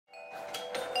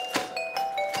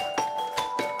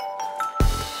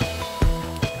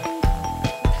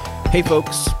Hey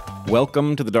folks,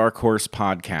 welcome to the Dark Horse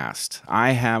Podcast.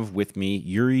 I have with me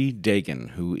Yuri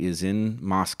Deigin, who is in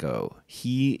Moscow.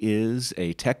 He is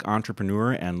a tech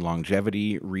entrepreneur and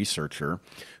longevity researcher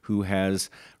who has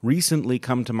recently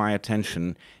come to my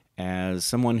attention as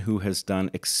someone who has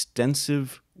done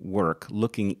extensive work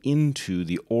looking into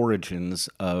the origins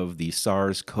of the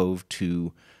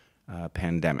SARS-CoV-2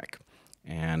 pandemic.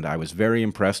 And I was very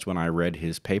impressed when I read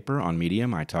his paper on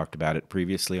Medium. I talked about it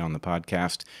previously on the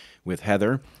podcast with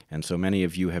Heather, and so many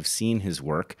of you have seen his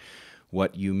work.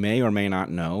 What you may or may not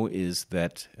know is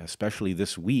that, especially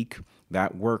this week,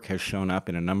 that work has shown up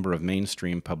in a number of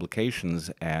mainstream publications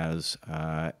as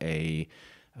a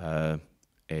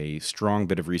strong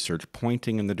bit of research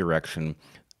pointing in the direction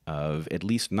of at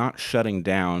least not shutting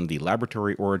down the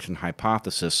laboratory origin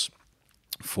hypothesis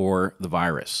for the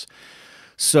virus.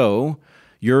 So,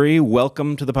 Yuri,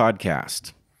 welcome to the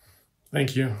podcast.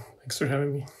 Thank you. Thanks for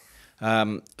having me.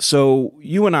 So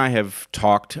you and I have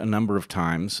talked a number of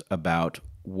times about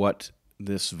what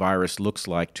this virus looks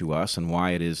like to us and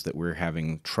why it is that we're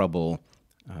having trouble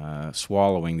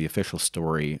swallowing the official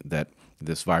story that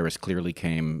this virus clearly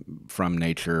came from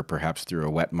nature, perhaps through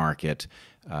a wet market,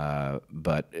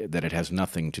 but that it has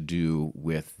nothing to do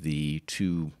with the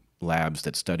two labs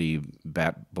that study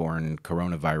bat-borne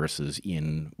coronaviruses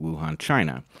in Wuhan,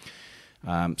 China.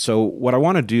 So what I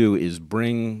want to do is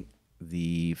bring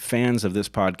the fans of this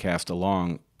podcast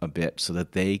along a bit so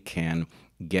that they can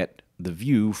get the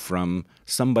view from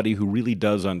somebody who really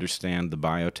does understand the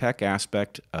biotech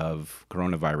aspect of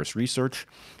coronavirus research,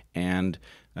 and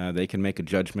they can make a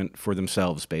judgment for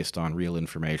themselves based on real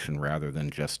information rather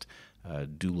than just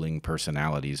dueling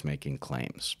personalities making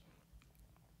claims.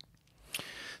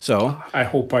 So I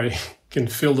hope I can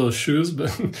fill those shoes,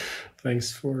 but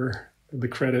thanks for the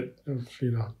credit of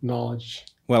knowledge.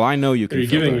 Well, I know you can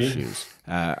fill those shoes.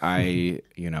 I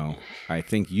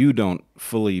think you don't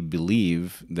fully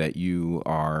believe that you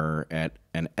are at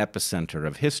an epicenter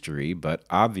of history, but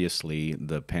obviously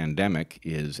the pandemic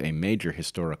is a major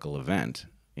historical event.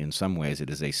 In some ways, it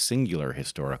is a singular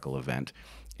historical event,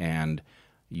 and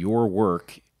your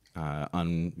work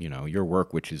your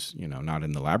work, which is, not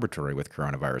in the laboratory with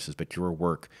coronaviruses, but your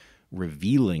work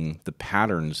revealing the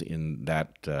patterns in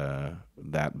that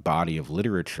body of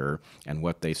literature and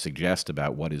what they suggest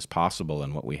about what is possible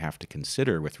and what we have to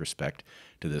consider with respect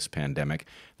to this pandemic,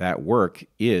 that work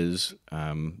is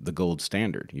the gold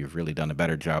standard. You've really done a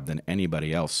better job than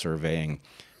anybody else surveying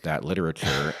that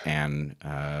literature and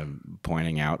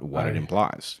pointing out what it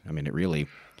implies. I mean, it really...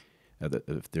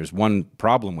 if there's one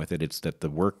problem with it, it's that the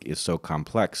work is so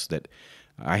complex that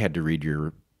I had to read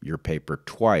your paper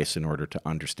twice in order to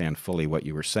understand fully what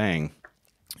you were saying.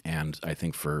 And I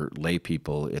think for lay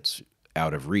people, it's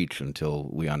out of reach until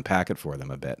we unpack it for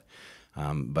them a bit.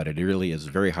 But it really is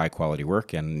very high quality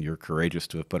work, and you're courageous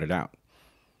to have put it out.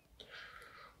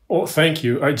 Well, thank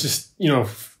you. I just,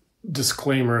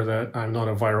 disclaimer that I'm not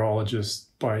a virologist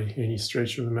by any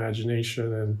stretch of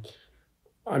imagination. And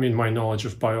I mean, my knowledge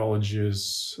of biology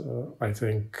is, I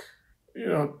think,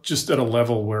 just at a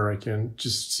level where I can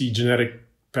just see genetic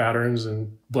patterns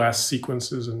and blast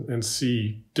sequences and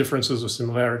see differences or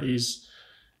similarities.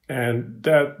 And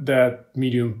that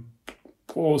Medium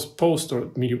post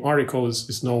or Medium article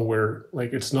is nowhere,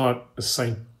 like it's not a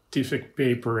scientific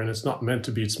paper and it's not meant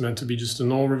to be. It's meant to be just an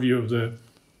overview of the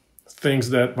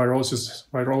things that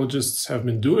virologists have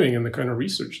been doing and the kind of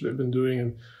research they've been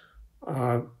doing.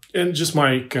 And just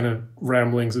my kind of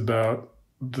ramblings about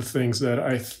the things that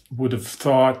I would have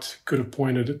thought could have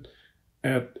pointed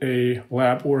at a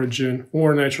lab origin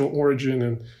or natural origin.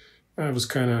 And I was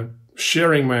kind of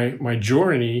sharing my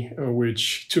journey,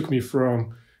 which took me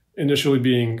from initially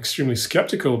being extremely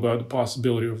skeptical about the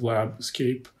possibility of lab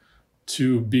escape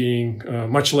to being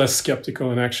much less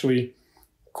skeptical and actually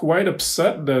quite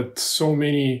upset that so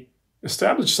many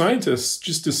established scientists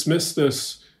just dismiss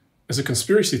this as a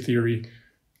conspiracy theory,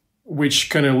 which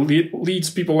kind of leads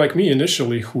people like me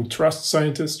initially who trust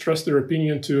scientists, trust their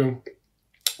opinion to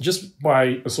just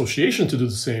by association to do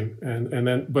the same.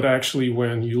 But actually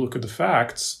when you look at the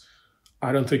facts,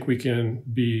 I don't think we can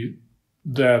be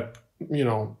that,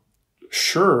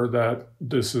 sure that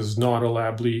this is not a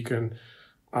lab leak. And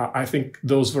I think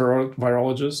those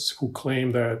virologists who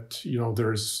claim that,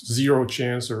 there's zero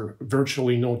chance or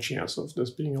virtually no chance of this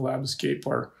being a lab escape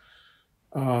are,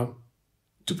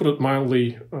 to put it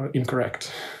mildly,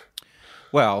 incorrect.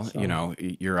 Well,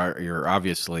 you're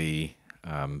obviously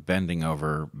bending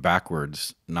over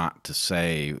backwards not to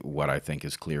say what I think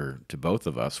is clear to both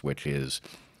of us, which is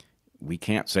we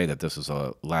can't say that this is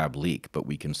a lab leak, but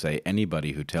we can say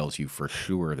anybody who tells you for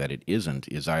sure that it isn't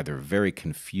is either very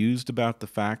confused about the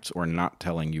facts or not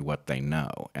telling you what they know,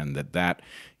 and that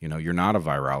you're not a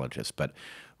virologist, but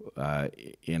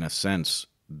in a sense,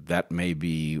 that may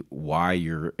be why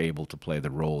you're able to play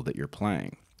the role that you're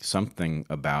playing. Something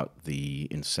about the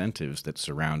incentives that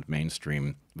surround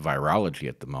mainstream virology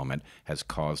at the moment has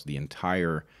caused the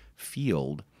entire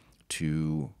field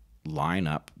to line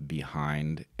up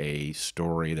behind a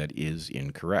story that is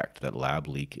incorrect, that lab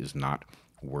leak is not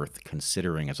worth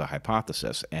considering as a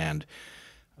hypothesis. And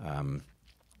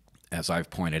as I've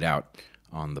pointed out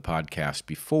on the podcast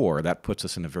before, that puts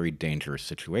us in a very dangerous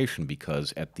situation,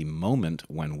 because at the moment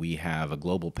when we have a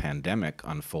global pandemic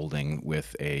unfolding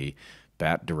with a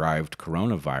bat-derived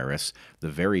coronavirus, the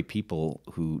very people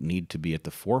who need to be at the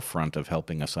forefront of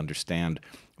helping us understand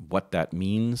what that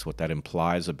means, what that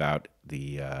implies about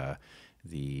the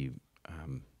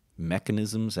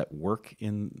mechanisms at work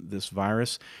in this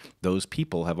virus, those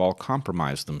people have all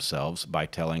compromised themselves by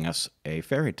telling us a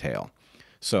fairy tale.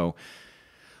 So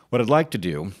what I'd like to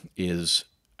do is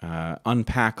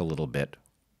unpack a little bit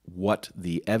what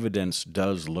the evidence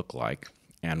does look like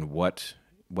and what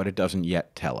it doesn't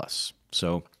yet tell us.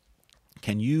 So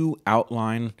can you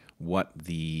outline what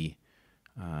the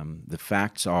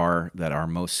facts are that are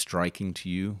most striking to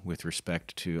you with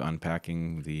respect to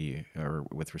unpacking or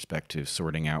with respect to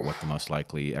sorting out what the most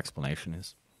likely explanation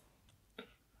is?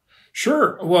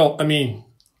 Sure. Well, I mean,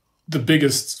 the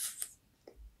biggest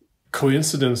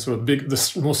coincidence or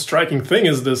the most striking thing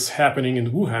is this happening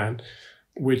in Wuhan,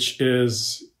 which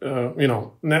is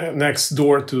next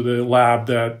door to the lab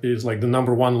that is like the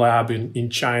 #1 lab in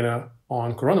China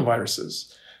on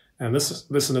coronaviruses. And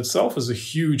this in itself is a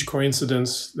huge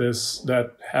coincidence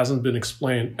that hasn't been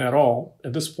explained at all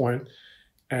at this point,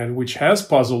 and which has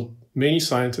puzzled many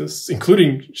scientists,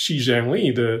 including Shi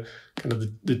Zhangli,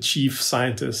 the chief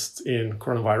scientist in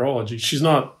coronavirology. She's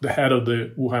not the head of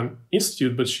the Wuhan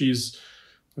Institute, but she's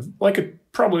like a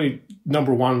probably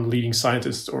 #1 leading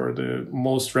scientist or the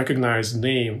most recognized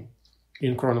name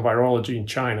in coronavirology in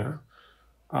China.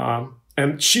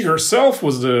 And she herself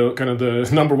was the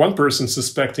 #1 person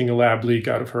suspecting a lab leak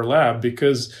out of her lab,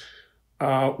 because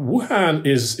Wuhan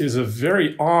is a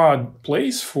very odd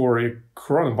place for a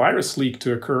coronavirus leak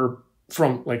to occur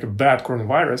from, like a bat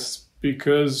coronavirus,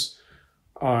 because,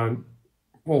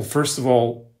 well, first of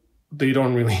all, they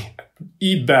don't really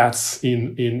eat bats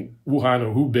in Wuhan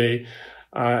or Hubei,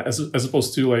 as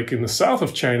opposed to like in the south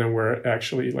of China, where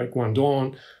actually like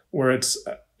Guangdong, where it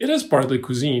is partly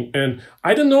cuisine. And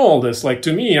I didn't know all this. Like,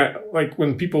 to me, like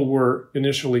when people were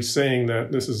initially saying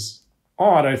that this is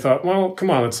odd, I thought, well, come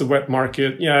on, it's a wet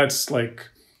market. Yeah, it's like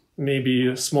maybe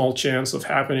a small chance of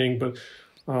happening, but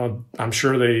I'm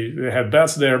sure they had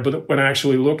bats there. But when I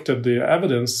actually looked at the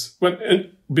evidence,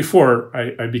 before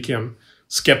I became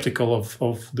skeptical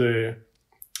of the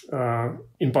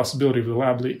impossibility of the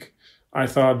lab leak, I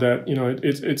thought that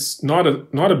it's not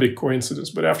a big coincidence.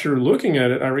 But after looking at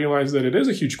it, I realized that it is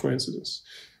a huge coincidence,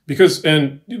 because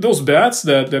those bats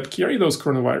that carry those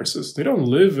coronaviruses, they don't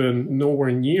live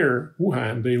nowhere near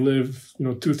Wuhan. They live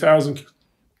 2,000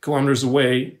 kilometers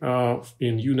away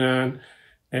in Yunnan,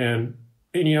 and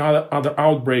any other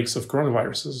outbreaks of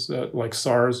coronaviruses that like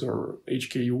SARS or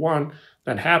HKU1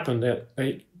 that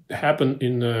they happen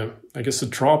in I guess the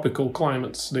tropical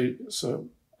climates.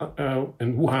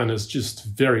 And Wuhan is just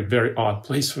very, very odd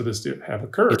place for this to have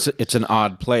occurred. It's an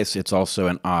odd place. It's also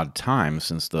an odd time,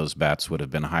 since those bats would have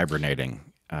been hibernating.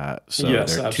 So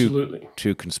yes, there are absolutely.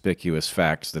 two conspicuous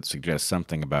facts that suggest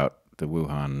something about the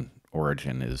Wuhan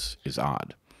origin is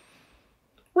odd.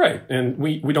 Right, and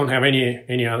we don't have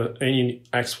any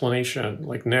explanation,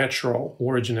 like natural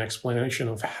origin explanation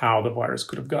of how the virus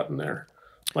could have gotten there.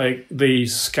 Like, they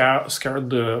scoured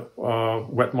the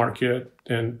wet market,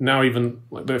 and now even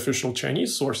the official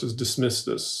Chinese sources dismiss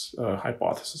this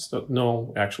hypothesis that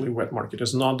no, actually wet market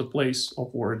is not the place of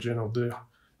origin of the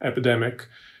epidemic.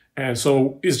 And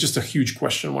so it's just a huge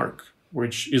question mark,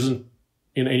 which isn't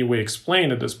in any way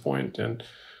explained at this point.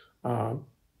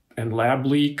 And lab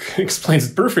leak explains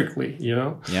it perfectly,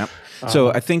 Yeah.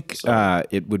 So I think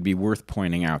it would be worth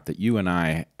pointing out that you and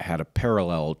I had a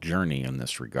parallel journey in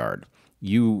this regard.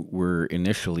 You were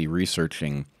initially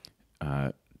researching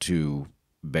to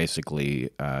basically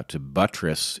to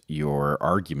buttress your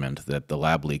argument that the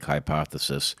lab leak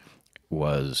hypothesis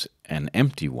was an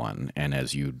empty one, and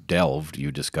as you delved,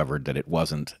 you discovered that it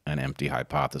wasn't an empty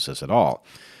hypothesis at all.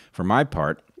 For my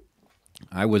part,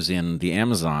 I was in the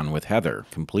Amazon with Heather,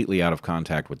 completely out of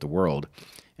contact with the world,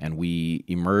 and we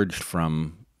emerged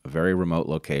from a very remote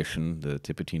location, the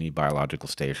Tipitini Biological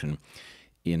Station,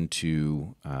 we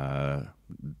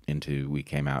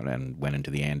came out and went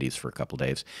into the Andes for a couple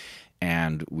days,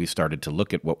 and we started to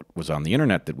look at what was on the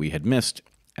internet that we had missed,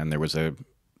 and there was a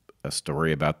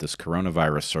story about this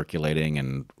coronavirus circulating,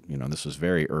 and this was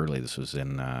very early. This was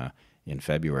in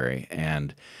February,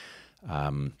 and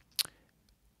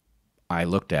I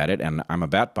looked at it, and I'm a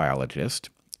bat biologist,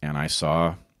 and I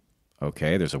saw,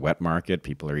 okay, there's a wet market.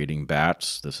 People are eating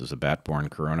bats. This is a bat-borne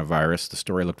coronavirus. The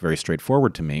story looked very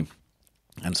straightforward to me.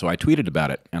 And so I tweeted about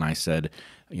it, and I said,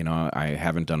 I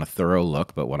haven't done a thorough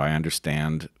look, but what I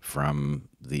understand from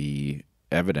the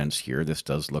evidence here, this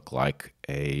does look like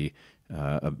a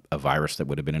virus that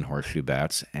would have been in horseshoe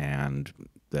bats, and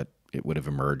that it would have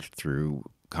emerged through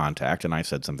contact. And I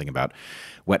said something about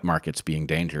wet markets being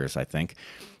dangerous, I think.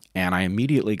 And I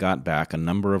immediately got back a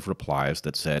number of replies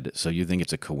that said, so you think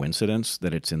it's a coincidence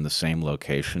that it's in the same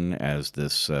location as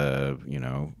this,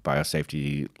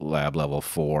 biosafety lab level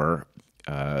 4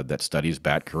 that studies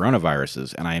bat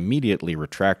coronaviruses? And I immediately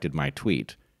retracted my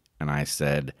tweet, and I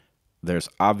said, there's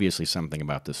obviously something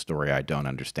about this story I don't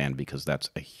understand, because that's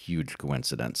a huge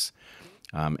coincidence.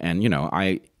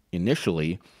 I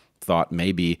initially thought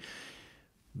maybe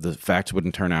the facts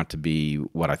wouldn't turn out to be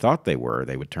what I thought they were.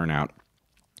 They would turn out,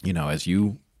 as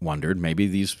you wondered, maybe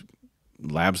these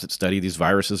labs that study these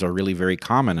viruses are really very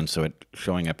common, and so it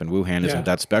showing up in Wuhan isn't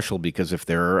that special, because if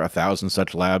there are 1,000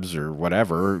 such labs or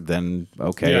whatever, then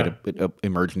okay, it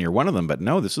emerged near one of them. But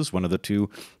no, this is one of the 2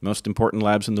 most important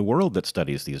labs in the world that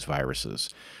studies these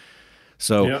viruses.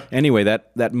 So anyway,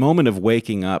 that moment of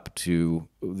waking up to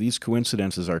these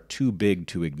coincidences are too big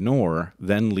to ignore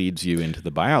then leads you into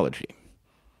the biology.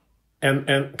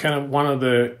 And kind of one of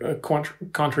the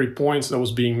contrary points that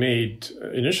was being made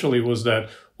initially was that,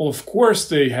 well, of course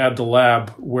they had the lab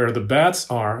where the bats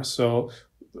are.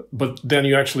 But then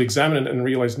you actually examine it and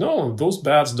realize, no, those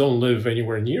bats don't live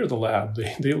anywhere near the lab.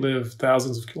 They live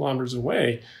thousands of kilometers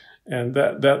away. And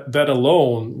that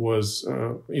alone was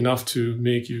enough to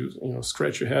make you,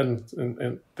 scratch your head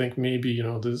and think maybe,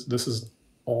 this is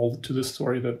all to the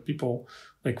story that people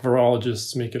like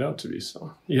virologists make it out to be.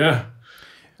 So, yeah.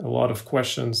 A lot of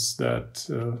questions that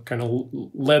kind of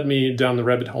led me down the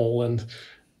rabbit hole. And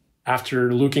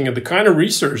after looking at the kind of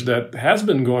research that has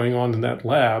been going on in that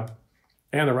lab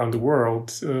and around the world,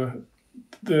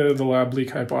 the lab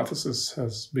leak hypothesis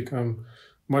has become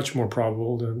much more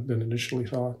probable than initially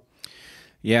thought.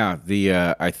 Yeah,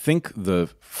 I think the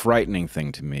frightening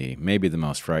thing to me, maybe the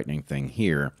most frightening thing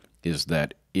here, is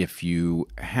that if you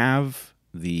have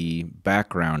the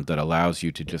background that allows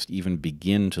you to just even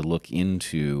begin to look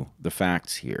into the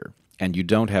facts here, and you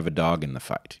don't have a dog in the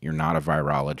fight, you're not a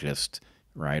virologist,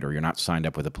 right, or you're not signed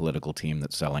up with a political team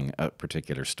that's selling a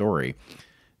particular story,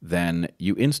 then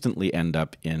you instantly end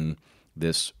up in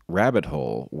this rabbit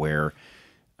hole where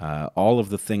all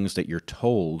of the things that you're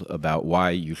told about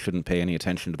why you shouldn't pay any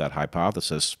attention to that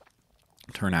hypothesis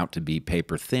turn out to be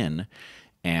paper thin,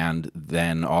 and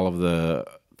then all of the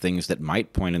things that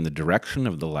might point in the direction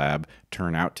of the lab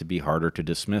turn out to be harder to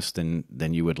dismiss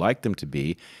than you would like them to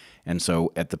be. And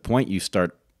so at the point you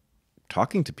start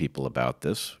talking to people about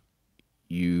this,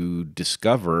 you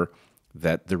discover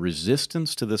that the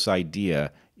resistance to this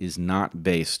idea is not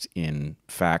based in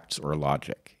facts or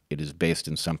logic. It is based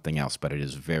in something else, but it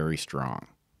is very strong.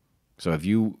 So have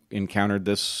you encountered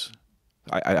this?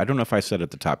 I don't know if I said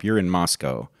at the top, you're in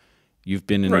Moscow. You've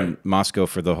been in Moscow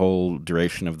for the whole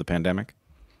duration of the pandemic?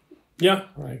 Yeah,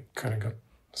 I kind of got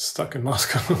stuck in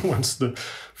Moscow once the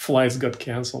flights got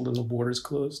canceled and the borders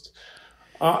closed.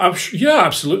 Yeah,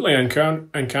 absolutely. I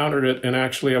encountered it, and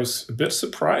actually I was a bit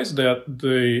surprised that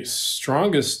the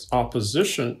strongest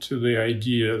opposition to the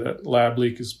idea that lab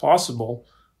leak is possible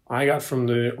I got from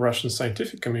the Russian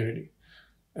scientific community.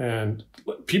 And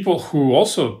people who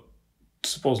also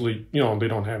supposedly, they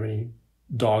don't have any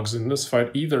dogs in this fight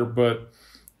either, but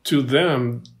to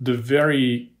them, the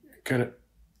very kind of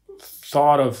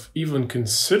thought of even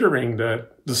considering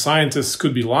that the scientists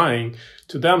could be lying,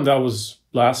 to them that was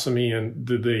blasphemy, and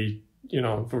they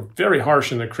were very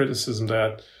harsh in their criticism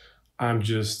that I'm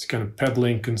just kind of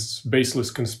peddling baseless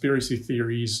conspiracy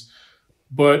theories.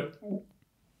 But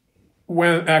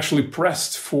when actually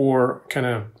pressed for kind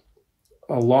of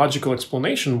a logical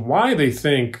explanation why they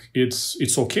think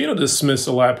it's okay to dismiss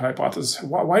a lab hypothesis,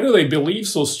 why do they believe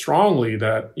so strongly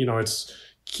that it's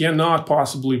cannot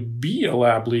possibly be a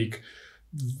lab leak,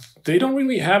 they don't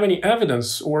really have any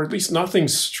evidence, or at least nothing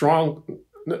strong,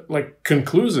 like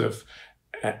conclusive.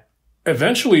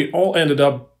 Eventually, it all ended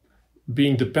up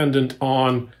being dependent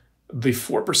on the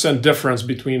 4% difference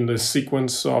between the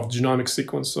genomic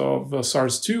sequence of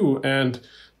SARS-2 and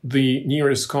the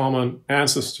nearest common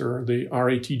ancestor, the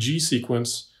RATG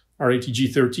sequence,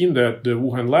 RATG13 that the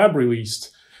Wuhan lab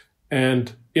released.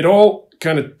 And it all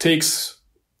kind of takes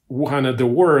Wuhan at the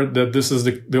word that this is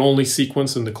the only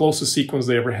sequence and the closest sequence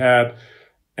they ever had,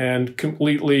 and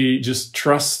completely just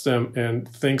trusts them and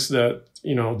thinks that,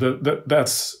 you know,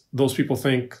 that's those people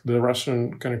think, the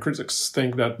Russian kind of critics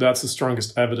think that that's the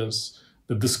strongest evidence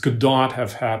that this could not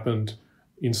have happened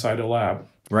inside a lab.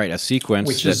 Right, a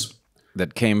sequence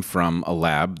that came from a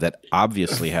lab that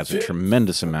obviously has a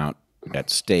tremendous amount at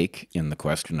stake in the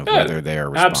question of whether they are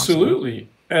responsible. Absolutely.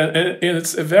 And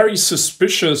it's a very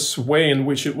suspicious way in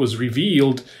which it was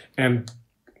revealed, and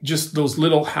just those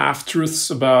little half-truths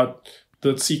about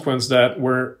the sequence that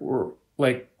were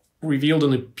like revealed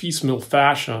in a piecemeal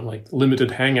fashion, like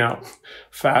limited hangout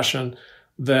fashion,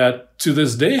 that to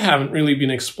this day haven't really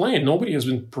been explained. Nobody has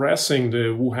been pressing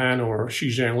the Wuhan or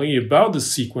Xi about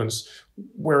this sequence,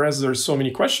 whereas there's so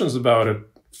many questions about it.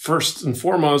 First and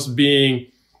foremost being,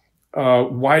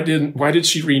 why did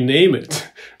she rename it,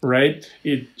 right?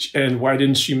 And why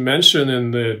didn't she mention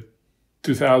in the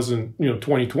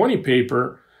 2020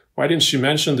 paper, why didn't she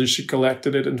mention that she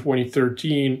collected it in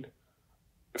 2013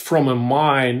 from a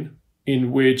mine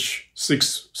in which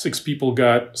six people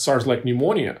got SARS-like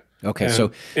pneumonia? Okay, and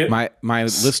so my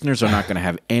listeners are not going to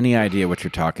have any idea what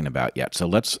you're talking about yet. So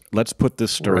let's put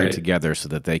this story together so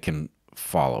that they can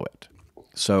follow it.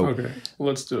 So okay,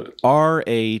 let's do it.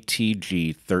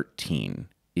 RATG 13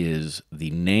 is the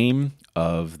name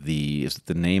of the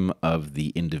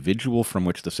individual from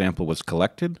which the sample was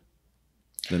collected.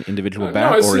 The individual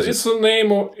bat, no, it's the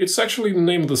name. It's actually the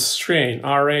name of the strain.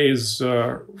 RA is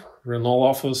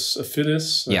Rhinolophus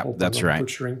affinis. Yeah, that's right.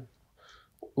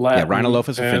 Latin, yeah,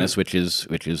 Rhinolophus affinis,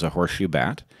 which is a horseshoe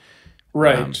bat.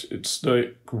 Right. It's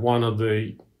one of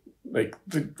the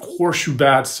horseshoe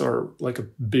bats are like a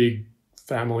big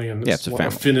family, and it's a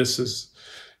family. Affinis is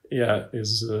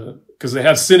because they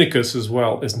had Sinicus as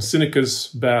well. And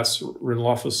Sinicus bats,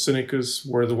 Rhinolophus sinicus,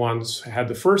 were the ones who had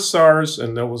the first SARS,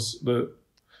 and that was the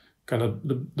kind of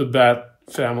the bat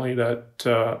family that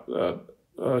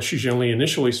Xi Jinping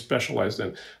initially specialized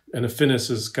in. And Affinis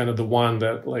is kind of the one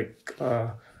that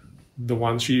the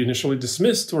one she initially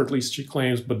dismissed, or at least she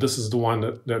claims, but this is the one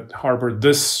that harbored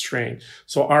this strain.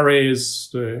 So RA is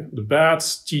the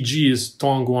bats, TG is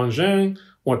Tongguanzhen,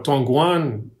 or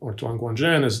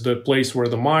Tongguanzhen is the place where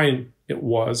the mine it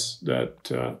was, that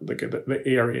the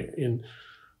area in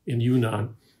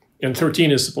Yunnan. And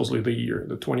 13 is supposedly the year,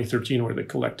 the 2013, where they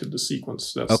collected the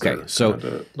sequence. That's okay, so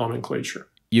the nomenclature.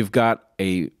 You've got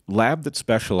a lab that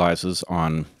specializes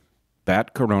on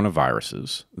bat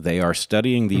coronaviruses. They are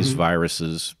studying these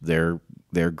viruses. Their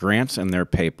grants and their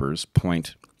papers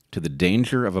point to the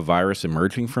danger of a virus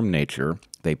emerging from nature.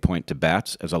 They point to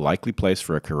bats as a likely place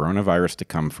for a coronavirus to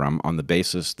come from on the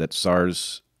basis that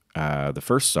SARS, the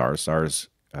first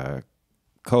SARS-CoV,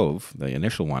 the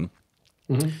initial one,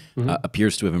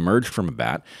 appears to have emerged from a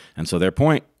bat. And so their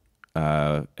point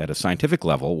at a scientific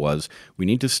level was, we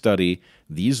need to study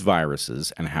these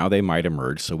viruses and how they might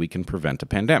emerge so we can prevent a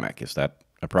pandemic. Is that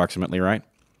approximately right?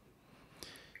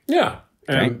 Yeah.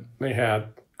 Okay. And they had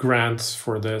grants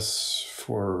for this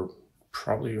for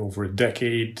probably over a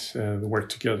decade. They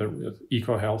worked together with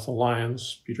EcoHealth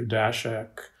Alliance, Peter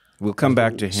Daszak. We'll come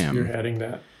back to him. Spearheading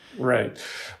that. Right.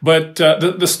 But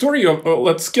the story of,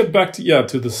 let's get back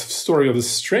to the story of the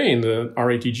strain, the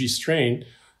RATG strain.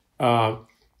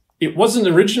 It wasn't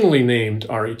originally named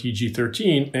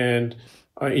RATG13, and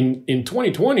in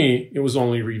 2020, it was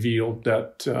only revealed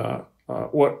that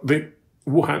what the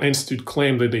Wuhan Institute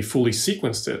claimed that they fully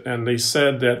sequenced it, and they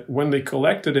said that when they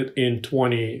collected it in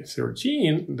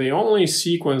 2013, they only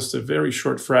sequenced a very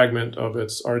short fragment of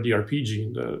its RDRP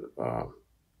gene,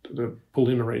 the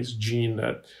polymerase gene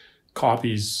that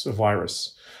copies a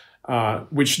virus,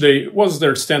 which was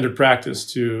their standard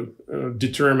practice to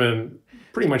determine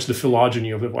pretty much the phylogeny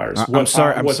of the virus. I'm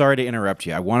sorry to interrupt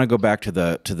you. I want to go back to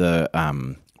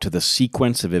the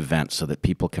sequence of events so that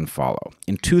people can follow.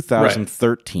 In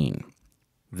 2013,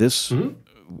 this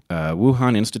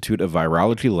Wuhan Institute of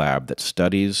Virology lab that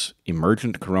studies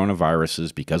emergent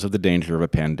coronaviruses because of the danger of a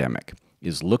pandemic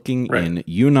is looking in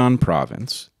Yunnan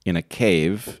province in a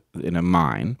cave, in a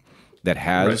mine that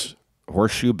has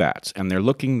horseshoe bats. And they're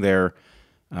looking there,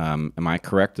 am I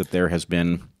correct that there has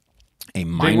been a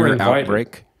minor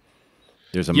outbreak?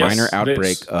 There's a minor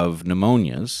outbreak of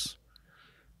pneumonias.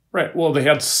 Right. Well, they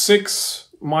had 6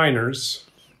 miners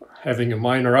having a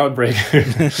minor outbreak.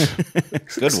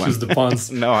 Good one. The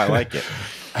puns. No, I like it.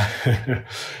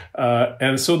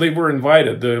 And so they were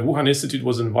invited. The Wuhan Institute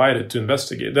was invited to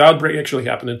investigate. The outbreak actually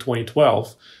happened in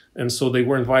 2012. And so they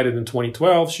were invited in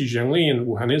 2012, Xi Jianli and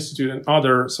Wuhan Institute and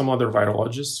some other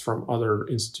virologists from other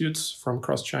institutes from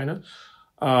across China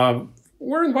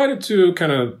were invited to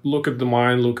kind of look at the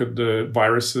mine, look at the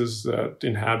viruses that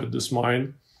inhabit this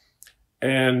mine.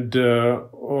 And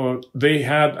they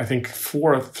had, I think,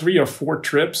 3 or 4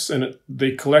 trips, and they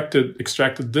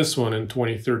extracted this one in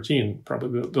 2013,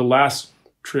 probably the last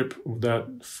trip of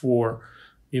that 4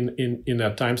 in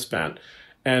that time span.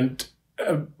 And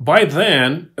by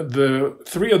then, the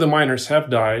 3 of the miners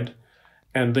have died,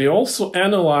 and they also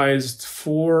analyzed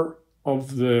 4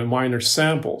 of the miners'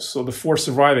 samples. So the 4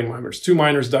 surviving miners, 2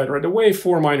 miners died right away,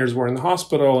 4 miners were in the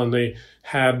hospital, and they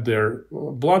had their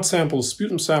blood samples,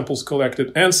 sputum samples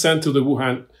collected and sent to the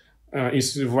Wuhan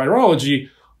Institute of Virology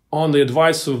on the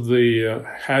advice of the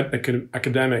head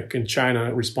academic in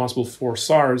China responsible for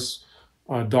SARS,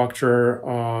 Dr.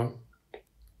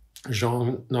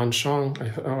 Zhang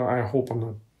Nanshang. I hope I'm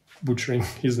not butchering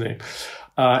his name.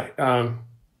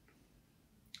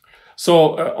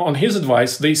 So on his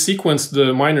advice, they sequenced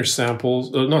the miners'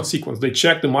 samples, they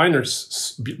checked the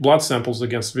miners' blood samples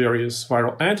against various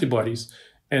viral antibodies,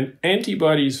 and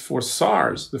antibodies for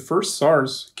SARS, the first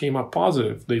SARS, came up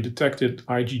positive. They detected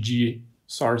IgG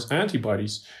SARS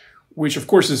antibodies, which of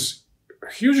course is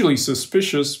hugely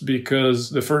suspicious because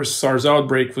the first SARS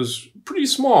outbreak was pretty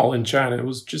small in China. It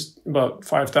was just about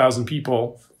 5,000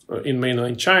 people in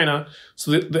mainland China.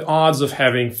 So the odds of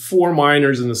having 4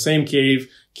 miners in the same cave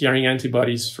carrying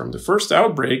antibodies from the first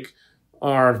outbreak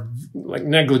are like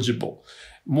negligible.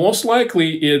 Most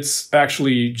likely, it's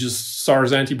actually just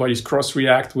SARS antibodies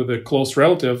cross-react with a close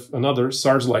relative, another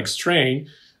SARS-like strain,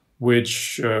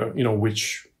 which Xi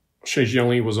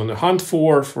Jianli was on the hunt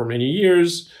for many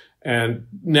years. And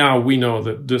now we know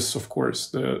that this, of course,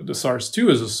 the SARS-2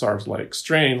 is a SARS-like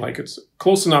strain, like it's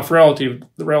close enough relative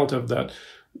that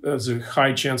there's a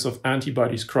high chance of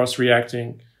antibodies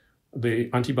cross-reacting, the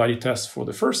antibody test for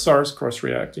the first SARS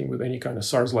cross-reacting with any kind of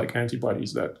SARS-like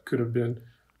antibodies that could have been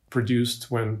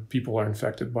produced when people are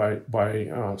infected by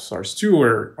SARS-2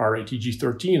 or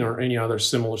RATG13 or any other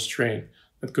similar strain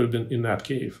that could have been in that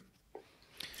cave.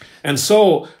 And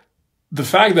so the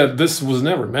fact that this was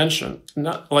never mentioned,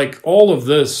 not like all of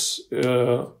this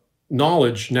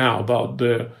knowledge now about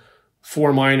the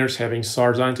 4 miners having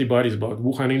SARS antibodies, about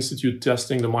Wuhan Institute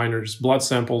testing the miners' blood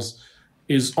samples,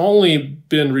 is only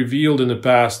been revealed in the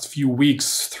past few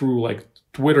weeks through like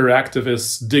Twitter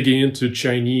activists digging into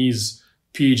Chinese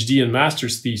PhD and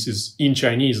master's theses in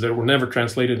Chinese that were never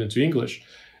translated into English.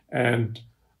 And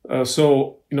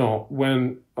so,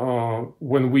 when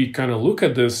we kind of look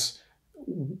at this,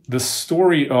 the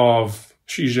story of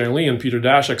Xi Jianli and Peter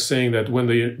Daszak saying that when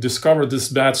they discovered this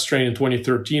bad strain in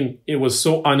 2013, it was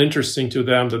so uninteresting to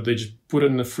them that they just put it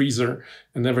in the freezer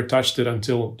and never touched it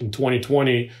until in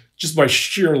 2020. Just by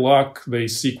sheer luck, they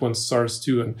sequenced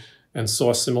SARS-2 and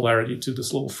saw a similarity to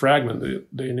this little fragment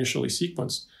they initially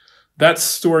sequenced. That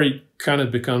story kind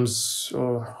of becomes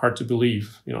hard to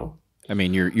believe, I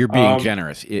mean, you're being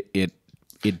generous.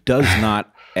 It does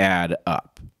not add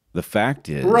up. The fact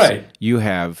is, right, you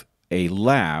have a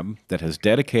lab that has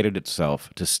dedicated itself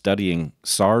to studying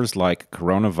SARS-like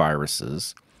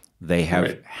coronaviruses. They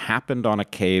have happened on a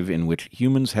cave in which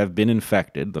humans have been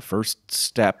infected, the first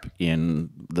step in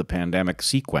the pandemic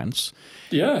sequence.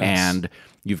 Yes. And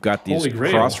you've got these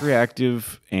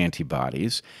cross-reactive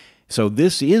antibodies. So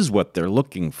this is what they're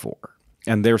looking for.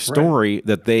 And their story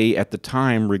that they, at the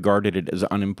time, regarded it as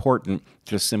unimportant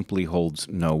just simply holds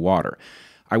no water.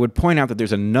 I would point out that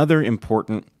there's another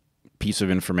important piece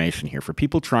of information here for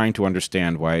people trying to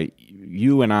understand why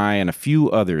you and I and a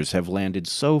few others have landed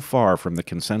so far from the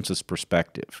consensus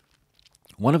perspective.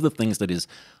 One of the things that is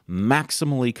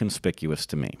maximally conspicuous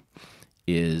to me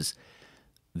is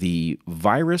the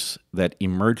virus that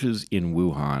emerges in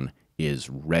Wuhan is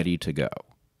ready to go,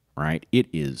 right? It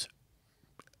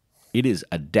is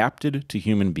adapted to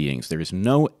human beings. There is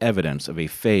no evidence of a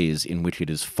phase in which it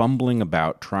is fumbling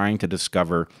about trying to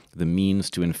discover the means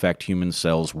to infect human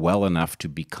cells well enough to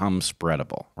become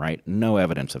spreadable, right? No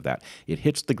evidence of that. It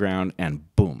hits the ground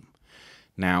and boom.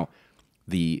 Now,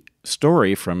 the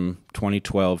story from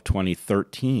 2012,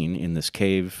 2013 in this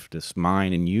cave, this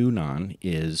mine in Yunnan,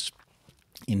 is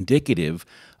indicative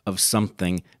of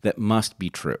something that must be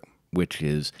true, which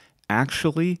is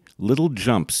actually, little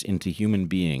jumps into human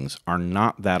beings are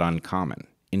not that uncommon.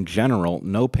 In general,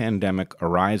 no pandemic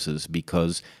arises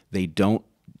because they don't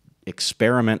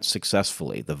experiment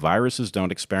successfully. The viruses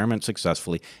don't experiment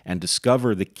successfully and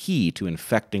discover the key to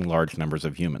infecting large numbers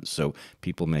of humans. So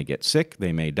people may get sick,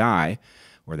 they may die,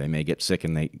 or they may get sick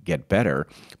and they get better.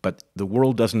 But the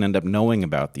world doesn't end up knowing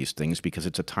about these things because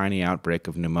it's a tiny outbreak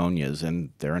of pneumonias,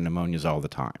 and there are pneumonias all the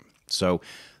time. So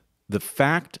the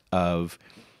fact of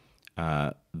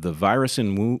the virus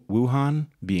in Wuhan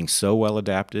being so well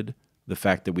adapted, the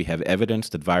fact that we have evidence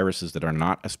that viruses that are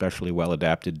not especially well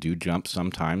adapted do jump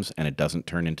sometimes and it doesn't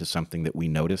turn into something that we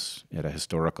notice at a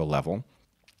historical level,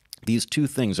 these two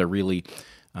things are really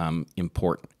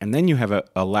important. And then you have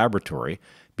a laboratory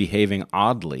behaving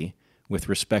oddly with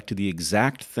respect to the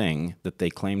exact thing that they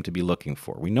claim to be looking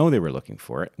for. We know they were looking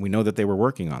for it. We know that they were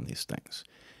working on these things.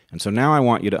 And so now I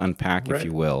want you to unpack, if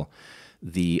you will,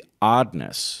 the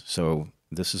oddness. So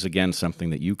this is, again, something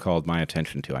that you called my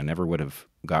attention to. I never would have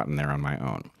gotten there on my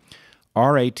own.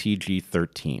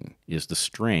 RATG13 is the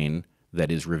strain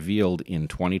that is revealed in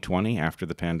 2020 after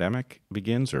the pandemic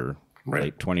begins, or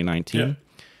late 2019? Yeah.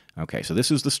 Okay, so this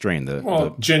is the strain.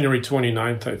 January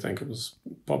 29th, I think it was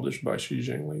published by Xi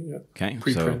Zhengli. Yeah. Okay,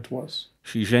 preprint so was.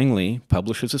 Xi Zhengli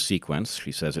publishes a sequence.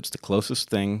 She says it's the closest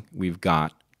thing we've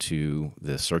got to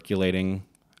the circulating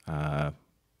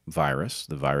virus,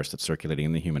 the virus that's circulating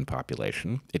in the human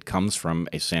population. It comes from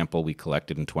a sample we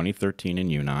collected in 2013 in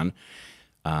Yunnan,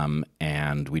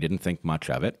 and we didn't think much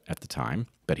of it at the time,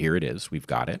 but here it is. We've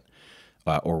got it,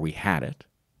 or we had it.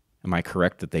 Am I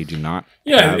correct that they do not?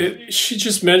 Yeah, she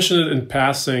just mentioned it in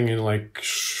passing in like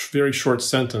very short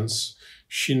sentence.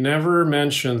 She never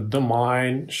mentioned the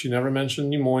mine. She never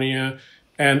mentioned pneumonia.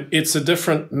 And it's a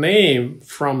different name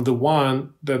from the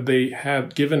one that they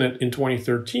had given it in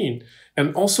 2013.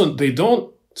 And also, they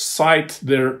don't cite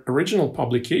their original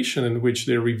publication in which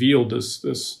they revealed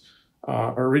this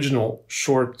original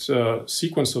short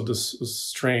sequence of this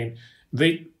strain.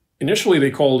 Initially, they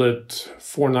called it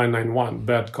 4991,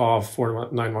 bad cough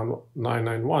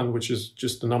 4991, which is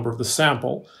just the number of the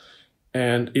sample.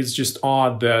 And it's just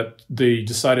odd that they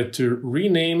decided to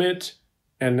rename it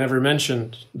and never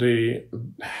mentioned the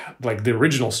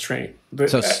original strain.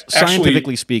 So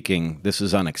scientifically speaking, this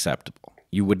is unacceptable.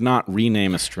 You would not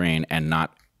rename a strain and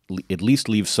not at least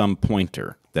leave some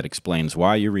pointer that explains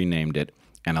why you renamed it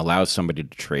and allows somebody to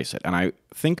trace it. And I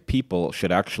think people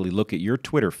should actually look at your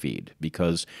Twitter feed,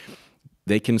 because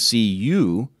they can see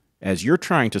you as you're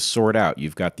trying to sort out.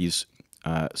 You've got these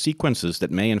sequences that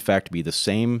may in fact be the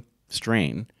same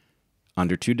strain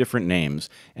under two different names,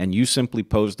 and you simply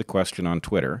pose the question on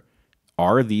Twitter,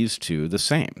 are these two the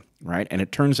same, right? And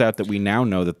it turns out that we now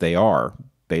know that they are,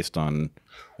 based on,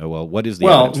 well, what is the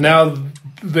evidence? Now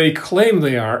they claim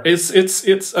they are.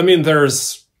 I mean,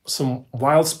 there's some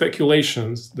wild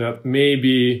speculations that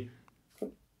maybe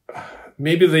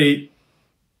they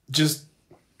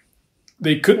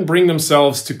couldn't bring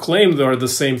themselves to claim they're the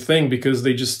same thing because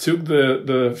they just took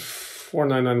the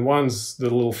 4991's, the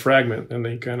little fragment, and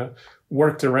they kind of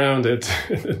worked around it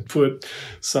and put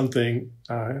something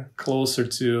closer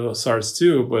to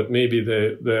SARS-2, but maybe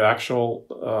the actual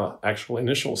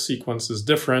initial sequence is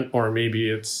different, or maybe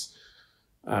it's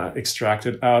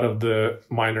extracted out of the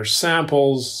minor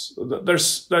samples.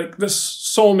 There's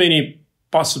so many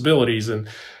possibilities, and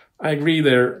I agree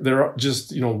they're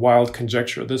just wild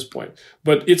conjecture at this point.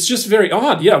 But it's just very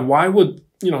odd. Yeah, why would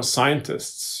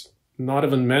scientists not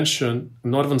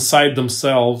even cite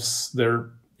themselves their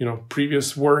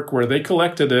previous work where they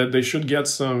collected it? They should get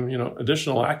some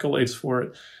additional accolades for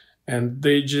it, and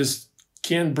they just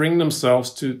can't bring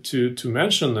themselves to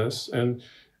mention this and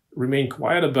remain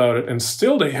quiet about it. And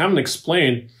still, they haven't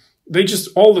explained.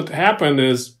 All that happened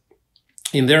is,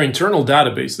 in their internal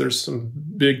database, there's some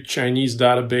big Chinese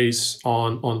database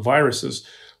on viruses.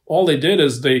 All they did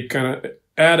is they kind of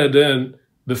added in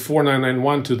the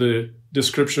 4991 to the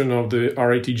description of the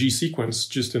RATG sequence,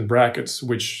 just in brackets,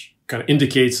 which kind of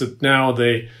indicates that now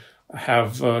they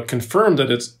have confirmed that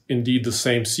it's indeed the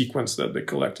same sequence that they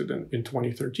collected in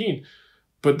 2013.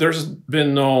 But there's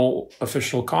been no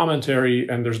official commentary,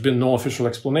 and there's been no official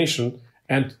explanation.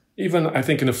 And even, I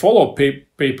think, in a follow-up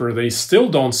paper, they still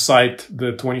don't cite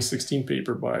the 2016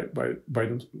 paper by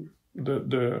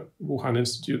the Wuhan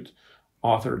Institute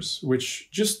authors, which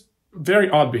just very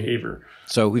odd behavior.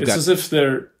 So it's as if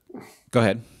they're... Go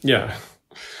ahead. Yeah.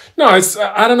 No,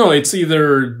 I don't know. It's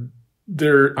either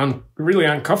they're really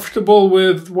uncomfortable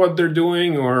with what they're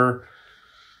doing, or...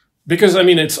 Because, I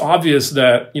mean, it's obvious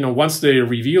that, once they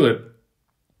reveal it,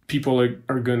 people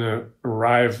are going to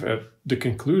arrive at the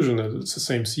conclusion that it's the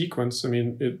same sequence. I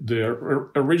mean, the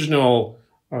original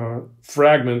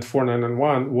fragment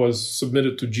 4991 was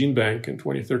submitted to GeneBank in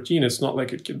 2013. It's not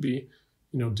like it could be,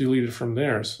 deleted from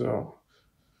there. So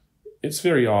it's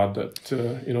very odd that,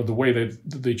 the way that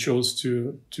they chose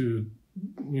to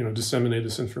disseminate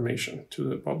this information to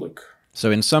the public. So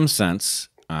in some sense,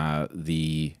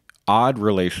 the odd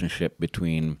relationship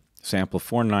between sample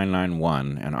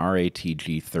 4991 and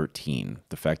RATG13,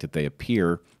 the fact that they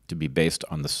appear to be based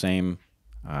on the same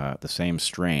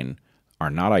strain, are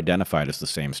not identified as the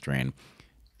same strain,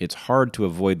 it's hard to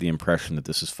avoid the impression that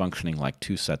this is functioning like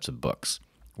two sets of books,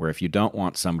 where if you don't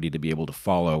want somebody to be able to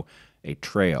follow a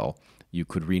trail, you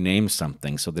could rename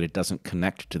something so that it doesn't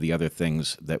connect to the other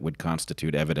things that would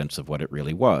constitute evidence of what it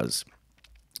really was.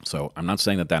 So I'm not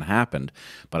saying that that happened,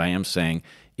 but I am saying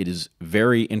it is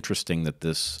very interesting that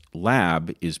this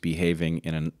lab is behaving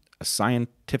in a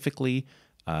scientifically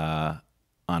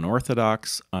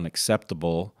unorthodox,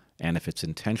 unacceptable, and if it's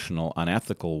intentional,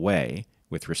 unethical way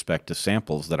with respect to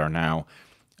samples that are now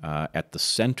at the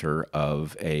center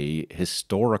of a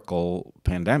historical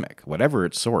pandemic. Whatever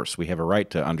its source, we have a right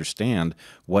to understand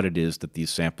what it is that these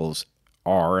samples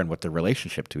are and what the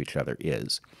relationship to each other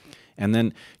is. And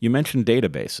then you mentioned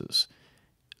databases.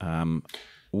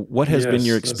 What has been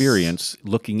your experience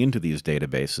looking into these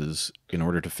databases in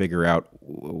order to figure out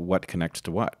what connects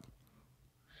to what?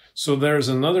 So there's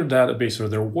another database, or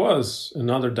there was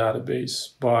another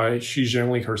database by Xi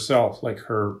Zhengli herself, like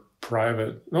her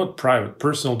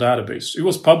personal database. It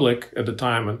was public at the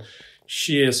time, and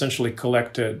she essentially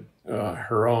collected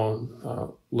her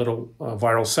own little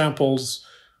viral samples,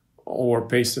 or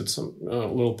pasted some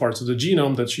little parts of the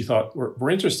genome that she thought were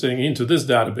interesting into this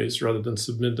database rather than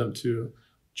submit them to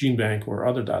GeneBank or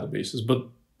other databases. But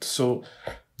so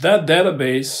that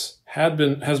database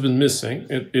has been missing.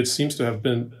 It seems to have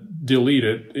been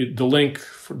deleted.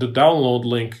 The download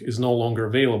link is no longer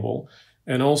available.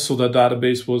 And also that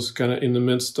database was kind of in the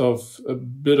midst of a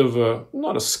bit of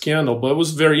not a scandal, but it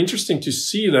was very interesting to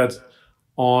see that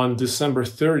on December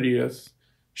 30th,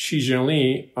 Xi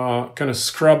Zhengli kind of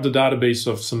scrubbed the database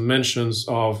of some mentions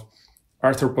of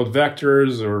arthropod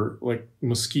vectors or like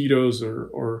mosquitoes,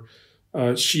 or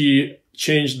she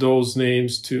changed those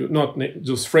names to,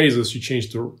 those phrases, she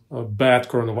changed to bat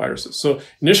coronaviruses. So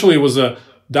initially it was a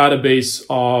database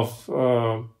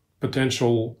of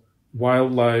potential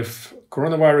wildlife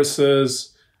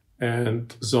coronaviruses and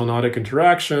zoonotic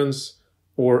interactions,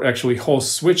 or actually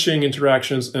host switching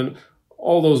interactions, and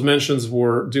all those mentions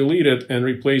were deleted and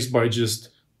replaced by just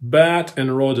bat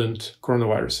and rodent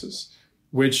coronaviruses,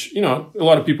 which, a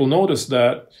lot of people noticed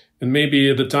that. And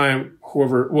maybe at the time,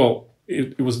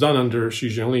 it was done under Xi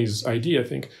Zhengli's idea, I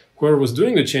think. Whoever was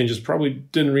doing the changes probably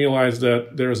didn't realize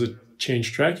that there's a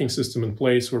change tracking system in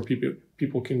place where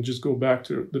people can just go back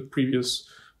to the previous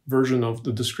version of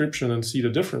the description and see the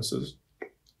differences.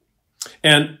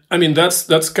 And I mean,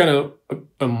 that's kind of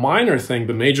a minor thing.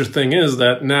 The major thing is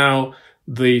that now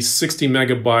the 60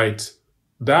 megabyte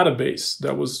database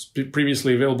that was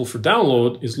previously available for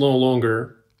download is no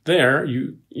longer there.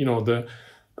 The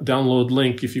download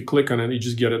link, if you click on it, you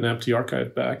just get an empty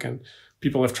archive back. And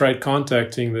people have tried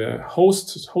contacting the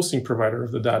hosting provider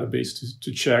of the database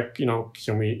to check,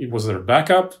 was there a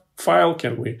backup file?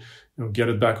 Can we get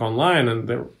it back online? And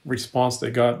the response they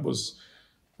got was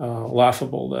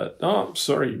laughable, that, oh,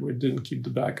 sorry, we didn't keep the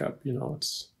backup.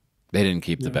 They didn't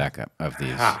keep the backup of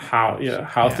these.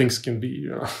 How things can be,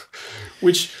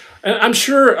 which, and I'm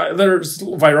sure there's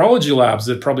virology labs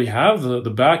that probably have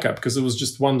the backup, because it was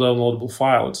just one downloadable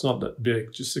file. It's not that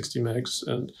big, just 60 megs.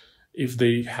 And if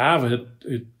they have it,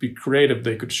 it'd be great if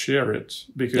they could share it.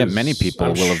 Because many people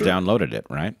will have downloaded it,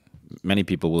 right? Many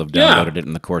people will have downloaded it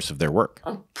in the course of their work.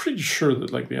 I'm pretty sure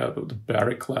that the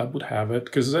Barrick lab would have it,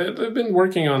 because they've been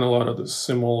working on a lot of the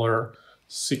similar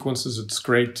sequences. It's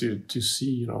great to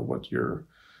see, what your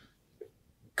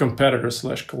competitor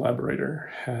 /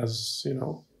 collaborator has,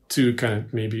 to kind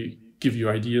of maybe give you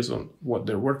ideas on what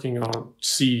they're working on,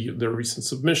 see their recent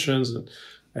submissions. And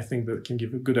I think that can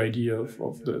give a good idea of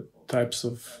the types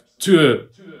of, to a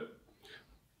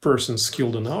person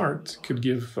skilled in art, could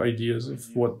give ideas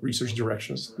of what research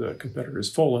directions the competitor is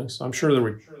following. So I'm sure that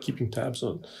we're keeping tabs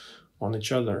on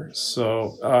each other.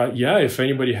 So if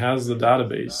anybody has the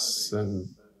database,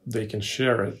 then they can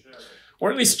share it,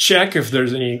 or at least check if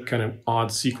there's any kind of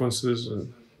odd sequences,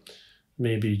 and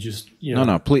maybe just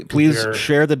please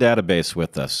share the database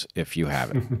with us if you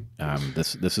have it.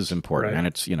 This is important, right. And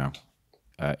it's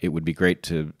it would be great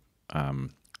to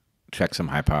check some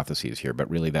hypotheses here, but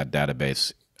really that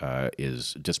database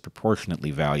is disproportionately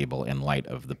valuable in light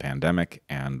of the pandemic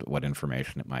and what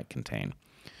information it might contain.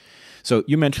 So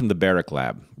you mentioned the Barrick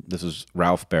lab. This is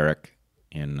Ralph Barrick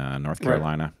in North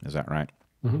Carolina. Right. Is that right?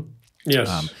 Mm-hmm.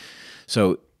 Yes.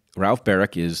 So Ralph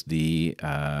Barrick is the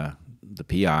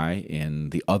PI in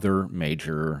the other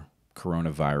major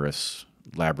coronavirus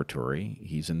laboratory.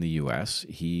 He's in the U.S.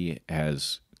 He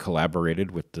has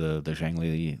collaborated with the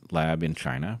Zhengli lab in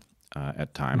China.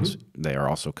 at times. They are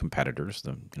also competitors.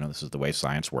 This is the way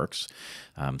science works.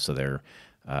 So they're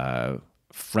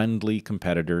friendly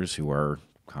competitors who are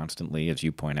constantly, as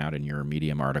you point out in your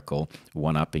Medium article,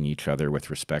 one-upping each other with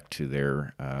respect to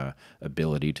their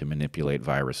ability to manipulate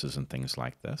viruses and things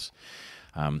like this.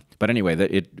 But anyway,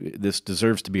 this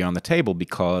deserves to be on the table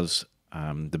because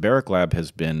the Barrick Lab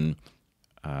has been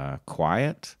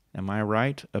quiet, am I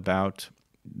right, about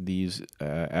these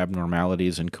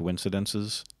abnormalities and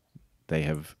coincidences? They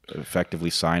have effectively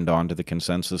signed on to the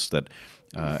consensus that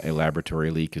a laboratory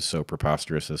leak is so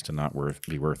preposterous as to not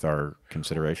be worth our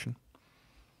consideration?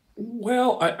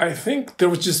 Well, I think there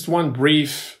was just one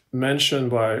brief mention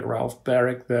by Ralph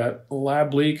Barrick that a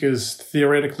lab leak is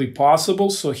theoretically possible.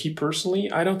 So he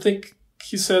personally, I don't think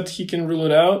he said he can rule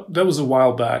it out. That was a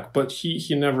while back, but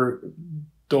he never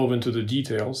dove into the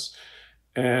details.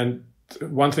 And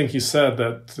one thing he said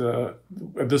that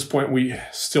at this point, we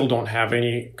still don't have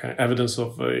any kind of evidence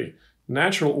of a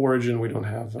natural origin. We don't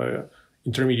have an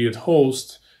intermediate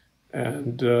host.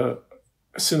 And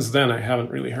since then, I haven't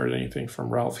really heard anything from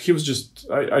Ralph. He was just,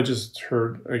 I just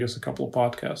heard, I guess, a couple of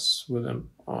podcasts with him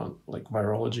on like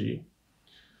virology,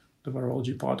 the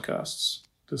virology podcasts,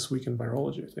 This Week in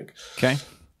Virology, I think. Okay.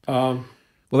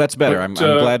 Well, that's better. I'm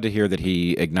glad to hear that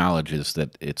he acknowledges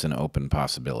that it's an open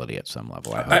possibility at some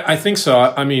level. I think so.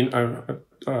 I mean,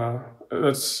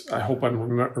 that's. I hope I'm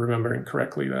remembering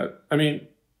correctly.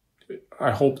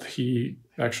 I hope he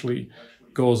actually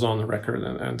goes on the record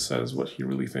and says what he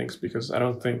really thinks, because I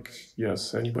don't think,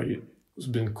 anybody has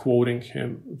been quoting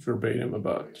him verbatim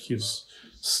about his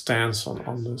stance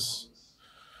on this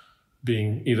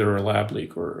being either a lab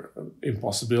leak or an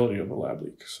impossibility of a lab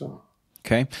leak. So.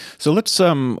 Okay, so let's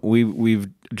we've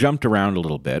jumped around a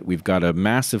little bit. We've got a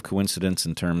massive coincidence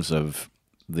in terms of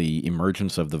the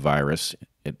emergence of the virus.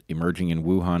 It emerging in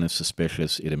Wuhan is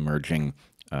suspicious. It emerging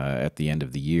at the end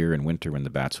of the year in winter when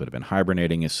the bats would have been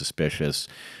hibernating is suspicious.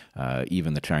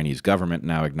 Even the Chinese government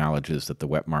now acknowledges that the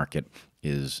wet market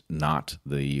is not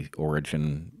the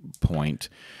origin point.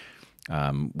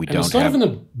 It's not even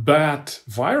a bat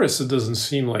virus. It doesn't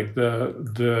seem like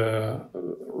the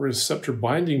receptor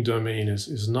binding domain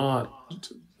is not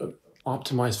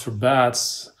optimized for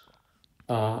bats.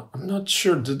 I'm not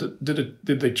sure.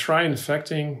 Did they try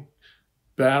infecting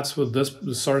bats with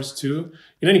the SARS-2?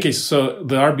 In any case, so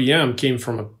the RBM came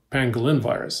from a pangolin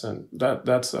virus, and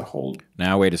that's a whole.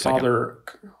 Now wait a second.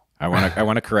 I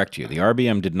want to correct you. The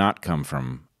RBM did not come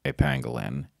from a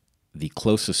pangolin. The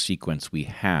closest sequence we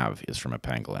have is from a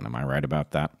pangolin. Am I right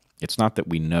about that? It's not that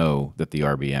we know that the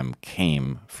RBM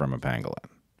came from a pangolin.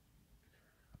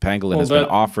 Pangolin has been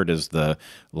offered as the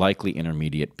likely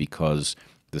intermediate because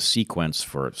the sequence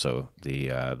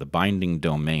the binding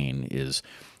domain is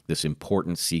this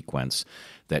important sequence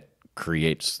that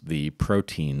creates the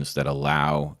proteins that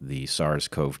allow the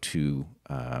SARS-CoV-2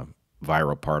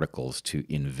 viral particles to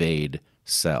invade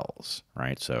cells,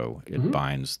 right? So it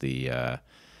binds the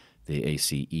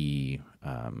ACE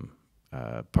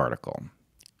particle.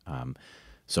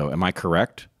 So am I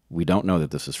correct? We don't know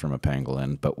that this is from a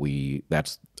pangolin, but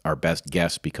that's our best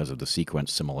guess because of the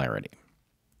sequence similarity.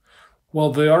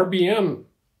 Well, the RBM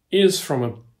is from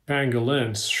a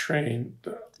pangolin strain.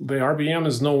 The RBM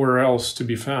is nowhere else to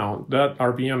be found. That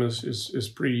RBM is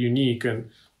pretty unique,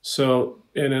 and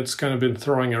it's kind of been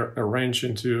throwing a wrench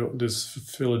into this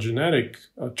phylogenetic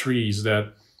trees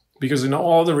that. Because in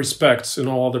all other respects, in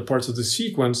all other parts of the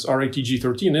sequence,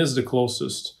 RATG13 is the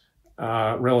closest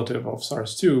relative of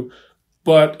SARS-2.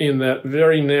 But in that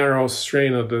very narrow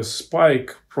strain of the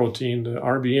spike protein, the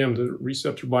RBM, the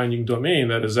receptor binding domain,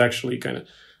 that is actually kind of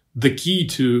the key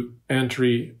to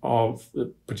entry of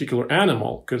the particular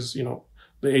animal, because, the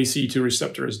ACE2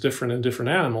 receptor is different in different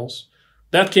animals.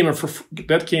 That came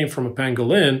from a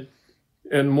pangolin.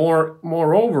 And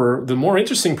moreover, the more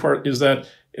interesting part is that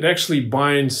it actually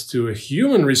binds to a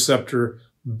human receptor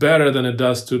better than it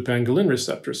does to a pangolin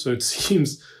receptor. So it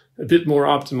seems a bit more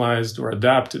optimized or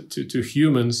adapted to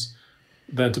humans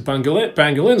than to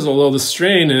pangolins, although the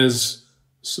strain is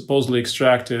supposedly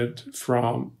extracted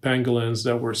from pangolins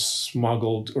that were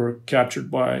smuggled or captured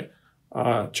by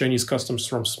Chinese customs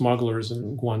from smugglers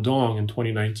in Guangdong in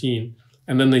 2019.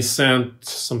 And then they sent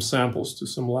some samples to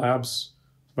some labs,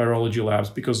 virology labs,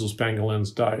 because those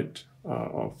pangolins died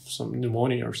of some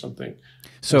pneumonia or something.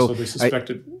 So they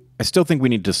suspected. I still think we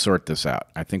need to sort this out.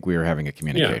 I think we are having a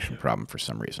communication problem for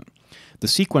some reason. The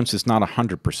sequence is not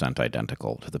 100%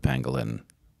 identical to the pangolin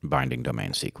binding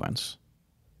domain sequence.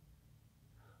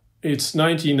 It's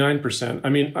 99%. I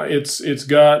mean, it's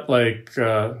got like,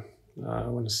 I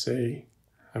want to say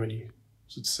how many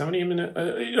is it 70 amino?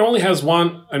 It only has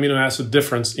one amino acid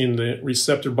difference in the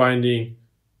receptor binding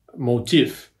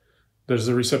motif. There's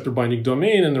a receptor binding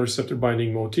domain and the receptor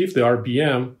binding motif, the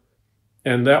RBM,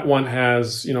 and that one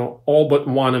has, all but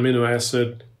one amino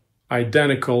acid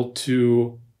identical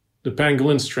to the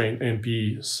pangolin strain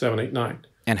NP789.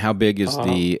 And how big is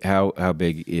how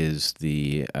big is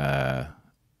the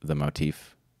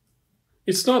motif?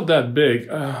 It's not that big.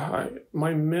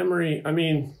 My memory,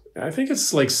 I think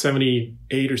it's like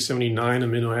 78 or 79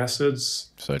 amino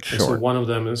acids. So it's short. So one of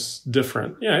them is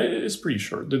different. Yeah, it's pretty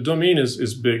short. The domain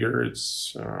is bigger.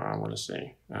 It's, I want to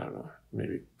say, I don't know,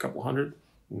 maybe a couple hundred.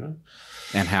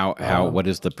 And what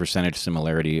is the percentage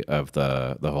similarity of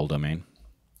the whole domain?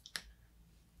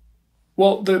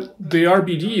 Well, the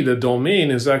RBD, the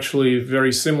domain, is actually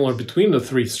very similar between the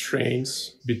three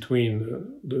strains,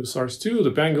 between the SARS-2,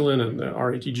 the pangolin, and the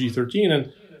RATG13,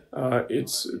 and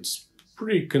it's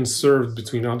pretty conserved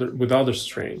with other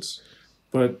strains.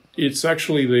 But it's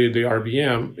actually the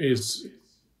RBM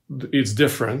it's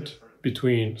different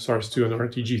between SARS-2 and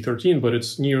RATG13, but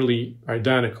it's nearly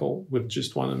identical with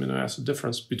just one amino acid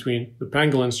difference between the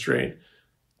pangolin strain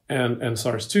and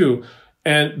SARS-2.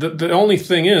 And the only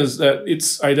thing is that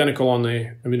it's identical on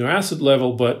the amino acid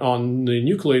level, but on the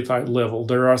nucleotide level,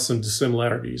 there are some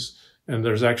dissimilarities. And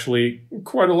there's actually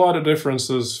quite a lot of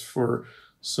differences for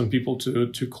some people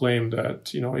to claim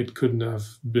that, it couldn't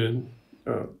have been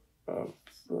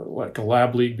like a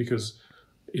lab leak, because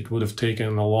it would have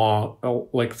taken a long,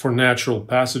 like for natural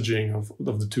passaging of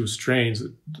the two strains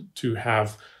to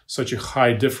have such a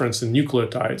high difference in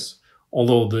nucleotides,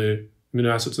 although the amino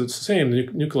acids are the same. The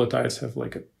nucleotides have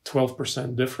like a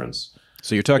 12% difference.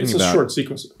 So you're talking about a short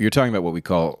sequence. You're talking about what we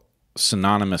call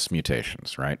synonymous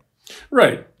mutations, right?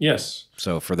 Right. Yes.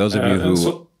 So for those of you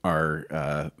who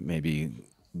are maybe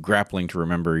grappling to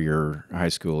remember your high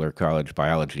school or college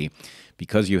biology,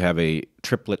 because you have a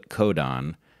triplet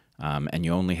codon and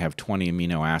you only have 20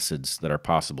 amino acids that are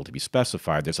possible to be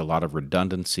specified, there's a lot of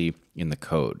redundancy in the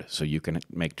code. So you can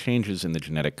make changes in the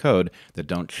genetic code that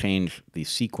don't change the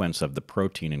sequence of the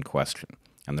protein in question.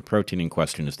 And the protein in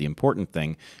question is the important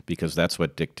thing, because that's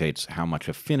what dictates how much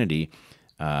affinity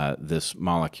this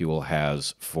molecule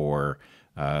has for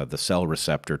the cell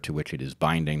receptor to which it is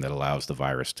binding that allows the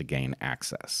virus to gain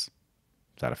access.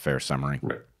 Is that a fair summary?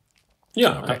 Right.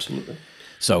 Yeah, okay. Absolutely.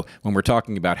 So when we're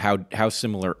talking about how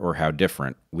similar or how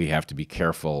different, we have to be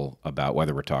careful about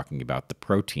whether we're talking about the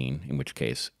protein, in which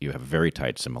case you have very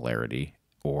tight similarity,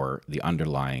 or the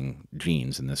underlying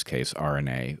genes, in this case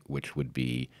RNA, which would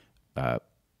be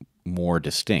more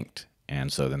distinct.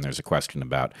 And so then there's a question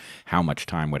about how much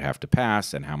time would have to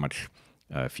pass, and how much,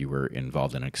 if you were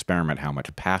involved in an experiment, how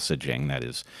much passaging, that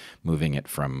is, moving it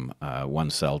from one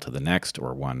cell to the next,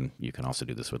 or you can also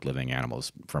do this with living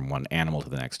animals, from one animal to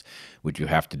the next, would you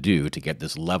have to do to get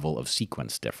this level of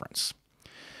sequence difference?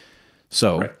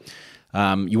 So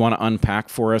you want to unpack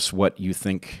for us what you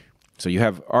think. So you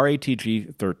have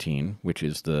RATG13, which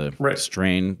is the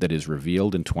strain that is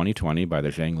revealed in 2020 by the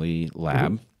Zhengli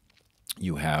lab. Mm-hmm.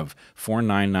 You have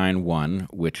 4991,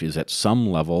 which is at some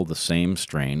level the same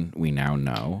strain we now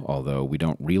know, although we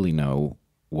don't really know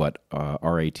what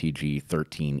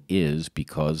RATG13 is,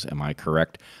 because, am I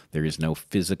correct, there is no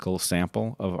physical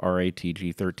sample of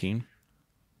RATG13?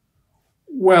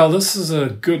 Well, this is a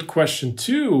good question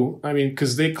too.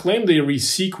 Because they claim they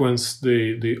resequenced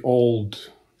the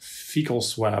old fecal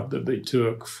swab that they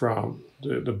took from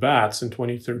the bats in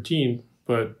 2013,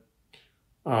 but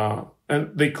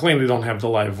and they claim they don't have the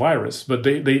live virus, but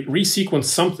they resequenced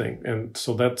something, and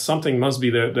so that something must be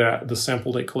the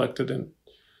sample they collected in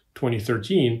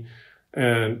 2013.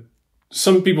 And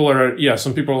some people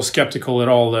are skeptical at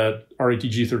all that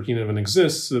RATG13 even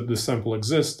exists, that the sample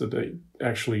exists, that they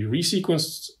actually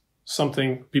resequenced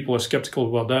something. People are skeptical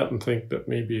about that and think that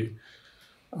maybe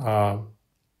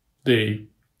they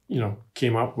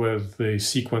came up with the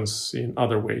sequence in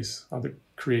other ways, other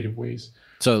creative ways.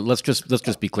 So let's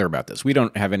just be clear about this. We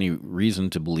don't have any reason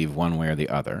to believe one way or the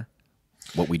other.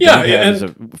 What we don't have is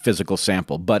a physical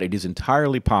sample, but it is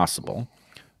entirely possible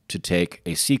to take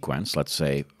a sequence, let's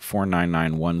say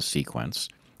 4991 sequence,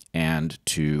 and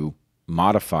to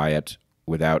modify it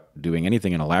without doing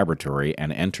anything in a laboratory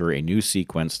and enter a new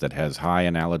sequence that has high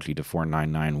analogy to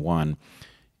 4991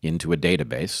 into a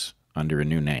database under a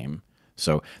new name.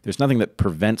 So there's nothing that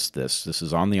prevents this. This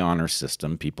is on the honor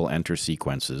system. People enter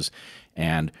sequences,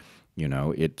 and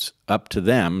it's up to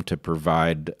them to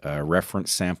provide a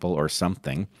reference sample or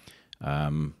something.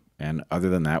 And other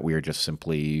than that, we are just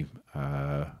simply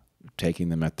taking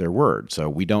them at their word. So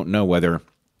we don't know whether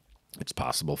it's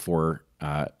possible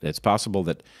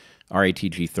that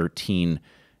RATG13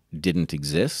 didn't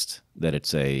exist, that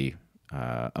it's a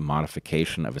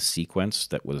modification of a sequence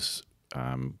that was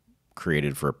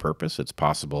created for a purpose. It's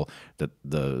possible that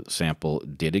the sample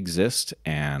did exist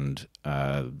and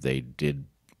they did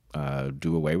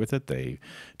do away with it. They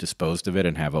disposed of it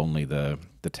and have only the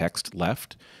text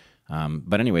left.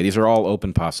 But anyway, these are all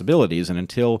open possibilities, and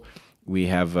until we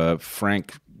have a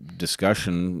frank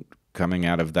discussion coming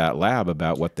out of that lab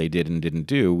about what they did and didn't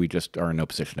do, we just are in no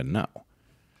position to know.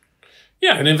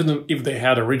 Yeah, and even if they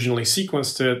had originally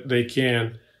sequenced it, they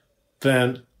can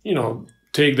then,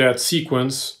 take that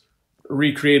sequence,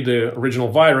 recreate the original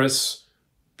virus,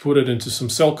 put it into some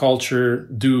cell culture,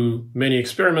 do many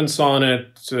experiments on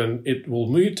it, and it will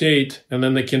mutate. And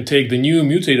then they can take the new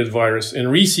mutated virus and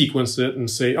resequence it and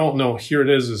say, oh, no, here it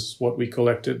is what we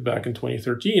collected back in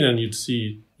 2013. And you'd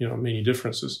see, many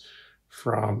differences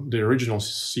from the original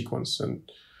sequence. And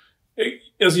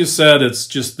as you said, it's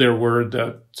just their word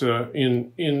that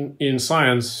in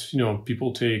science,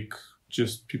 people take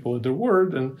just people at their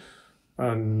word,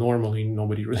 and normally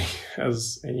nobody really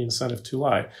has any incentive to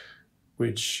lie,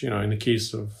 which, in the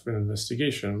case of an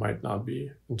investigation might not be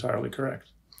entirely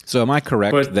correct. So am I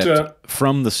correct that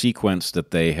from the sequence that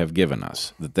they have given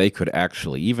us, that they could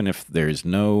actually, even if there's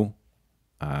no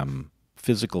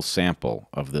physical sample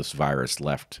of this virus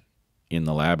left in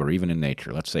the lab or even in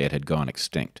nature, let's say it had gone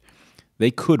extinct, they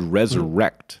could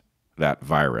resurrect that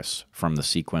virus from the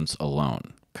sequence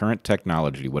alone? Current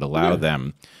technology would allow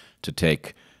them to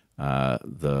take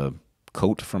the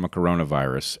coat from a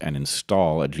coronavirus and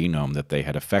install a genome that they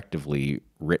had effectively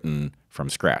written from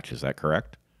scratch. Is that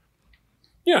correct?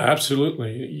 Yeah,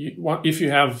 absolutely. If you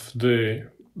have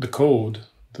the code,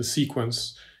 the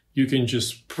sequence, you can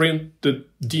just print the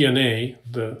DNA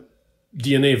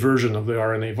version of the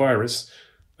RNA virus.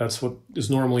 That's what is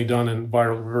normally done in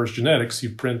viral reverse genetics.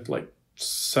 You print like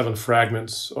 7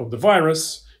 fragments of the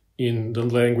virus in the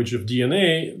language of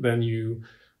DNA, then you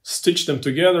stitch them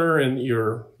together in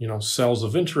your cells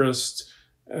of interest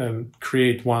and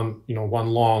create one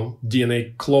long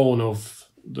DNA clone of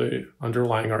the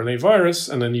underlying RNA virus,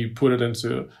 and then you put it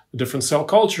into a different cell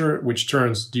culture, which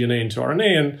turns DNA into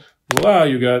RNA, and voila,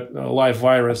 you got a live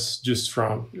virus just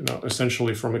from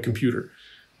essentially from a computer.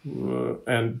 I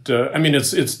mean,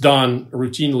 it's done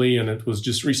routinely, and it was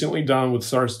just recently done with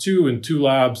SARS-2 in 2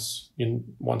 labs.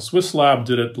 In one Swiss lab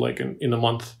did it like in a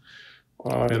month.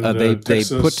 They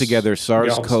put together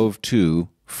SARS-CoV-2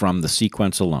 from the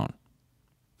sequence alone.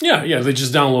 Yeah, they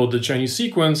just download the Chinese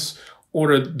sequence,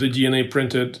 ordered the DNA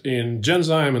printed in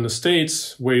Genzyme in the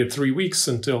States, waited 3 weeks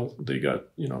until they got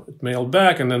it mailed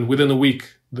back, and then within a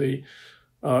week they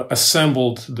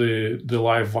assembled the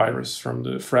live virus from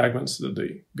the fragments that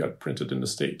they got printed in the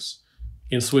States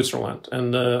in Switzerland.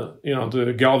 And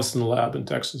the Galveston lab in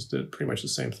Texas did pretty much the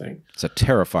same thing. It's a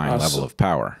terrifying level of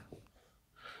power.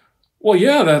 Well,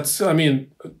 yeah,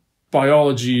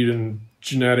 biology and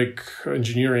genetic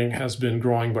engineering has been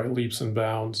growing by leaps and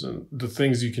bounds, and the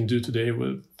things you can do today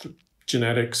with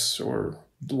genetics or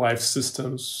life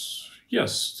systems,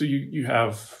 yes, you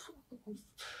have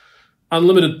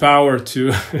unlimited power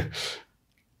to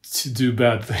do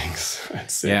bad things, I'd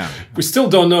say. Yeah. We still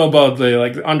don't know about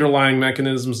the underlying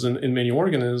mechanisms in many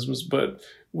organisms, but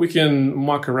we can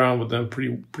muck around with them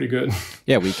pretty good.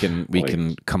 Yeah, we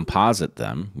can composite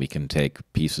them. We can take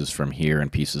pieces from here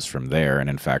and pieces from there, and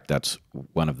in fact, that's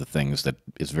one of the things that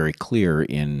is very clear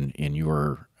in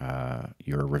your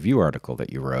review article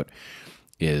that you wrote,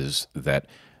 is that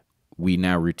we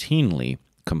now routinely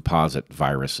composite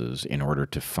viruses in order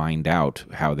to find out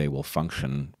how they will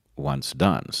function once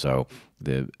done. So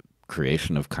the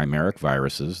creation of chimeric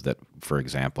viruses that, for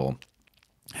example,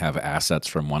 have assets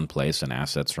from one place and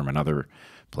assets from another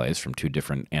place, from 2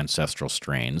 different ancestral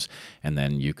strains, and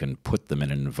then you can put them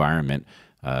in an environment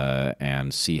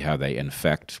and see how they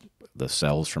infect the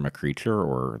cells from a creature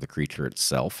or the creature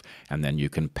itself, and then you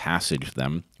can passage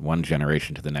them one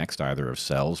generation to the next, either of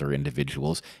cells or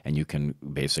individuals, and you can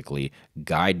basically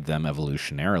guide them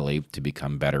evolutionarily to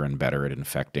become better and better at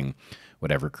infecting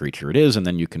whatever creature it is, and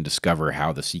then you can discover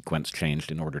how the sequence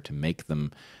changed in order to make them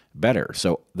better.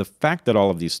 So the fact that all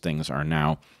of these things are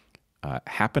now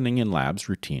happening in labs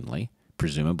routinely,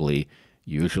 presumably,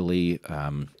 usually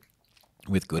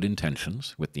with good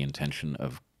intentions, with the intention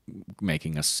of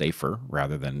making us safer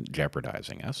rather than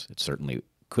jeopardizing us. It certainly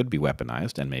could be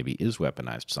weaponized and maybe is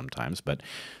weaponized sometimes, but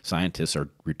scientists are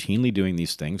routinely doing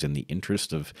these things in the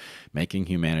interest of making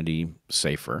humanity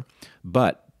safer.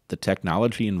 But the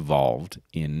technology involved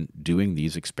in doing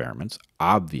these experiments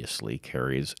obviously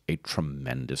carries a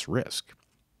tremendous risk.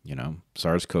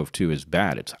 SARS-CoV-2 is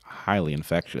bad. It's highly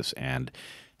infectious, and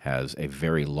has a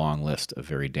very long list of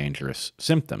very dangerous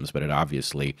symptoms, but it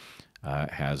obviously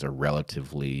has a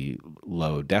relatively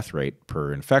low death rate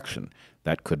per infection.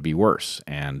 That could be worse.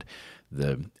 And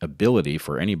the ability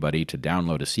for anybody to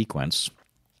download a sequence,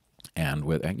 and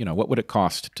with, what would it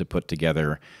cost to put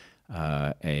together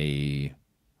a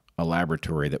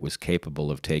laboratory that was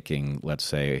capable of taking, let's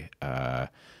say,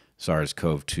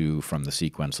 SARS-CoV-2 from the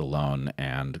sequence alone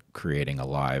and creating a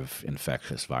live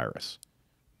infectious virus?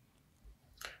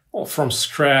 Well, from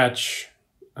scratch,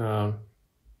 I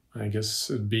guess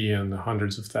it'd be in the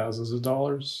hundreds of thousands of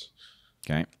dollars.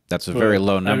 Okay, that's a very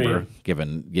low number,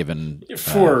 given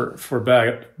for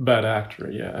bad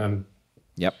actor, yeah. And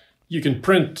yep, you can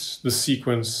print the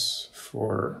sequence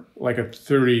for like a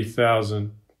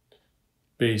 30,000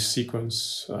 base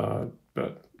sequence,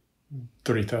 but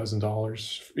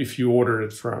 $30,000 if you order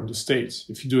it from the States.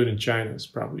 If you do it in China, it's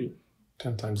probably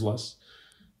 10 times less.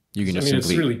 You can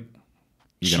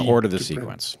you can order the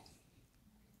sequence.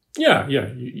 Yeah.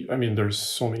 I mean, there's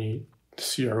so many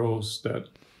CROs that,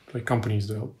 like companies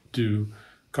that do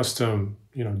custom,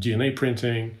 DNA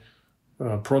printing,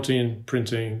 protein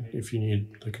printing if you need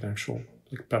like an actual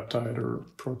like peptide or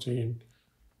protein.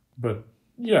 But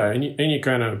yeah, any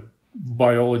kind of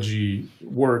biology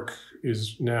work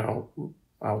is now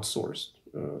outsourced.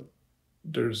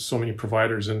 There's so many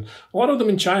providers, and a lot of them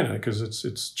in China because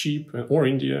it's cheap, or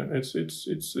India. It's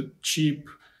a cheap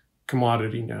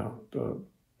commodity now. The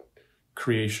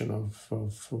creation of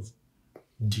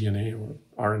DNA or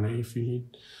RNA if you need.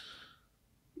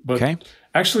 But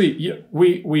actually, yeah,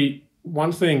 we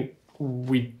one thing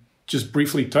we just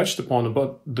briefly touched upon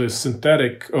about the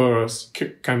synthetic or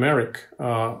chimeric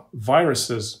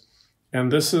viruses,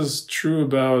 and this is true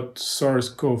about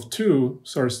SARS-2,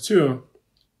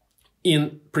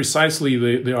 in precisely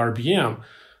the RBM,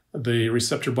 the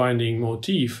receptor binding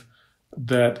motif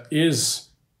that is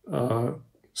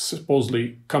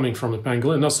supposedly coming from the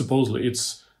pangolin. Not supposedly,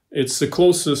 it's the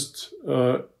closest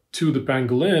to the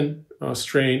pangolin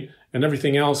strain, and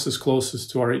everything else is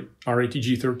closest to our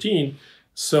ATG13.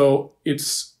 So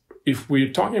if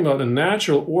we're talking about a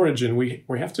natural origin, we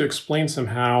have to explain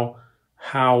somehow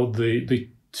how the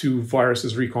two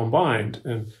viruses recombined.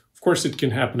 And of course, it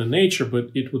can happen in nature, but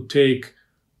it would take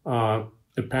a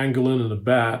pangolin and a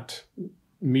bat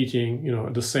meeting,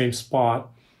 at the same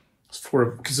spot.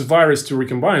 Because the virus to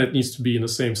recombine, it needs to be in the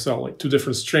same cell. Like two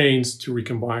different strains to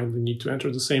recombine, they need to enter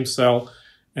the same cell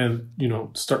and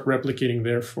start replicating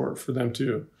there for them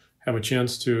to have a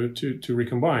chance to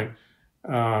recombine.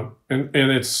 And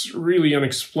it's really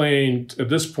unexplained at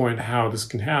this point how this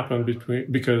can happen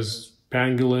because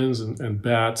pangolins and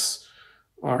bats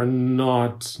are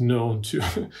not known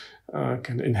to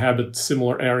can inhabit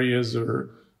similar areas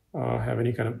or have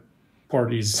any kind of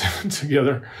parties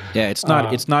together. Yeah, it's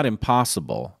not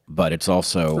impossible, but it's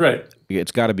also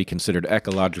it's got to be considered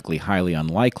ecologically highly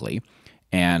unlikely.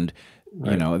 And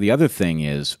the other thing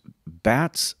is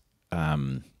bats.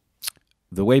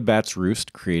 The way bats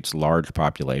roost creates large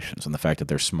populations, and the fact that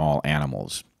they're small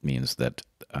animals means that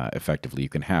effectively you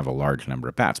can have a large number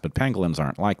of bats. But pangolins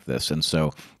aren't like this, and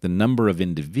so the number of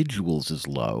individuals is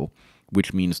low,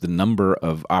 which means the number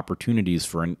of opportunities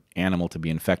for an animal to be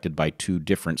infected by two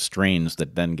different strains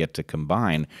that then get to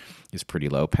combine is pretty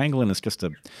low. Pangolin is just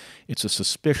a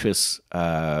suspicious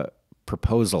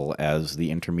proposal as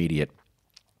the intermediate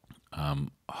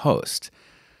host.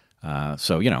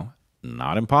 So,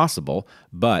 not impossible,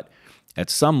 but at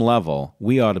some level,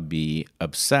 we ought to be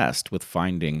obsessed with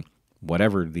finding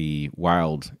whatever the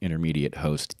wild intermediate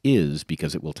host is,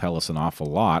 because it will tell us an awful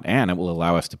lot, and it will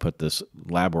allow us to put this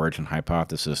lab origin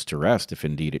hypothesis to rest, if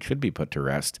indeed it should be put to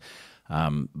rest.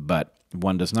 But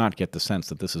one does not get the sense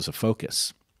that this is a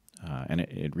focus, and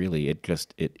it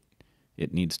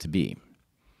needs to be.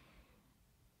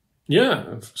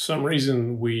 Yeah, for some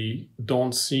reason we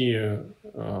don't see a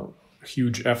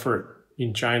huge effort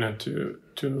in China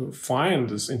to find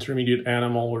this intermediate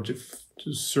animal or to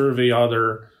survey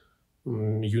other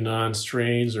Yunnan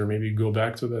strains, or maybe go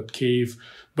back to that cave.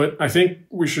 But I think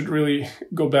we should really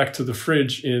go back to the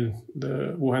fridge in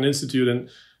the Wuhan Institute and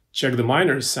check the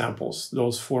miners' samples,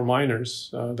 those 4 miners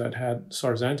that had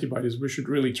SARS antibodies. We should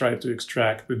really try to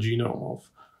extract the genome of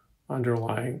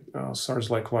underlying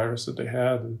SARS-like virus that they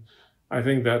had. And I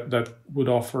think that would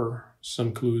offer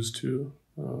some clues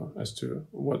as to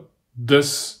what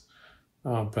this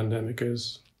pandemic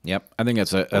is. Yep, I think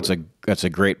that's a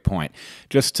great point.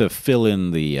 Just to fill in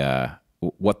the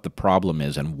what the problem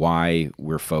is and why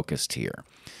we're focused here.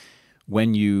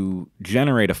 when you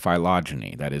generate a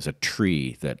phylogeny, that is a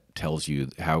tree that tells you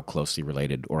how closely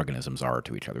related organisms are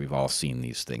to each other, we've all seen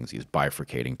these things, these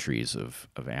bifurcating trees of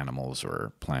animals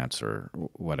or plants or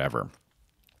whatever.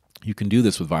 You can do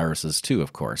this with viruses too,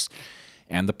 of course.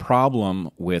 And the problem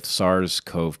with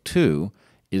SARS-CoV-2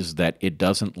 is that it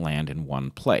doesn't land in one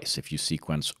place. If you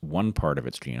sequence one part of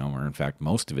its genome, or in fact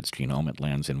most of its genome, it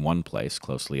lands in one place,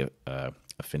 closely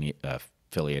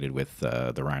affiliated with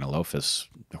the Rhinolophus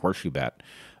horseshoe bat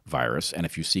virus. And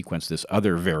if you sequence this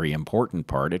other very important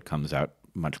part, it comes out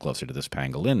much closer to this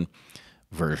pangolin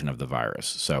version of the virus.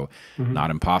 So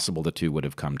not impossible the two would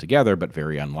have come together, but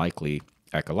very unlikely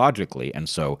ecologically. And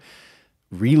so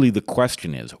really the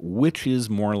question is, which is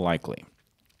more likely?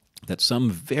 That some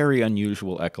very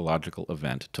unusual ecological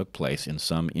event took place in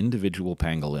some individual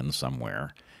pangolin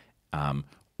somewhere,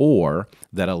 or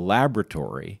that a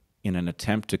laboratory, in an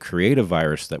attempt to create a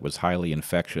virus that was highly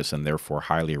infectious and therefore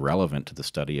highly relevant to the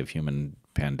study of human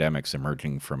pandemics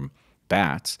emerging from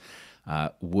bats,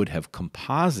 would have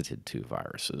composited two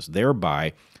viruses,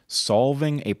 thereby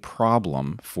solving a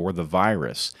problem for the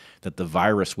virus that the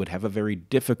virus would have a very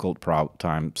difficult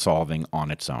time solving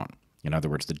on its own. In other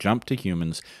words, the jump to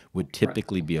humans would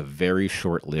typically be a very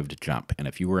short-lived jump. And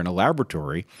if you were in a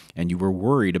laboratory and you were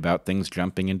worried about things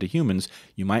jumping into humans,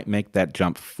 you might make that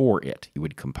jump for it. You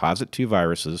would composite two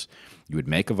viruses. You would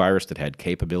make a virus that had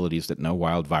capabilities that no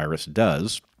wild virus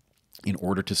does in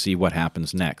order to see what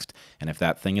happens next. And if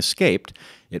that thing escaped,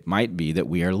 it might be that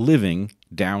we are living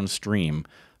downstream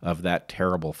of that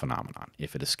terrible phenomenon.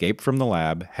 If it escaped from the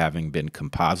lab, having been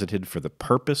composited for the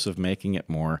purpose of making it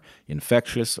more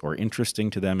infectious or interesting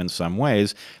to them in some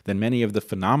ways, then many of the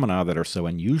phenomena that are so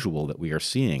unusual that we are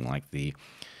seeing, like the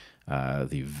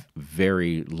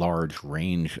very large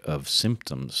range of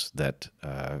symptoms that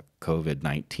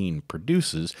COVID-19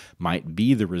 produces, might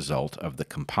be the result of the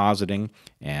compositing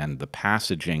and the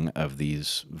passaging of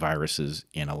these viruses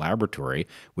in a laboratory,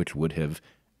 which would have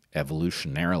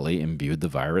evolutionarily imbued the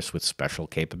virus with special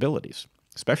capabilities,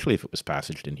 especially if it was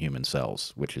passaged in human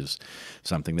cells, which is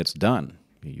something that's done.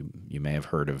 You may have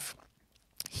heard of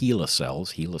HeLa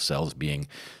cells being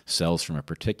cells from a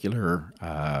particular,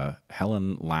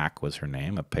 Helen Lack was her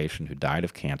name, a patient who died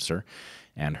of cancer,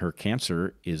 and her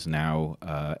cancer is now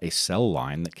a cell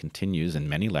line that continues in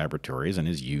many laboratories and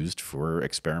is used for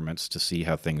experiments to see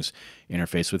how things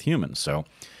interface with humans. So,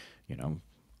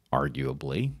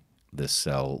 arguably, this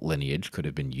cell lineage could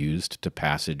have been used to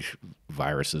passage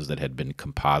viruses that had been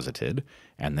composited,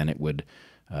 and then it would,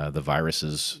 the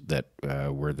viruses that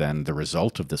were then the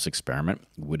result of this experiment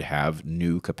would have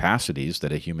new capacities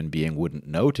that a human being wouldn't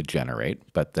know to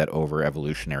generate, but that over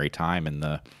evolutionary time in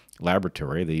the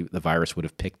laboratory, the virus would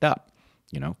have picked up.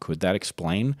 Could that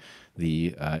explain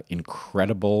the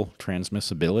incredible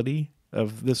transmissibility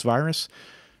of this virus?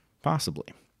 Possibly.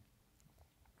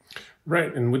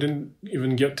 Right, and we didn't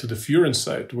even get to the furin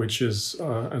site, which is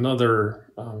another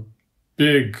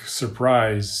big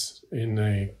surprise in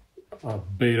a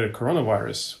beta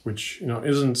coronavirus, which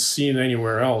isn't seen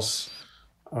anywhere else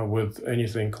with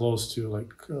anything close to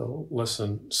less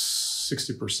than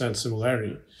 60%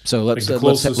 similarity. So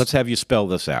let's have you spell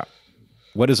this out.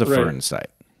 What is a furin site?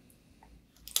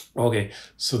 Okay,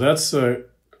 so that's a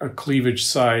cleavage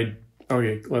site.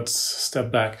 Okay, let's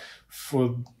step back.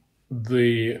 For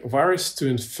the virus to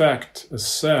infect a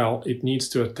cell, it needs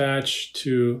to attach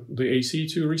to the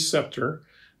ACE2 receptor.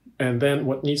 And then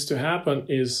what needs to happen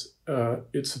is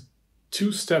it's a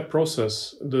two-step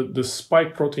process. The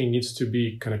spike protein needs to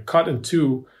be kind of cut in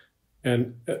two.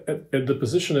 And at the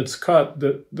position it's cut,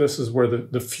 this is where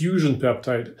the fusion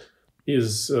peptide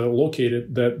is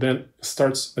located, that then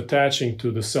starts attaching to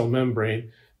the cell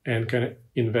membrane and kind of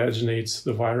invaginates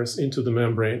the virus into the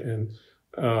membrane and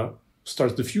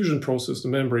starts the fusion process, the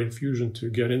membrane fusion, to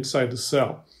get inside the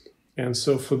cell. And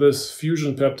so for this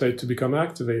fusion peptide to become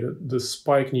activated, the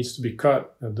spike needs to be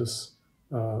cut at this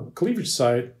cleavage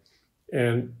site.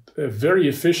 And a very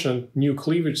efficient new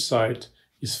cleavage site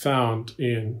is found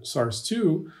in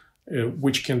SARS-2,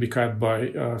 which can be cut by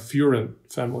furin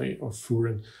family of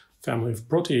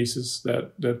proteases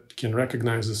that can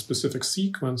recognize a specific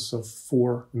sequence of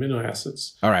 4 amino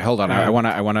acids. All right, hold on. I want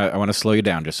to slow you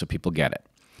down just so people get it.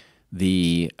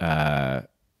 The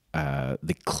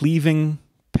cleaving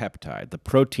peptide, the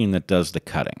protein that does the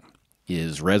cutting,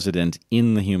 is resident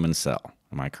in the human cell.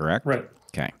 Am I correct? Right.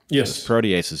 Okay. Yes. So this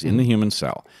protease is in the human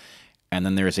cell, and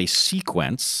then there's a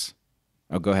sequence.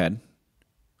 Oh, go ahead.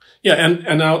 Yeah,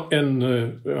 and out in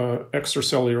the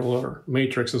extracellular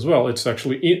matrix as well. It's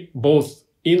actually both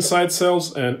inside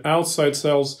cells and outside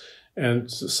cells,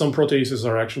 and some proteases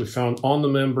are actually found on the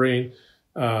membrane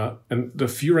And the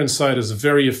furin site is a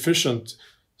very efficient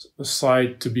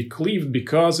site to be cleaved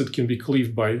because it can be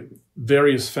cleaved by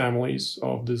various families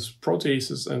of these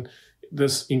proteases, and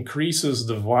this increases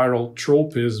the viral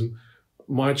tropism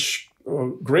much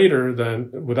greater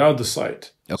than without the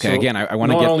site. Okay, so again, I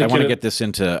want to get this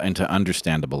into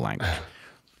understandable language.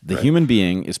 The human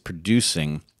being is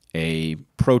producing a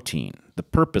protein. The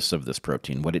purpose of this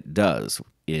protein, what it does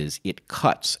is it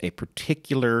cuts a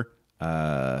particular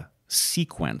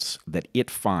sequence that it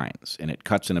finds, and it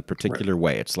cuts in a particular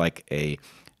way. It's like a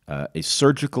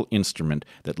surgical instrument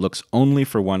that looks only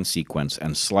for one sequence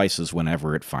and slices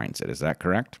whenever it finds it. Is that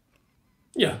correct?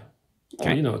 Yeah.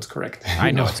 Well, you know it's correct.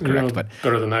 I know it's correct, but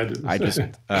better than I do. I just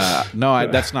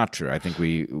that's not true. I think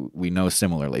we know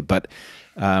similarly. But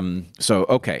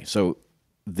so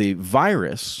the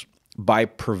virus, by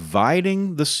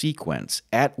providing the sequence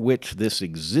at which this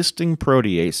existing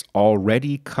protease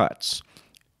already cuts,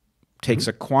 takes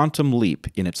a quantum leap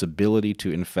in its ability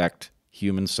to infect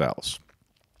human cells.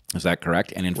 Is that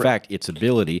correct? And in fact, its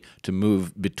ability to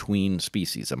move between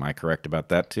species. Am I correct about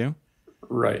that too?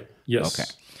 Right. Yes. Okay.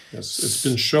 Yes. It's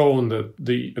been shown that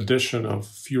the addition of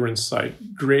furin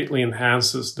site greatly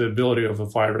enhances the ability of a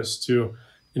virus to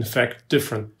infect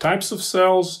different types of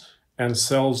cells and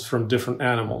cells from different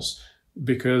animals,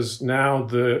 because now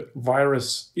the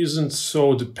virus isn't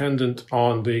so dependent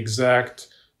on the exact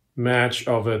match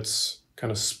of its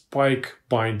kind of spike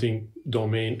binding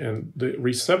domain and the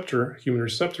receptor, human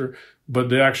receptor, but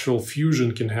the actual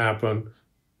fusion can happen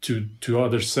to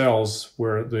other cells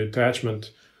where the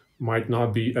attachment might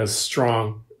not be as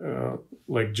strong,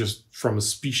 like just from a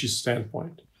species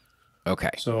standpoint.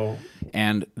 Okay. So,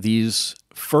 and these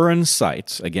furin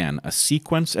sites, again, a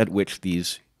sequence at which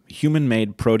these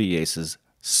human-made proteases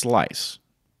slice.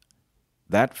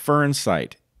 That furin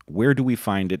site, where do we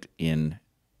find it in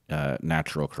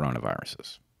natural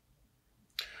coronaviruses?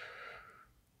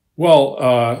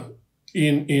 Well,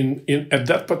 in at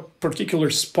that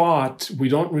particular spot, we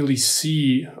don't really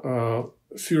see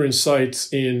furin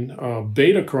sites in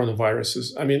beta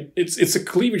coronaviruses. I mean, it's a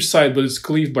cleavage site, but it's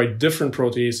cleaved by different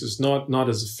proteases, not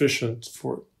as efficient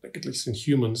for, like, at least in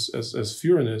humans as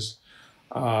furin is.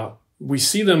 We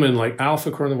see them in like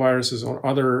alpha coronaviruses or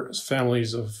other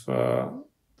families of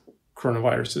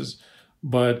coronaviruses,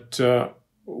 but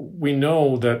we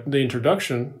know that the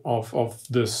introduction of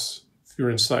this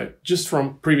furin site, just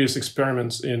from previous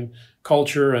experiments in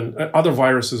culture and other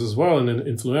viruses as well, and in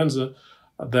influenza,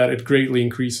 that it greatly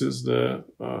increases the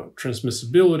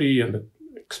transmissibility and it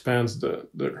expands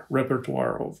the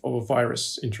repertoire of a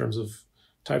virus in terms of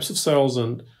types of cells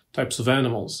and types of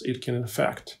animals it can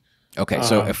infect. Okay,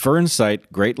 so a furin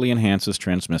site greatly enhances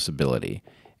transmissibility,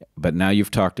 but now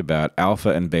you've talked about alpha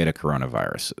and beta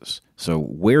coronaviruses. So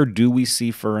where do we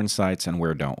see furin sites and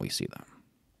where don't we see them?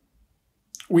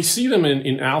 We see them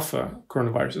in alpha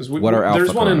coronaviruses. What are alpha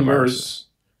There's one in coronaviruses? MERS.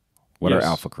 What are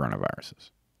alpha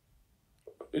coronaviruses?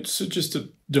 It's just a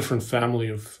different family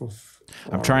of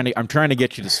I'm trying to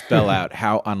get you to spell out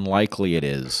how unlikely it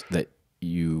is that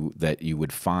you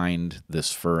would find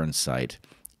this furin site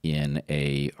in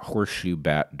a horseshoe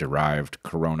bat derived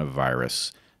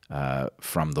coronavirus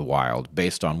from the wild,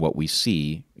 based on what we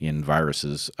see in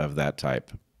viruses of that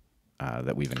type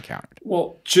that we've encountered.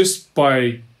 Well, just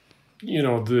by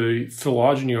the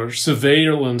phylogeny or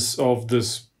surveillance of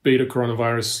this beta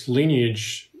coronavirus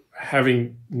lineage,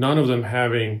 none of them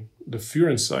having the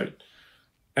furin site,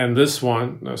 and this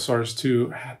one,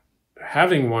 SARS-2,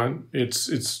 having one,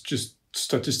 it's just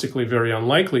statistically very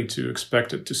unlikely to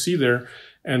expect it to see there.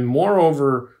 And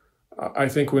moreover, I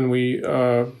think when we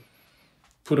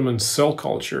put them in cell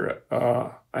culture,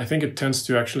 I think it tends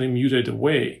to actually mutate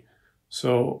away.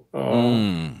 So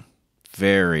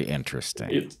very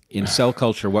interesting. In cell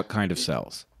culture, what kind of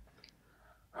cells?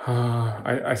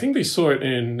 I think they saw it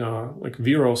in like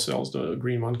Vero cells, the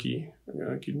green monkey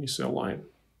kidney cell line.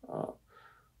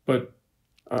 But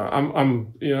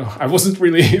I wasn't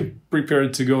really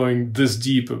prepared to going this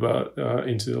deep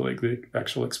into like the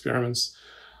actual experiments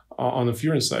on the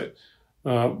furin site.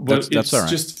 But it's right.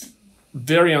 Just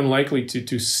very unlikely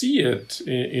to see it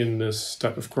in this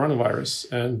type of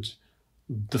coronavirus. And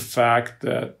the fact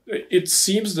that it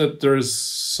seems that there's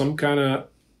some kind of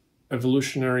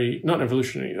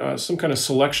some kind of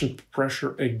selection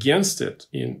pressure against it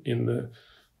in the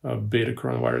beta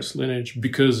coronavirus lineage,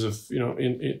 because of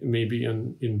maybe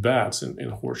in bats, in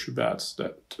horseshoe bats,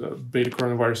 that beta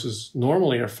coronaviruses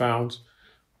normally are found,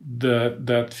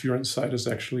 that furin site is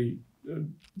actually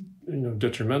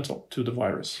detrimental to the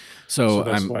virus. So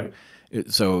that's why.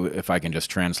 So if I can just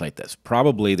translate this,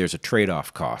 probably there's a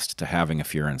trade-off cost to having a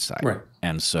furin site. Right.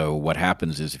 And so what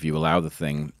happens is if you allow the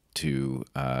thing to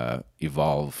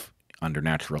evolve under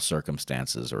natural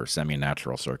circumstances or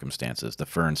semi-natural circumstances, the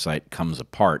furin site comes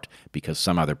apart because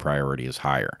some other priority is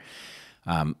higher.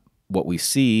 What we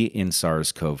see in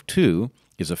SARS-CoV-2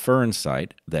 is a furin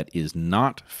site that is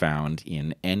not found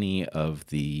in any of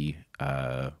the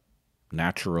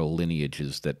natural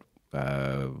lineages that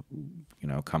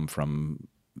come from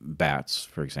bats,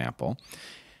 for example.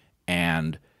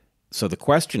 And so the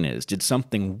question is, did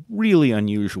something really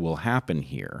unusual happen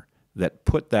here that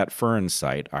put that furin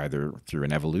site, either through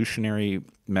an evolutionary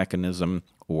mechanism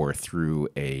or through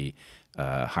a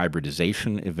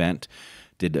hybridization event,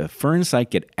 did a furin site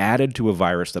get added to a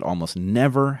virus that almost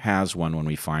never has one when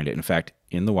we find it? In fact,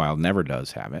 in the wild, never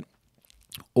does have it.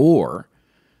 Or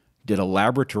did a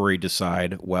laboratory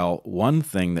decide, well, one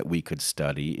thing that we could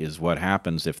study is what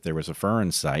happens if there was a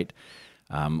furin site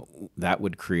that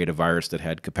would create a virus that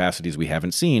had capacities we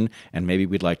haven't seen, and maybe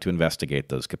we'd like to investigate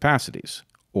those capacities.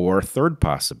 Or third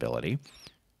possibility,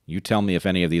 you tell me if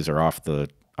any of these are off the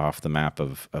map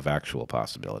of actual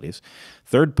possibilities.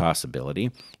 Third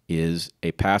possibility is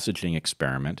a passaging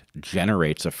experiment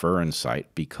generates a furin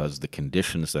site because the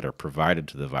conditions that are provided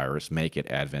to the virus make it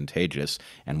advantageous,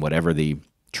 and whatever the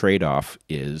trade-off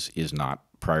is not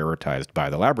prioritized by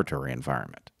the laboratory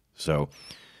environment. So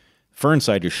furin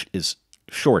site is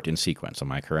short in sequence,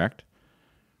 am I correct?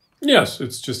 Yes,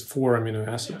 it's just 4 amino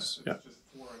acids. Yeah.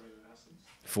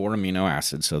 4 amino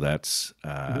acids, so that's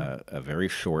a very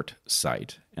short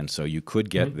site. And so you could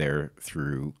get there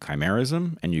through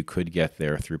chimerism, and you could get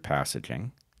there through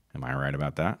passaging. Am I right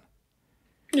about that?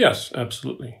 Yes,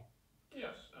 absolutely.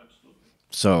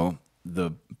 So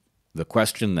the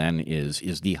question then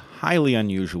is the highly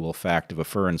unusual fact of a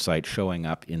furin site showing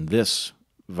up in this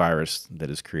virus that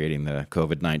is creating the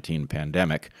COVID-19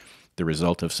 pandemic the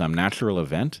result of some natural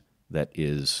event that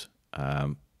is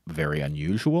very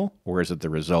unusual, or is it the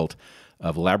result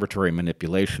of laboratory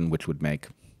manipulation, which would make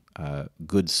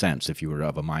good sense if you were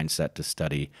of a mindset to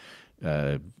study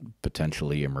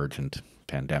potentially emergent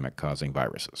pandemic-causing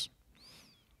viruses?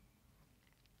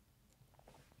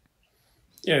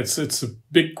 Yeah, it's a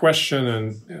big question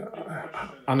and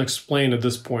unexplained at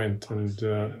this point.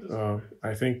 And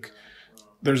I think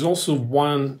there's also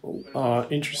one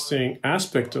interesting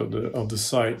aspect of the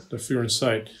site, the furin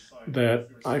site, that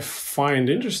I find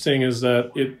interesting is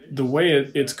that the way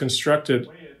it's constructed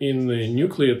in the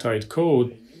nucleotide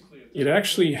code, it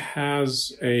actually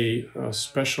has a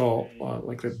special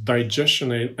like a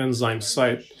digestion enzyme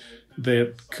site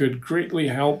that could greatly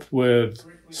help with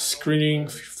screening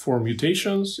for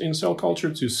mutations in cell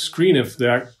culture to screen if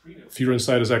the furin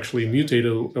site is actually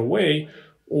mutated away,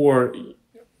 or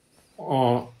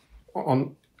on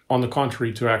the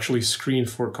contrary, to actually screen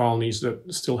for colonies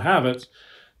that still have it.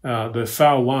 The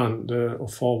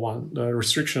FAO1, the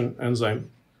restriction enzyme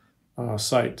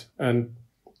site, and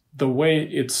the way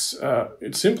it's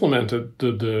implemented,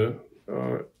 the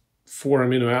 4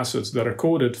 amino acids that are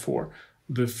coded for.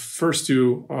 The first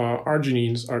 2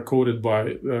 arginines are coded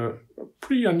by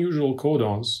pretty unusual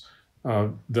codons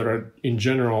that are in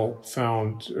general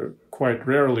found quite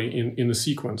rarely in the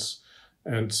sequence.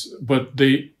 But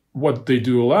what they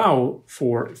do allow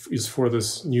for is for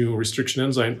this new restriction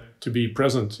enzyme to be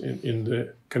present in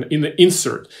the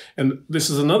insert. And this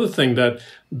is another thing, that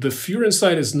the furin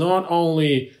site is not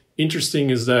only interesting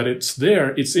is that it's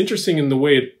there, it's interesting in the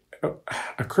way it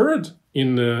occurred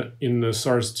in the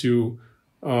SARS-2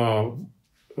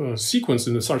 sequence,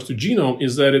 in the SARS-2 genome,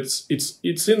 is that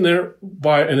it's in there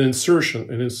by an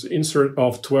insertion, and it's insert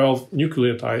of 12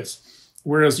 nucleotides.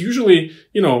 Whereas usually,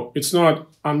 it's not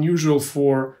unusual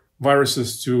for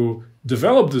viruses to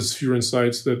develop these furin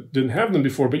sites that didn't have them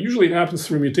before, but usually it happens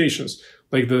through mutations.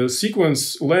 Like the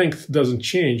sequence length doesn't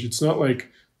change. It's not like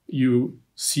you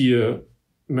see a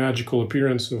magical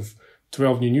appearance of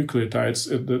 12 new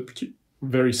nucleotides at the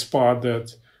very spot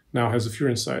that now has a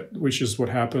furin site, which is what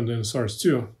happened in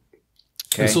SARS-2.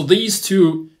 Okay. And so these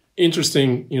 2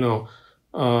 interesting,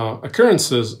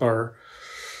 occurrences are,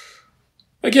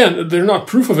 again, they're not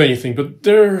proof of anything, but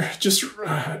they're just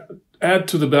add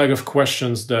to the bag of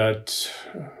questions that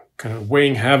kind of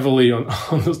weighing heavily on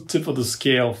the tip of the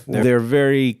scale. They're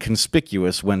very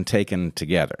conspicuous when taken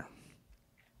together.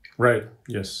 Right.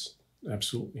 Yes,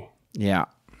 absolutely. Yeah.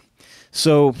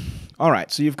 So, all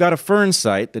right. So you've got a furin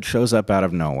site that shows up out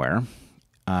of nowhere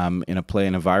in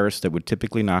a virus that would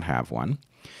typically not have one.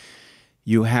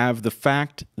 You have the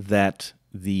fact that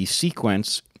the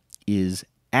sequence is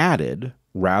added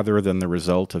rather than the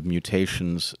result of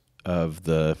mutations of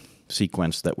the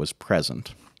sequence that was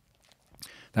present.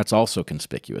 That's also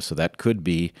conspicuous. So that could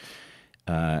be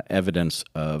evidence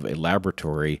of a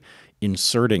laboratory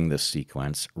inserting this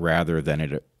sequence rather than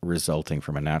it resulting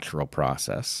from a natural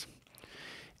process.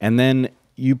 And then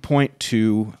you point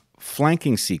to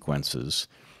flanking sequences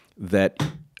that,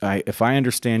 if I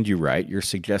understand you right, you're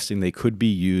suggesting they could be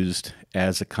used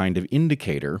as a kind of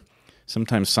indicator.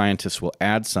 Sometimes scientists will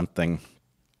add something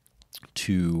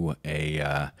to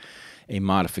a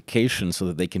modification so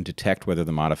that they can detect whether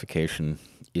the modification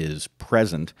is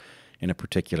present in a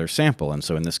particular sample. And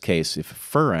so in this case, if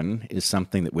furin is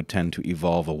something that would tend to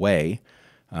evolve away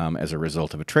as a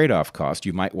result of a trade-off cost,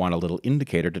 you might want a little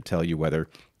indicator to tell you whether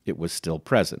it was still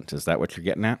present. Is that what you're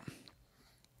getting at?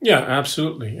 Yeah,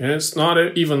 absolutely. And it's not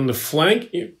even the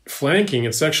flanking,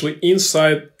 it's actually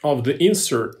inside of the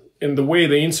insert. And the way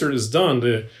the insert is done,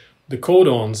 the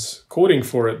codons, coding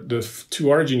for it, the two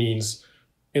arginines,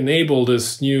 enable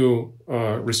this new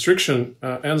restriction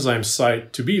enzyme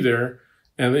site to be there.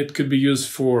 And it could be used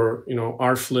for,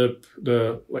 RFLIP,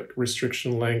 the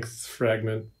restriction length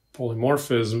fragment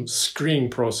polymorphism screening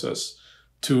process,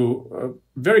 to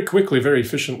very quickly, very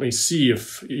efficiently see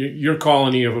if your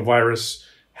colony of a virus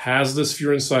has this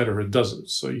furin site or it doesn't.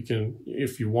 So you can,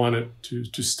 if you want it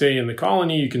to stay in the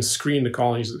colony, you can screen the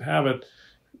colonies that have it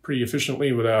pretty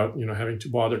efficiently without having to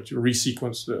bother to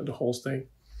resequence the whole thing.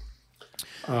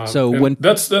 So when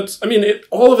that's I mean,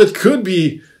 all of it could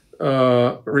be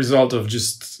a result of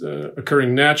just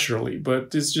occurring naturally,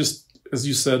 but it's just, as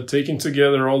you said, taking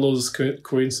together all those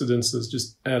coincidences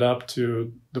just add up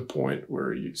to the point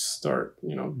where you start,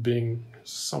 being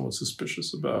somewhat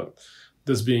suspicious about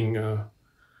this being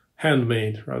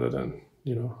handmade rather than,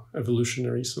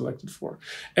 evolutionary selected for.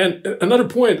 And another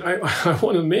point I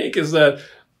want to make is that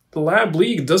the lab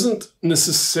leak doesn't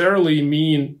necessarily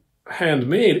mean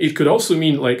handmade. It could also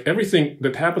mean everything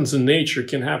that happens in nature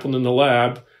can happen in the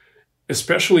lab,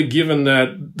 especially given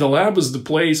that the lab is the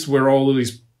place where all of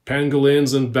these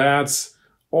pangolins and bats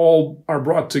all are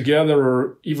brought together,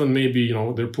 or even maybe,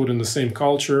 they're put in the same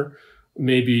culture,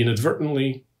 maybe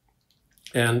inadvertently.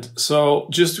 And so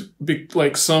just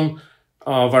some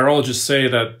virologists say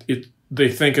that they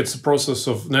think it's a process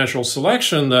of natural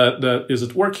selection that is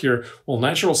at work here. Well,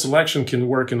 natural selection can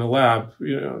work in a lab,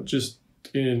 just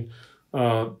in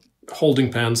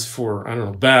holding pens for,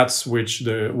 bats, which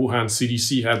the Wuhan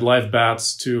CDC had live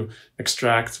bats to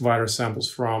extract virus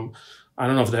samples from. I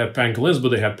don't know if they had pangolins, but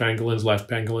they had live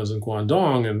pangolins in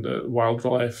Guangdong, and the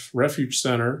Wildlife Refuge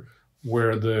Center,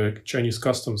 where the Chinese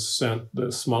customs sent the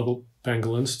smuggled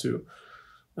pangolins to.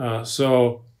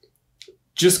 So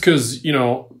just because,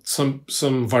 some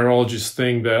virologists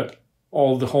think that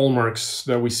all the hallmarks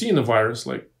that we see in the virus,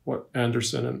 like what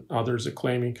Anderson and others are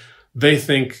claiming, they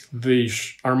think they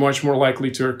are much more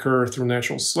likely to occur through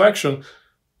natural selection.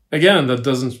 Again, that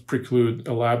doesn't preclude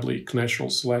a lab leak. Natural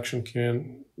selection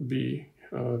can be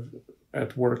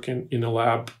at work in a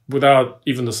lab without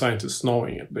even the scientists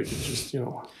knowing it. They can just,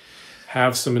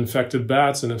 have some infected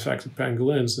bats and infected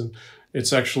pangolins, and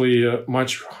it's actually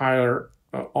much higher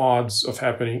odds of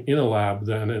happening in a lab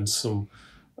than in some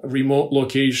remote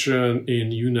location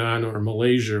in Yunnan or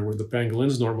Malaysia where the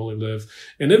pangolins normally live.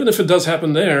 And even if it does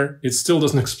happen there, it still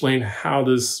doesn't explain how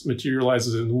this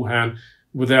materializes in Wuhan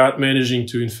without managing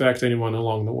to infect anyone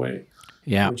along the way.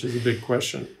 Yeah, which is a big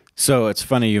question. So it's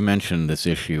funny you mentioned this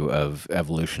issue of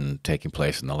evolution taking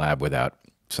place in the lab without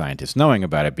scientists knowing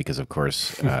about it, because, of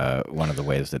course, one of the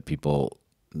ways that people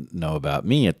know about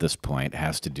me at this point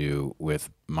has to do with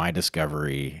my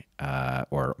discovery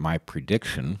or my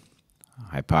prediction,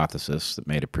 hypothesis that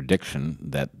made a prediction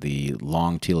that the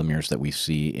long telomeres that we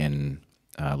see in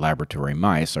laboratory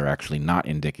mice are actually not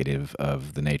indicative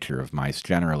of the nature of mice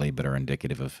generally, but are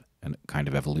indicative of a kind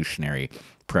of evolutionary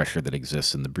pressure that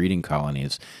exists in the breeding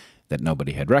colonies that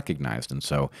nobody had recognized. And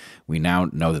so we now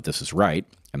know that this is right,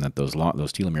 and that those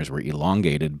telomeres were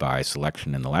elongated by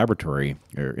selection in the laboratory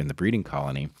or in the breeding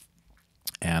colony.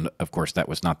 And of course, that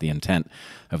was not the intent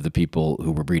of the people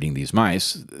who were breeding these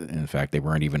mice. In fact, they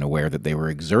weren't even aware that they were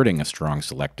exerting a strong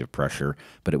selective pressure,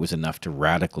 but it was enough to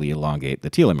radically elongate the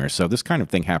telomeres. So this kind of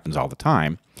thing happens all the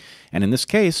time. And in this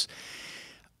case,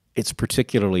 it's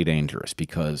particularly dangerous,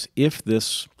 because if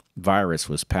this virus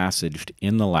was passaged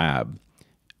in the lab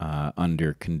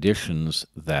under conditions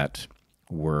that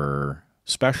were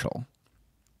special,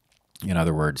 in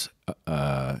other words,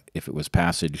 if it was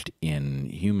passaged in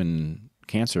human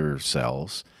cancer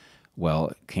cells,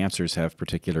 well, cancers have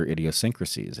particular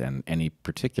idiosyncrasies, and any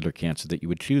particular cancer that you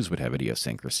would choose would have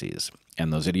idiosyncrasies.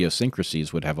 And those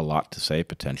idiosyncrasies would have a lot to say,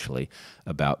 potentially,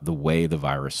 about the way the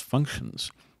virus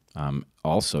functions.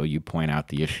 Also, you point out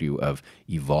the issue of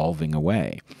evolving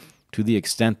away. To the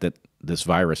extent that this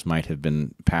virus might have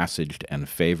been passaged and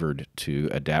favored to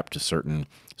adapt to certain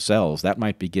cells, that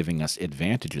might be giving us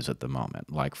advantages at the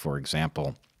moment. Like, for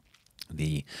example,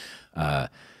 the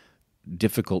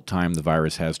difficult time the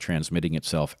virus has transmitting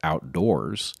itself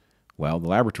outdoors. Well, the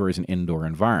laboratory is an indoor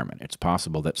environment. It's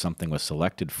possible that something was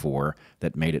selected for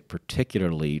that made it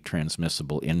particularly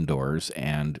transmissible indoors,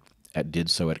 and it did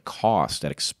so at cost,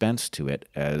 at expense to it,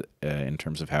 in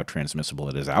terms of how transmissible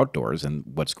it is outdoors. And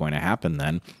what's going to happen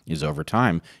then is, over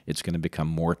time, it's going to become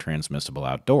more transmissible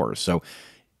outdoors. So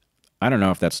I don't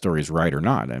know if that story is right or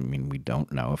not. I mean, we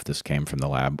don't know if this came from the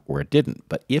lab or it didn't.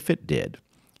 But if it did,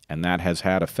 and that has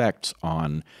had effects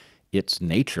on its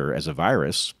nature as a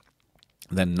virus,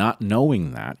 then not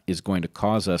knowing that is going to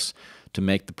cause us to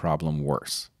make the problem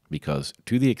worse. Because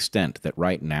to the extent that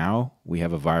right now we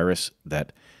have a virus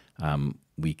that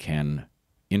we can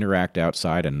interact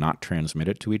outside and not transmit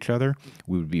it to each other,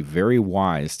 we would be very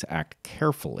wise to act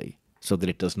carefully so that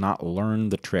it does not learn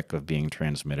the trick of being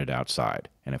transmitted outside.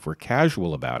 And if we're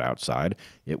casual about outside,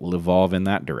 it will evolve in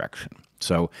that direction.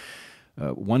 So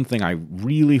one thing I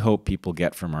really hope people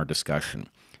get from our discussion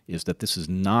is that this is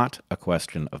not a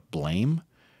question of blame.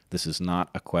 This is not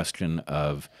a question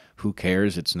of who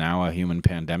cares, it's now a human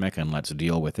pandemic and let's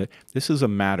deal with it. This is a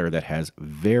matter that has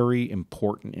very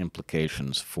important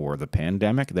implications for the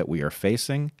pandemic that we are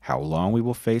facing, how long we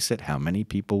will face it, how many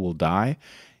people will die.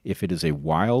 If it is a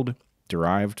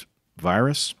wild-derived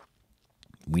virus,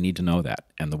 we need to know that.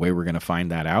 And the way we're going to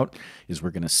find that out is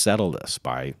we're going to settle this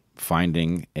by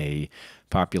finding a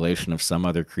population of some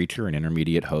other creature, an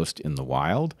intermediate host in the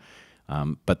wild.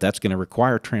 But that's going to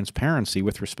require transparency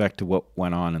with respect to what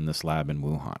went on in this lab in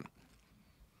Wuhan.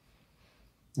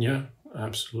 Yeah,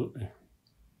 absolutely.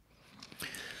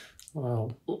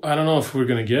 Well, I don't know if we're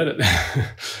going to get it.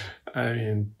 I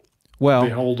mean, they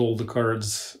hold all the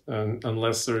cards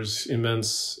unless there's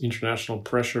immense international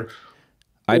pressure.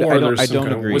 I don't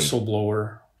agree.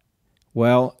 Whistleblower.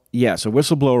 Well, yes, a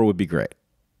whistleblower would be great.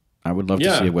 I would love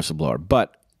to see a whistleblower.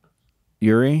 But,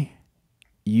 Yuri,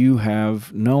 you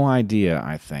have no idea,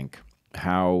 I think,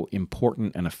 how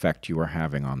important an effect you are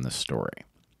having on this story.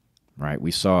 Right? We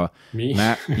saw me.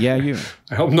 Matt. Yeah, you.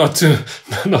 I hope not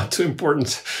too important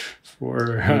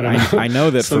for. I know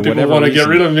that some for people whatever want to reason,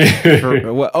 get rid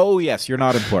of me. Oh yes, you're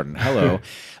not important. Hello.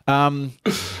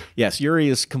 Yes, Yuri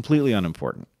is completely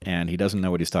unimportant, and he doesn't know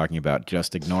what he's talking about.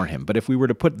 Just ignore him. But if we were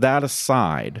to put that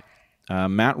aside,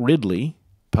 Matt Ridley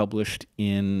published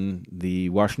in the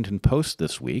Washington Post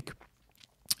this week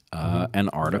an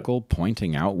article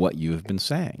pointing out what you have been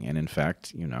saying, and in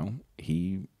fact,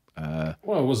 he.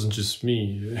 Well, it wasn't just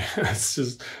me. It's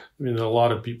just, I mean, a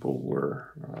lot of people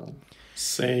were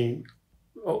saying,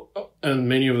 and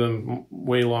many of them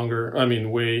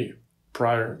way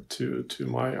prior to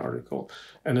my article.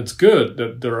 And it's good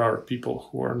that there are people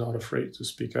who are not afraid to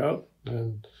speak out.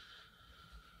 And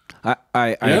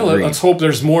I agree. Let's hope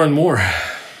there's more and more.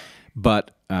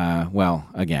 But well,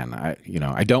 again,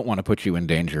 I don't want to put you in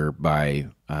danger by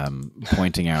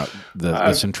pointing out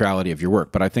the centrality of your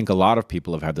work. But I think a lot of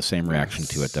people have had the same reaction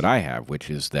to it that I have, which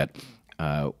is that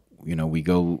we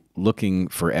go looking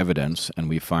for evidence, and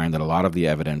we find that a lot of the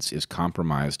evidence is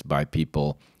compromised by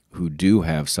people who do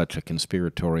have such a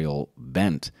conspiratorial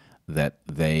bent that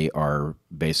they are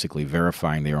basically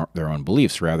verifying their own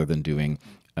beliefs rather than doing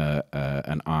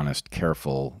an honest,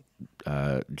 careful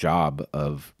job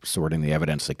of sorting the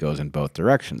evidence that goes in both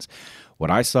directions. What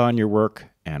I saw in your work,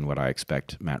 and what I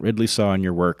expect Matt Ridley saw in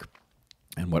your work,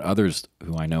 and what others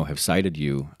who I know have cited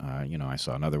you, I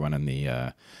saw another one in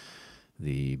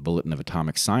the Bulletin of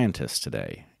Atomic Scientists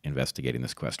today investigating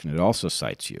this question. It also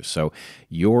cites you. So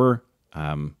your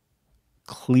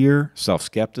clear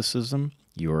self-skepticism,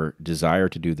 your desire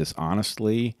to do this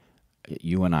honestly,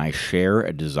 you and I share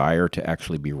a desire to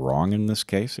actually be wrong in this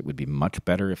case. It would be much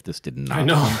better if this did not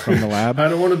come from the lab. I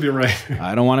don't want to be right.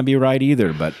 I don't want to be right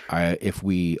either, but if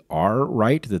we are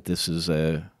right that this is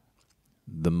the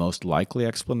most likely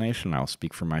explanation, I'll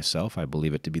speak for myself, I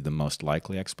believe it to be the most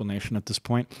likely explanation at this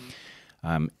point.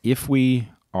 If we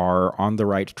are on the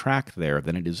right track there,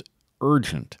 then it is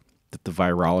urgent that the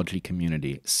virology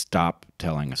community stop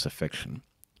telling us a fiction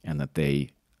and that they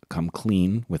come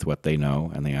clean with what they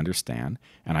know and they understand.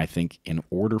 And I think in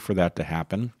order for that to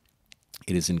happen,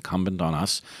 it is incumbent on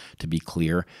us to be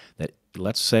clear that,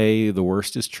 let's say the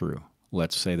worst is true.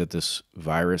 Let's say that this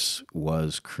virus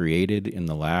was created in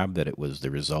the lab, that it was the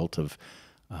result of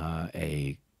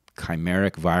a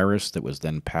chimeric virus that was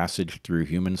then passaged through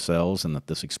human cells, and that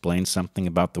this explains something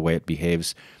about the way it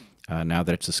behaves now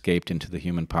that it's escaped into the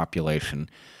human population.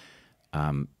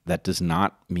 That does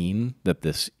not mean that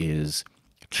this is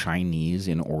Chinese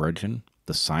in origin.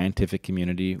 the scientific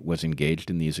community was engaged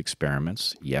in these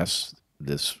experiments. Yes,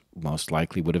 this most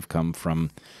likely would have come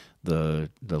from the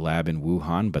lab in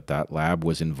Wuhan, but that lab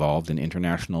was involved in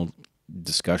international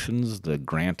discussions. The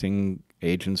granting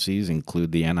agencies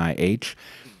include the NIH.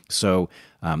 So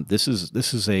this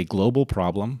is a global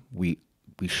problem. We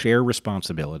share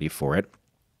responsibility for it.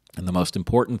 And the most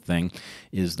important thing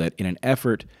is that in an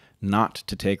effort not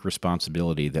to take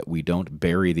responsibility, that we don't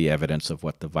bury the evidence of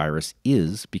what the virus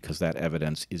is, because that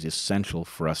evidence is essential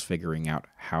for us figuring out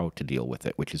how to deal with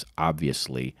it, which is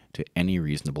obviously, to any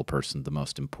reasonable person, the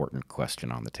most important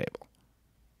question on the table.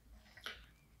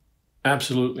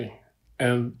 Absolutely.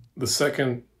 And the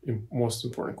second most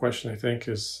important question, I think,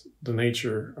 is the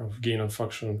nature of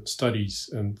gain-of-function studies,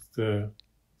 and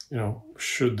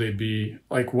should they be,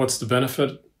 like, what's the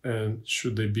benefit, and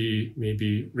should they be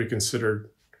maybe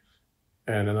reconsidered,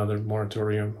 and another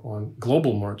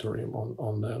global moratorium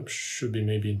on them should be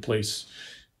maybe in place,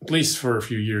 at least for a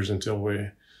few years, until we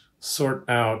sort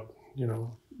out,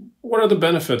 what are the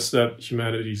benefits that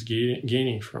humanity is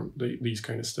gaining from these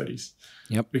kind of studies.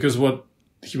 Yep. Because what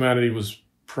humanity was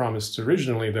promised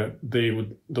originally, that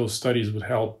those studies would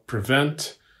help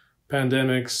prevent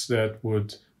pandemics, that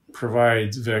would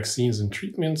provide vaccines and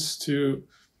treatments to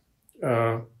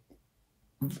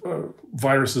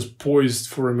viruses poised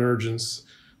for emergence,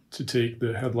 to take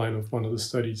the headline of one of the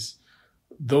studies.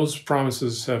 Those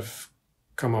promises have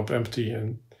come up empty,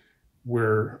 and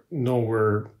we're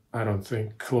nowhere, I don't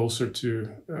think, closer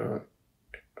to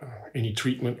any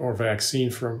treatment or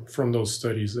vaccine from those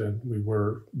studies than we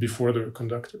were before they were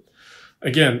conducted.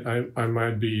 Again, I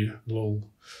might be a little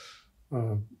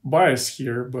biased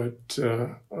here, but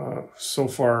so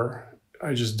far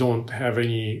I just don't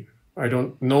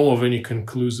know of any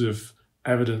conclusive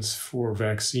evidence for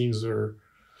vaccines or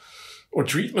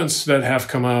treatments that have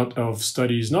come out of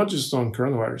studies, not just on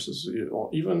coronaviruses,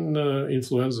 even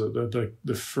influenza,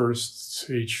 the first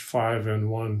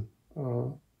H5N1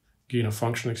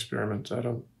 gain-of-function experiment. I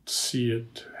don't see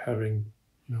it having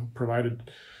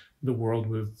provided the world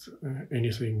with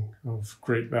anything of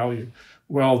great value.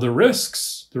 Well, the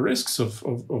risks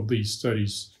of these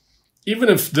studies, even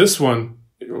if this one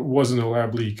wasn't a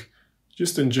lab leak,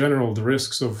 just in general, the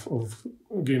risks of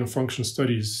gain-of-function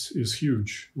studies is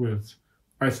huge, with,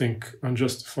 I think,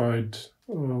 unjustified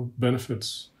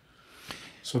benefits.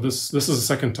 So this is a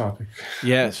second topic.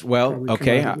 Yes, well,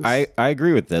 okay, I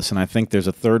agree with this, and I think there's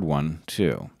a third one,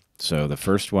 too. So the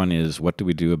first one is, what do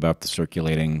we do about the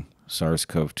circulating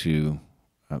SARS-CoV-2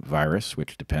 virus,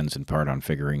 which depends in part on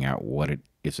figuring out what it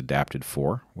is adapted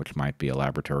for, which might be a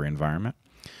laboratory environment.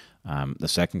 The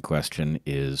second question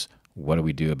is, what do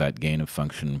we do about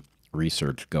gain-of-function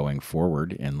research going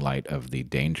forward in light of the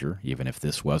danger? Even if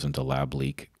this wasn't a lab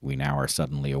leak, we now are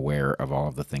suddenly aware of all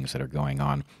of the things that are going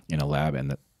on in a lab,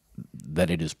 and that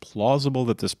it is plausible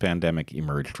that this pandemic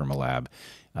emerged from a lab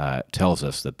tells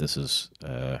us that this is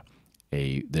a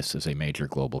major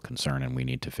global concern, and we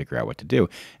need to figure out what to do.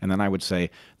 And then I would say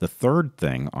the third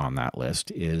thing on that list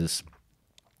is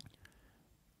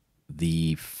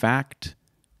the fact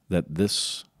that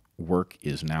this work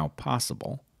is now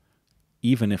possible,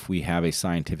 even if we have a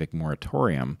scientific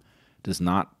moratorium, does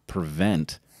not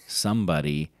prevent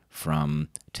somebody from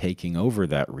taking over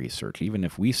that research. Even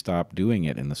if we stop doing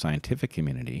it in the scientific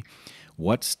community,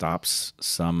 what stops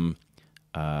some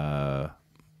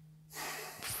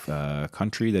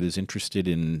country that is interested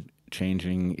in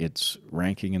changing its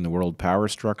ranking in the world power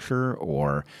structure,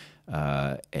 or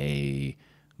a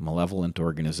malevolent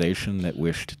organization that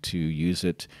wished to use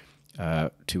it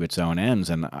to its own ends?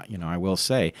 And I will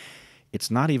say, it's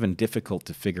not even difficult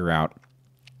to figure out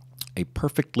a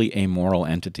perfectly amoral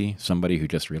entity, somebody who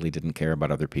just really didn't care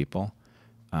about other people,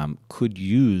 could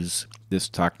use this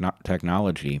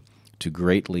technology to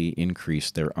greatly increase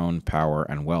their own power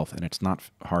and wealth, and it's not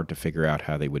hard to figure out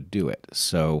how they would do it.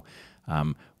 So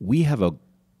we have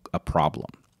a problem.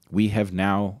 We have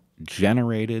now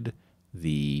generated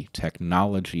the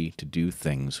technology to do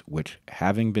things which,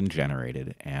 having been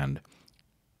generated and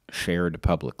shared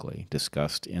publicly,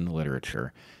 discussed in the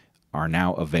literature, are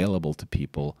now available to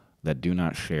people that do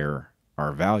not share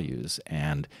our values,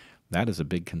 and that is a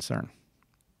big concern.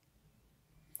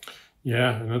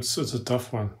 Yeah, and it's a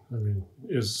tough one. I mean,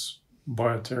 is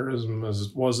bioterrorism, as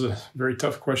it was a very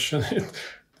tough question, I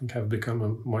think have become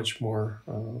a much more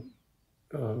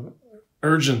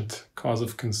urgent cause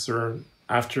of concern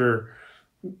after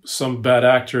some bad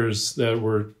actors that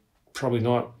were probably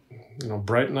not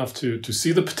bright enough to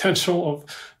see the potential of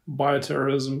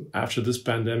bioterrorism. After this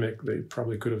pandemic, they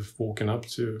probably could have woken up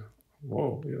to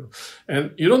whoa,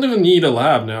 and you don't even need a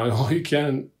lab now. All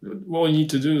you need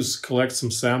to do is collect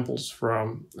some samples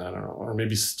from, I don't know, or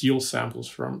maybe steal samples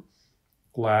from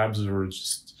labs, or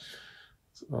just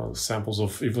samples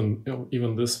of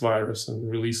even this virus, and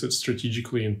release it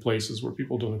strategically in places where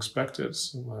people don't expect it.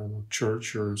 So, I don't know,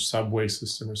 church or subway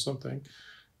system or something.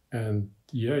 And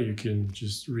yeah, you can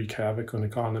just wreak havoc on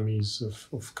economies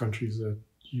of countries that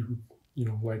you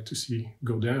like to see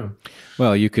go down.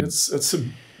 Well, you could. It's a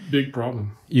big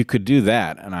problem. You could do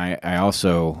that, and I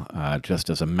also just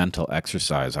as a mental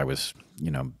exercise, I was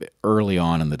early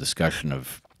on in the discussion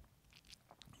of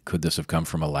could this have come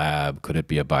from a lab, could it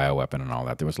be a bioweapon, and all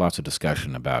that. There was lots of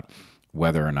discussion about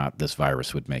whether or not this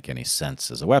virus would make any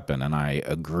sense as a weapon, and I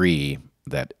agree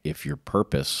that if your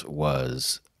purpose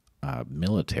was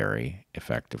military,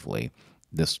 effectively,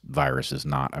 this virus is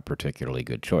not a particularly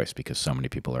good choice because so many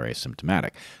people are asymptomatic.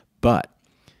 But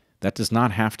that does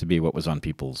not have to be what was on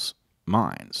people's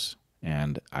minds.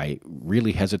 And I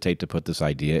really hesitate to put this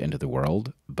idea into the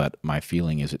world, but my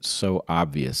feeling is it's so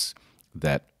obvious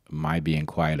that my being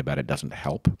quiet about it doesn't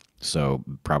help. So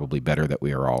probably better that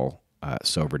we are all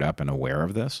sobered up and aware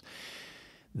of this.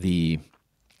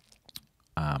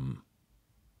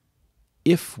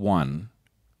 If one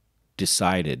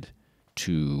decided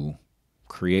to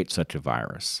create such a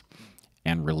virus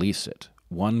and release it,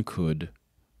 one could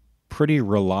pretty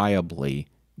reliably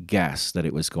guess that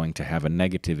it was going to have a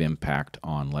negative impact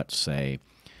on, let's say,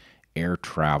 air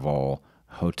travel,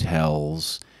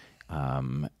 hotels,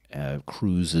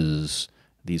 cruises,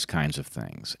 these kinds of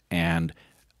things. And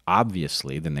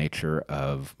obviously, the nature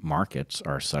of markets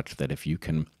are such that if you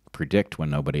can predict when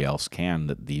nobody else can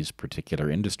that these particular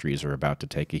industries are about to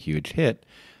take a huge hit,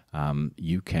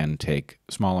 you can take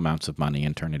small amounts of money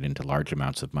and turn it into large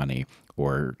amounts of money,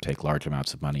 or take large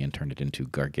amounts of money and turn it into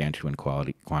gargantuan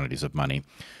quantities of money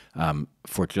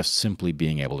for just simply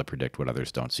being able to predict what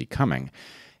others don't see coming.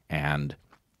 And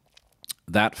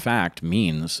that fact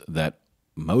means that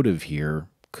motive here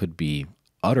could be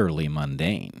utterly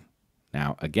mundane.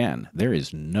 Now, again, there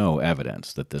is no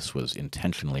evidence that this was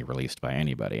intentionally released by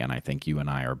anybody, and I think you and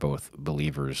I are both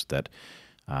believers that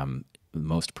the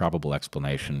most probable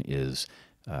explanation is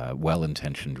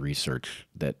well-intentioned research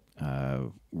that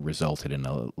resulted in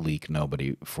a leak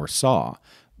nobody foresaw.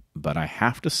 But I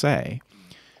have to say,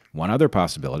 one other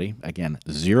possibility, again,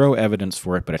 zero evidence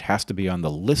for it, but it has to be on the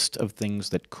list of things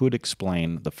that could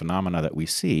explain the phenomena that we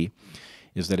see,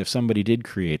 is that if somebody did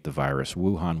create the virus,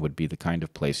 Wuhan would be the kind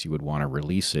of place you would want to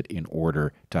release it in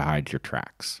order to hide your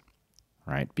tracks,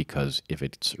 right? Because if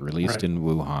it's released in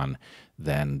Wuhan,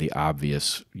 then the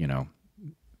obvious,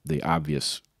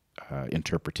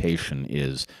 interpretation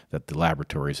is that the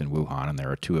laboratories in Wuhan, and there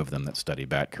are two of them that study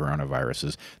bat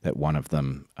coronaviruses, that one of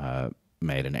them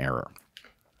made an error.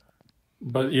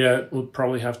 But yeah, it would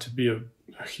probably have to be a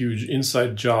huge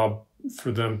inside job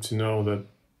for them to know that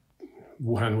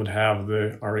Wuhan would have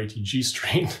the RATG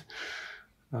strain.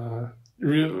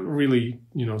 Really,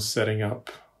 setting up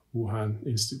Wuhan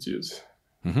Institute,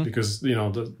 because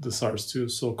the SARS-2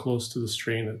 is so close to the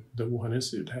strain that the Wuhan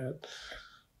Institute had.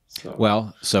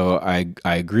 So I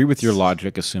agree with your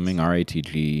logic, assuming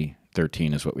RATG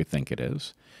 13 is what we think it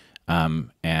is.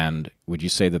 And would you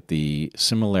say that the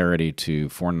similarity to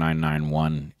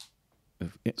 4991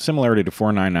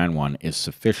 is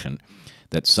sufficient,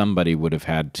 that somebody would have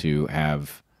had to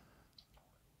have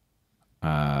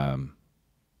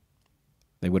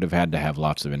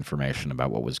lots of information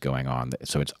about what was going on?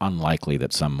 So it's unlikely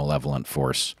that some malevolent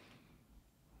force.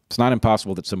 It's not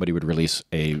impossible that somebody would release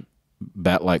a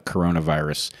bat-like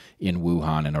coronavirus in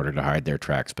Wuhan in order to hide their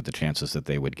tracks, but the chances that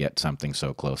they would get something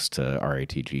so close to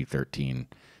RATG 13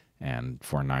 and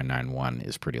 4991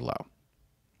 is pretty low.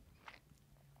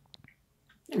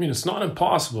 I mean, it's not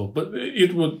impossible, but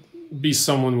it would be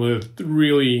someone with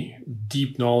really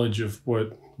deep knowledge of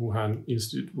what Wuhan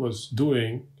Institute was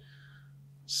doing.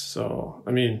 So,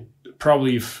 I mean,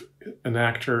 probably if an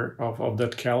actor of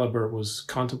that caliber was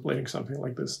contemplating something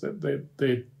like this, that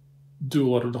they do a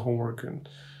lot of the homework. And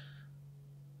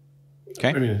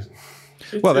I mean,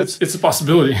 it's a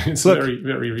possibility. It's a very,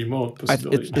 very remote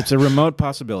possibility. It's a remote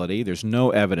possibility. There's no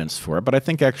evidence for it, but I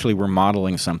think actually we're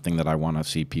modeling something that I want to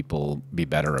see people be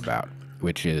better about,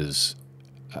 which is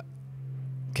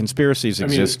conspiracies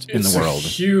exist in the world. It's a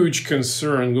huge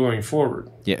concern going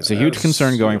forward. Yeah, it's a huge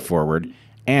concern going forward.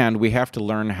 And we have to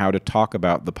learn how to talk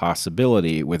about the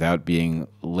possibility without being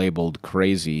labeled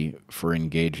crazy for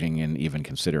engaging in even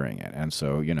considering it. And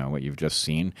so, what you've just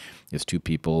seen is two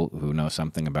people who know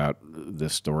something about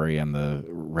this story and the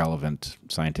relevant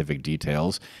scientific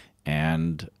details.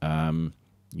 And,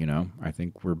 I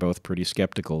think we're both pretty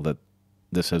skeptical that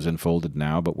this has unfolded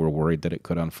now, but we're worried that it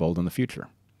could unfold in the future.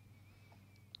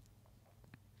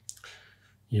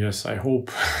 Yes, I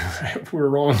hope, I hope we're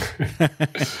wrong.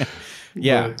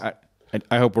 Yeah,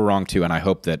 I hope we're wrong too, and I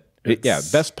hope that,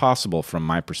 best possible from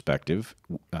my perspective,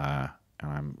 and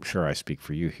I'm sure I speak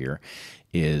for you here,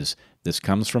 is this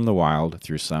comes from the wild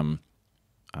through some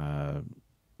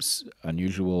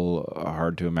unusual,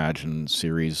 hard to imagine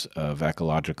series of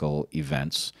ecological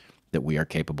events that we are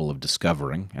capable of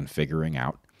discovering and figuring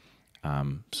out.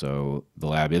 So the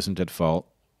lab isn't at fault.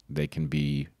 They can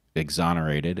be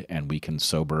exonerated, and we can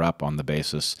sober up on the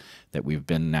basis that we've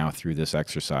been now through this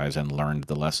exercise and learned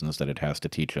the lessons that it has to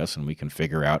teach us, and we can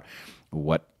figure out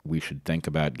what we should think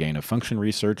about gain-of-function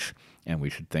research, and we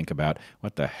should think about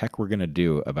what the heck we're going to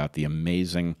do about the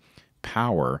amazing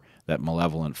power that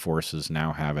malevolent forces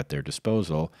now have at their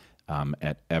disposal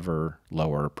at ever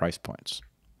lower price points.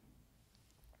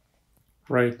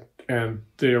 Right, and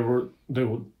they would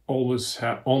almost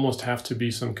have to be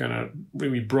some kind of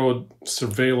really broad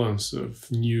surveillance of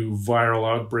new viral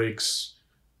outbreaks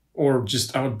or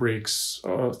just outbreaks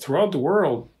throughout the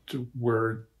world,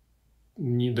 where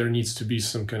there needs to be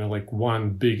some kind of like one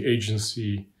big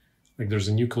agency, like there's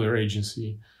a nuclear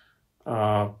agency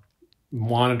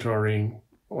monitoring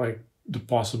like the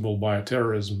possible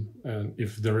bioterrorism, and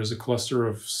if there is a cluster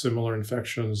of similar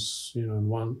infections, you know, in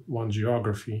one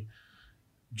geography,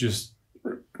 just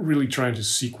really trying to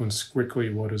sequence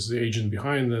quickly what is the agent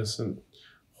behind this, and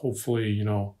hopefully, you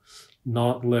know,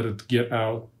 not let it get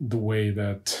out the way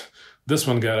that this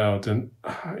one got out. And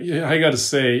I got to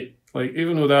say, like,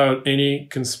 even without any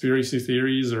conspiracy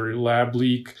theories or lab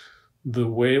leak, the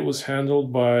way it was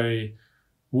handled by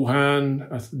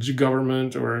Wuhan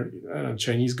government or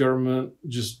Chinese government,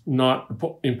 just not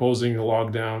imposing a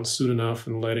lockdown soon enough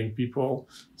and letting people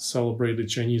celebrate the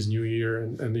Chinese New Year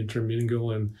and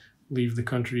intermingle and leave the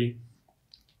country.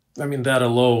 I mean, that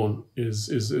alone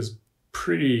is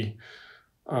pretty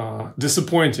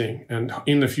disappointing. And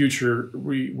in the future,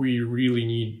 we really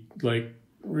need, like,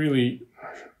 really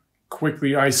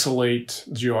quickly isolate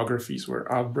geographies where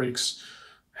outbreaks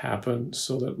happen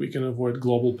so that we can avoid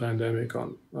global pandemic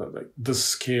on like this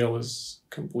scale is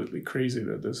completely crazy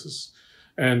that this is.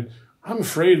 And I'm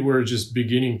afraid we're just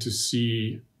beginning to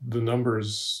see the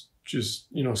numbers just,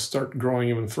 you know, start growing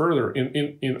even further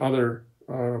in other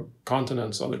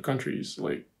continents, other countries,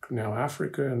 like now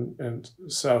Africa and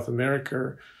South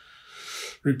America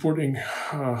reporting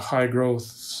high growth.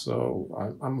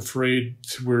 So I'm afraid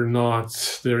we're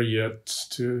not there yet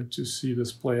to see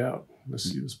this play out. To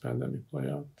see this pandemic play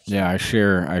out. Yeah, I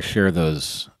share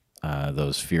those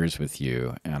fears with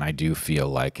you, and I do feel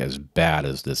like, as bad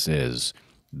as this is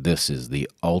the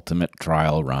ultimate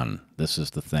trial run. This is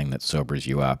the thing that sobers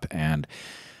you up. And,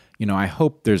 you know, I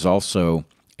hope there's also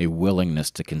a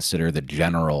willingness to consider the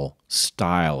general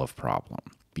style of problem,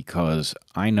 because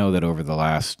I know that over the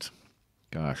last,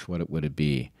 gosh, what would it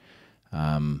be?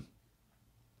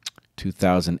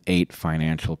 2008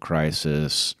 financial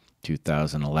crisis,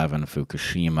 2011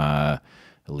 Fukushima,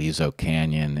 Aliso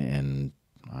Canyon in,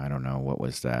 I don't know, what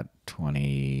was that,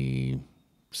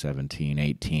 2017,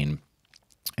 18.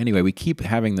 Anyway, we keep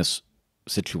having this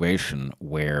situation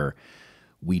where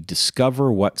we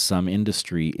discover what some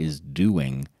industry is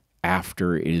doing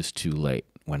after it is too late.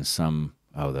 When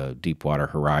the Deepwater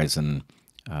Horizon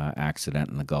accident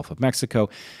in the Gulf of Mexico.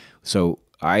 So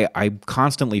I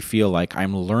constantly feel like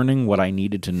I'm learning what I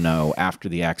needed to know after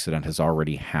the accident has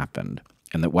already happened,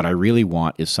 and that what I really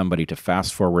want is somebody to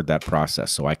fast forward that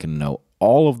process so I can know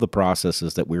all of the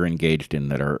processes that we're engaged in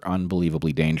that are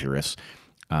unbelievably dangerous,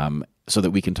 so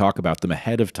that we can talk about them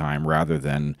ahead of time rather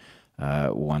than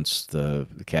once the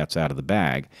cat's out of the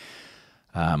bag.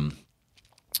 And,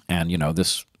 you know,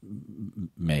 this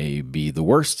may be the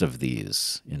worst of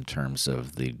these in terms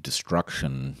of the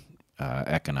destruction,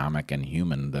 economic and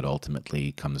human, that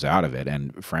ultimately comes out of it.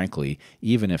 And frankly,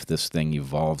 even if this thing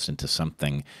evolves into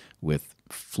something with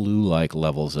flu-like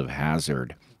levels of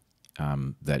hazard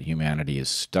that humanity is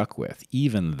stuck with,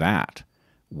 even that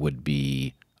would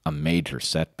be a major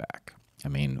setback. I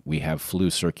mean, we have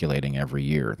flu circulating every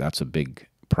year. That's a big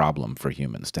problem for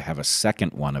humans. To have a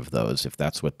second one of those, if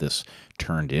that's what this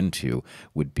turned into,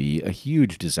 would be a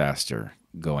huge disaster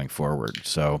going forward.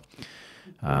 So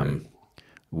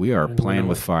we are playing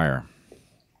with fire.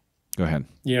 Go ahead.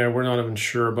 Yeah, we're not even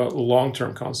sure about the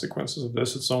long-term consequences of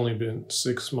this. It's only been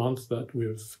 6 months that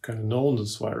we've kind of known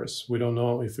this virus. We don't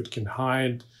know if it can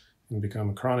hide and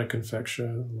become a chronic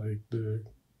infection like the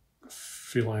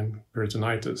feline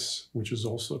peritonitis, which is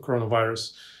also a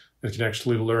coronavirus. It can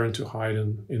actually learn to hide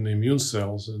in the immune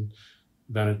cells and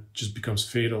then it just becomes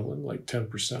fatal in like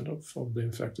 10% of the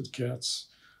infected cats.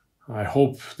 I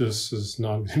hope this is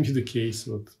not going to be the case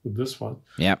with this one.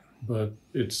 Yep. But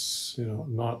it's,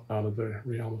 not out of the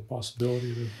realm of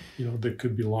possibility that, there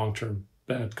could be long-term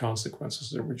bad consequences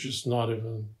that we're just not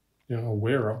even,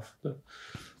 aware of.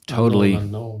 Totally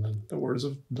unknown, in the words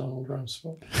of Donald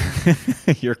Rumsfeld.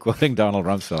 You're quoting Donald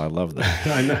Rumsfeld. I love that.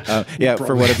 I know. Yeah,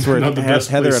 for what it's worth,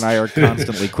 Heather place. and I are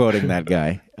constantly quoting that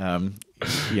guy.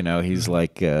 He's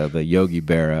like the Yogi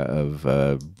Berra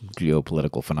of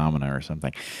geopolitical phenomena or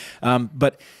something.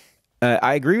 But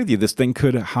I agree with you. This thing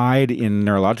could hide in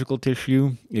neurological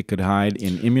tissue. It could hide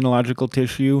in immunological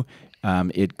tissue.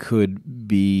 It could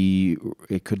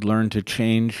learn to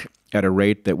change at a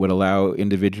rate that would allow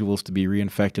individuals to be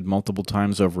reinfected multiple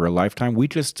times over a lifetime. We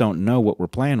just don't know what we're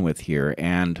playing with here.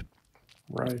 And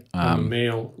right. The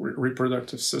male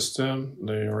reproductive system,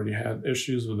 they already had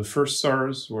issues with the first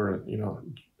SARS where,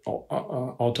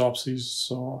 autopsies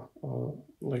saw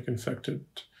like infected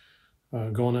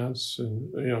gonads.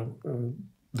 And,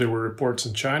 there were reports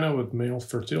in China with male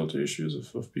fertility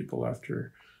issues of people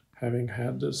after having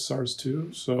had this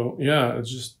SARS-2. So, yeah, it's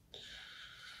just,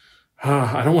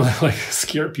 I don't want to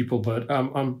scare people, but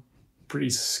I'm pretty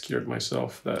scared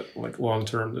myself that long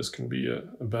term this can be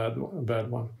a bad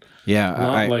one. Yeah,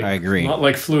 I agree. Not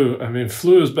like flu. I mean,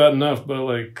 flu is bad enough,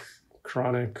 but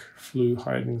chronic flu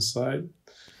hiding inside.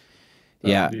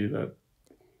 That would be the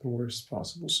worst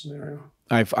possible scenario.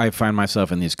 I find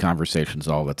myself in these conversations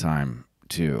all the time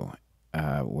too,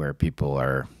 where people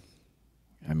are.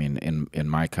 I mean, in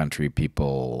my country,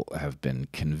 people have been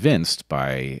convinced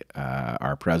by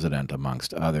our president,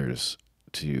 amongst others,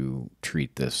 to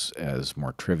treat this as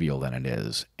more trivial than it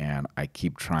is. And I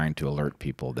keep trying to alert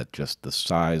people that just the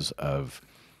size of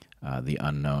the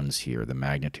unknowns here, the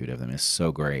magnitude of them is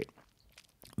so great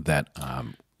that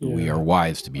we are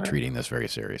wise to be treating this very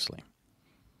seriously.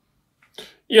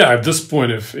 Yeah, at this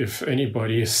point, if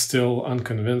anybody is still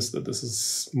unconvinced that this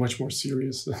is much more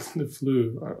serious than the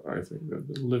flu, I think they're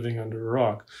living under a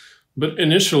rock. But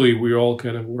initially, we all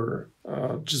kind of were,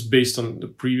 just based on the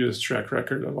previous track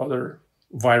record of other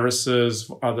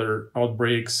viruses, other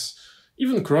outbreaks,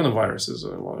 even coronaviruses.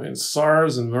 I mean,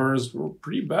 SARS and MERS were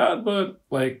pretty bad, but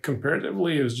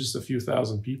comparatively, it was just a few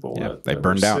thousand people they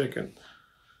burned out.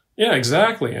 Yeah,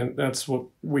 exactly. And that's what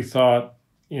we thought,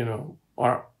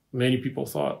 many people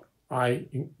thought,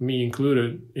 me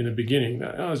included, in the beginning,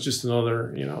 that it's just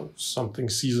another, something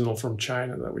seasonal from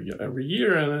China that we get every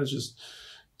year, and it just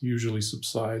usually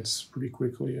subsides pretty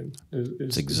quickly, and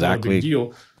it's not a big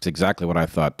deal. It's exactly what I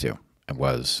thought too. It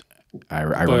was. I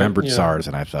remembered SARS,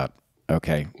 and I thought,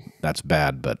 okay, that's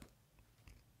bad, but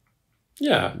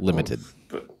limited.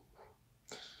 But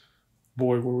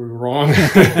boy, were we wrong.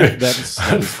 That's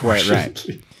quite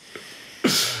right.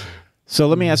 So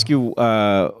let me ask you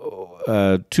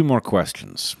two more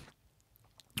questions.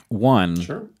 One,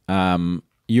 sure.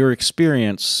 Your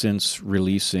experience since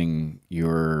releasing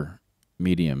your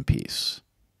Medium piece.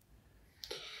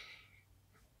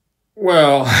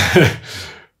 Well,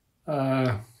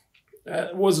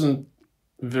 it wasn't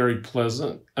very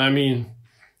pleasant. I mean,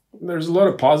 there's a lot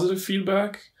of positive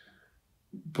feedback,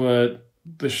 but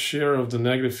the share of the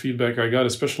negative feedback I got,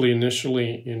 especially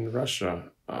initially in Russia,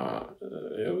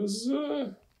 it was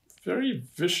very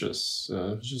vicious.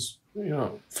 Just,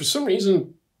 for some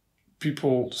reason,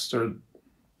 people started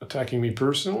attacking me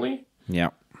personally. Yeah.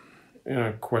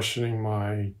 Questioning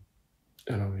my,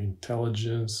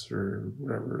 intelligence or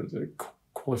whatever, the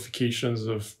qualifications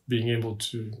of being able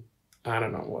to,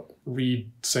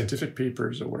 read scientific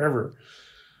papers or whatever,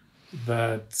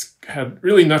 that had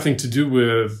really nothing to do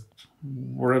with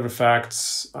whatever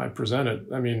facts I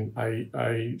presented. I mean,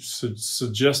 I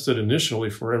suggested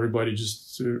initially for everybody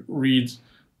just to read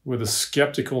with a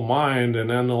skeptical mind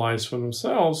and analyze for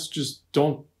themselves.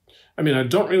 I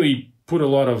don't really put a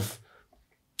lot of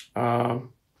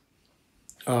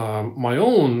my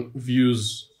own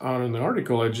views out in the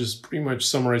article. I just pretty much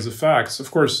summarize the facts. Of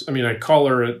course, I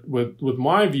color it with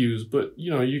my views, but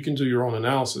you can do your own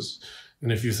analysis.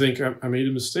 And if you think I made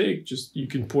a mistake, you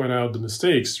can point out the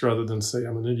mistakes rather than say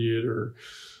I'm an idiot or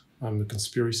I'm a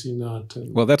conspiracy nut.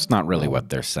 Well, that's not really what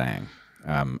they're saying.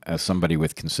 As somebody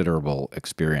with considerable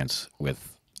experience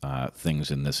with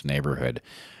things in this neighborhood,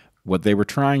 what they were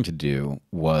trying to do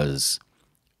was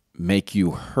make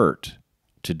you hurt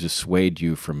to dissuade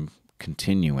you from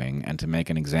continuing and to make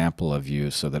an example of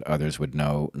you so that others would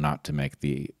know not to make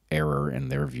the error in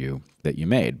their view that you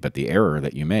made. But the error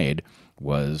that you made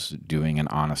was doing an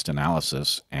honest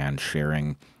analysis and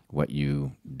sharing what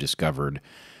you discovered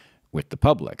with the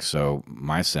public. So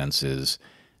my sense is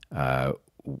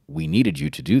we needed you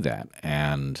to do that.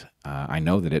 And I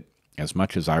know that it, as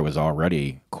much as I was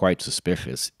already quite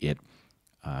suspicious, it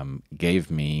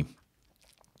gave me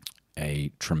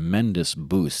a tremendous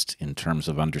boost in terms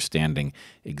of understanding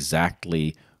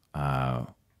exactly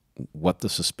what the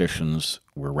suspicions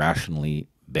were rationally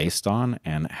based on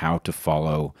and how to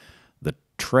follow the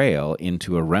trail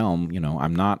into a realm.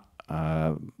 I'm not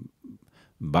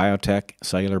biotech,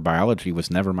 cellular biology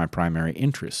was never my primary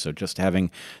interest. So just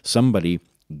having somebody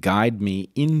guide me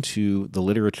into the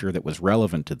literature that was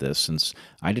relevant to this, since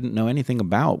I didn't know anything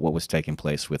about what was taking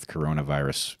place with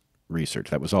coronavirus research.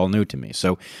 That was all new to me.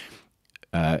 So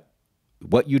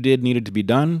what you did needed to be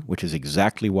done, which is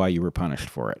exactly why you were punished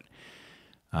for it.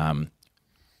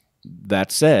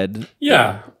 That said...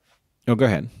 Yeah. Oh, go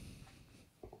ahead.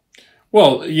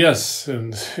 Well, yes,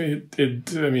 and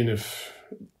I mean, if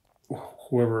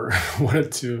whoever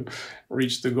wanted to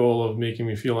reach the goal of making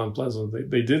me feel unpleasant,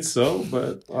 they did so,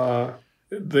 but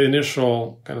the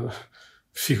initial kind of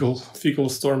fecal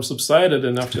storm subsided,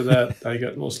 and after that, I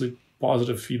got mostly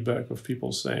positive feedback of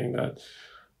people saying that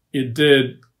it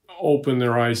did open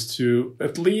their eyes to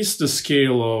at least the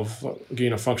scale of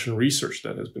gain-of-function research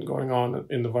that has been going on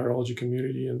in the virology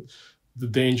community and the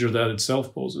danger that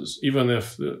itself poses, even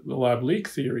if the lab leak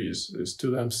theory is to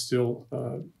them still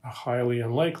highly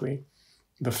unlikely.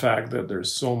 The fact that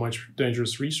there's so much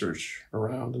dangerous research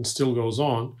around and still goes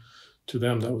on, to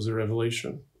them that was a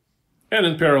revelation. And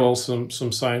in parallel, some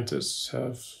scientists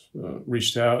have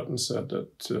reached out and said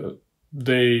that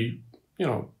they,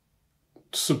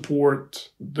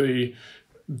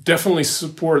 definitely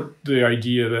support the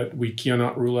idea that we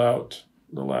cannot rule out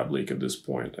the lab leak at this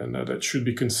point, and that should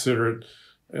be considered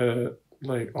on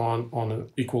an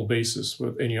equal basis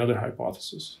with any other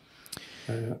hypothesis,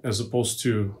 as opposed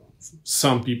to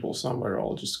some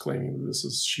virologists claiming that this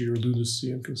is sheer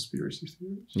lunacy and conspiracy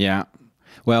theories. Yeah.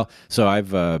 Well, so I've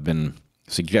been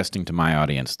suggesting to my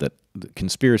audience that the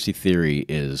conspiracy theory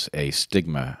is a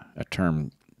stigma, a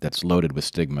term that's loaded with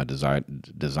stigma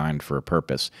designed for a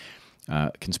purpose.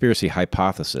 Conspiracy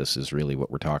hypothesis is really what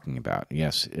we're talking about.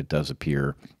 Yes, it does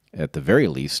appear, at the very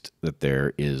least, that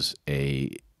there is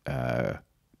a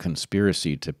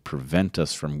conspiracy to prevent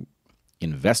us from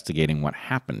investigating what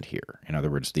happened here. In other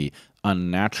words, the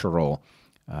unnatural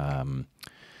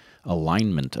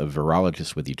alignment of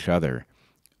virologists with each other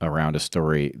around a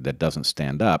story that doesn't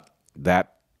stand up,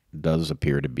 that does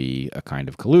appear to be a kind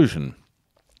of collusion.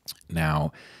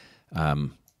 Now,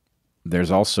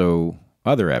 there's also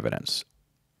other evidence.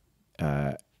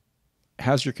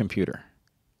 How's your computer?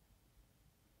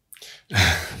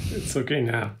 It's okay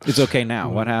now. It's okay now.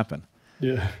 What happened?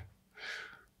 Yeah.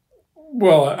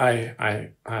 Well, I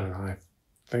don't know. I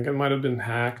think it might have been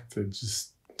hacked. It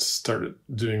just started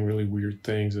doing really weird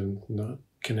things and not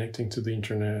connecting to the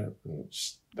internet.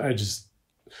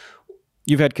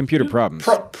 You've had computer problems.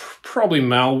 Probably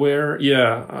malware.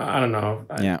 Yeah, I don't know.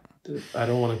 I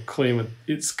don't want to claim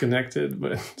it's connected,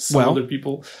 but other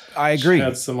people I agree.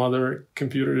 Had some other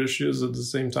computer issues at the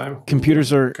same time.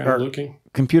 Computers are looking.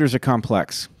 Computers are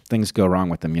complex. Things go wrong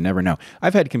with them. You never know.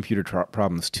 I've had computer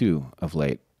problems too of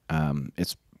late.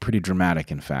 It's pretty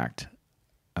dramatic, in fact.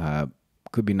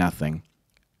 Could be nothing.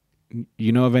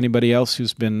 You know of anybody else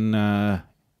who's been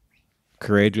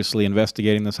courageously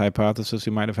investigating this hypothesis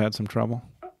who might have had some trouble?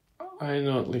 I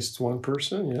know at least one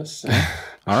person, yes.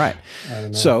 All right.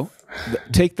 So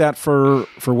take that for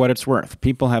what it's worth.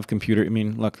 People have computer. I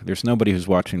mean, look, there's nobody who's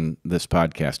watching this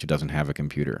podcast who doesn't have a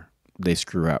computer. They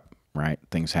screw up, right?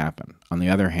 Things happen. On the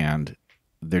other hand,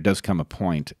 there does come a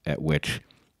point at which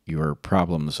your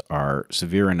problems are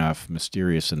severe enough,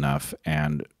 mysterious enough,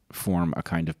 and form a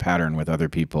kind of pattern with other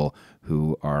people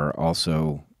who are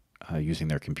also using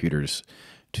their computers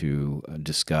to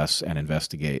discuss and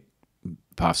investigate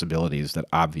possibilities that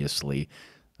obviously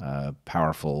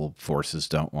powerful forces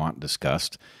don't want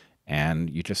discussed. And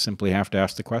you just simply have to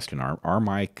ask the question, are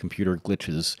my computer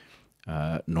glitches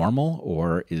normal,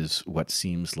 or is what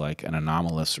seems like an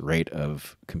anomalous rate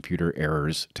of computer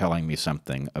errors telling me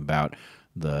something about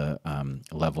the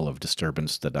level of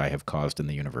disturbance that I have caused in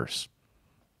the universe?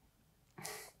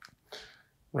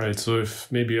 Right. So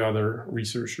if maybe other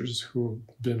researchers who've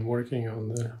been working on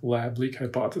the lab leak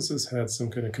hypothesis had some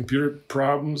kind of computer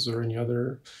problems or any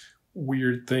other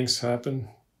weird things happen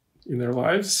in their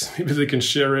lives, maybe they can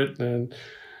share it and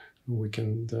we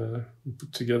can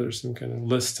put together some kind of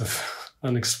list of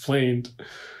unexplained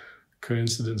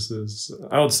coincidences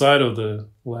outside of the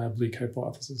lab leak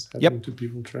hypothesis happening to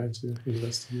people trying to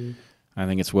investigate. I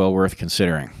think it's well worth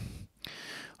considering.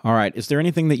 All right. Is there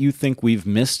anything that you think we've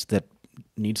missed that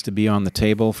needs to be on the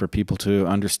table for people to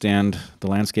understand the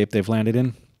landscape they've landed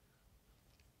in?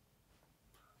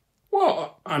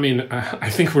 I mean, I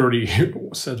think we already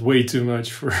said way too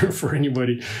much for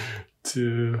anybody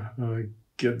to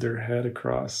get their head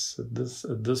across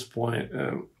at this point.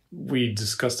 We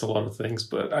discussed a lot of things,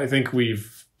 but I think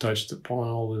we've touched upon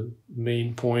all the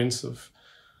main points of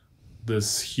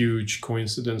this huge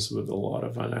coincidence with a lot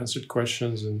of unanswered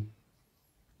questions, and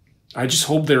I just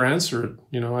hope they're answered.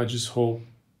 I just hope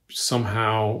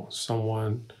somehow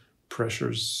someone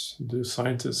pressures the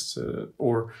scientists,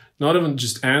 or not even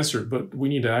just answered, but we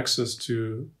need access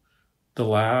to the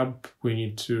lab. We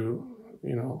need to,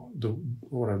 the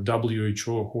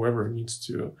WHO, whoever needs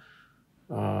to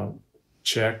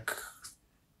check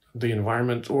the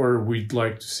environment, or we'd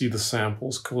like to see the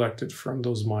samples collected from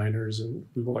those miners, and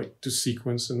we would like to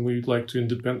sequence, and we'd like to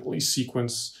independently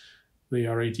sequence the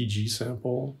RATG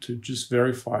sample to just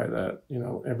verify that,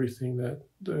 everything that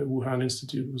the Wuhan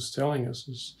Institute was telling us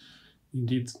is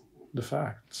indeed the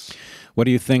facts. What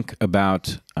do you think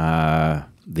about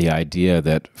the idea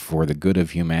that for the good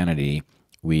of humanity,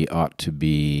 we ought to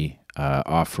be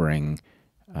offering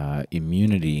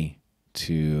immunity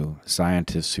to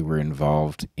scientists who were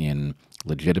involved in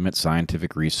legitimate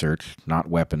scientific research, not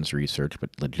weapons research, but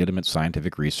legitimate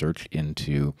scientific research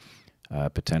into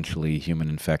potentially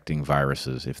human-infecting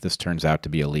viruses? If this turns out to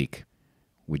be a leak,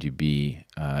 would you be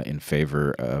in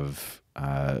favor of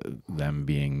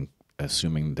them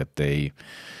assuming that they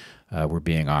were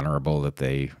being honorable, that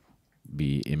they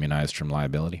be immunized from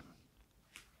liability?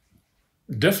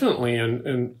 Definitely,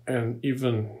 and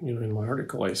even in my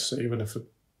article I say, even if a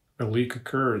leak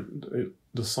occurred,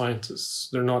 the scientists,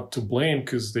 they're not to blame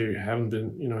because they haven't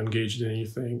been engaged in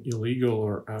anything illegal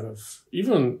or out of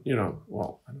even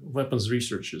weapons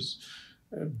research is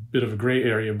a bit of a gray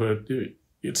area, but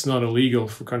it's not illegal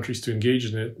for countries to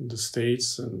engage in it. The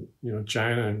States and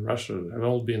China and Russia have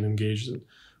all been engaged in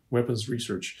weapons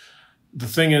research. The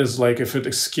thing is, like, if it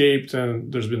escaped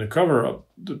and there's been a cover-up,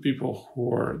 the people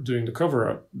who are doing the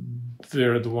cover-up,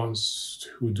 they're the ones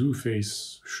who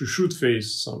should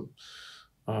face some,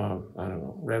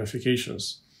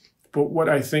 ramifications. But what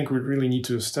I think we really need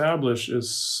to establish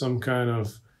is some kind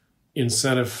of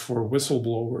incentive for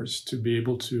whistleblowers to be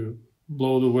able to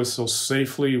blow the whistle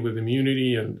safely with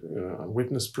immunity and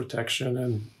witness protection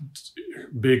and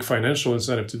big financial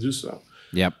incentive to do so.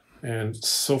 Yep. And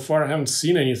so far, I haven't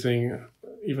seen anything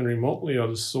even remotely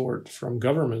of the sort from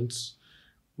governments,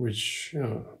 which,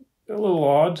 a little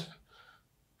odd,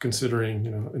 considering,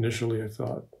 initially I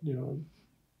thought,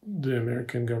 the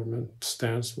American government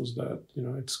stance was that,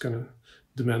 it's going to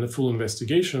demand a full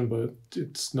investigation, but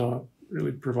it's not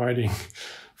really providing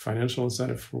financial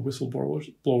incentive for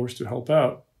whistleblowers to help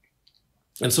out.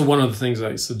 And so one of the things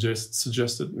I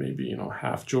suggested maybe,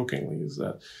 half jokingly, is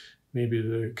that maybe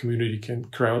the community can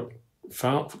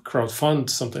crowdfund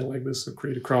something like this, or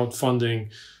create a crowdfunding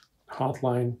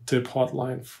hotline, tip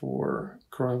hotline for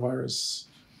coronavirus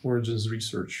origins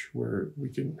research, where we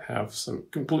can have some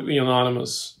completely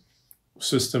anonymous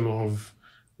system of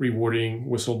rewarding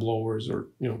whistleblowers or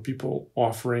people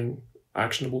offering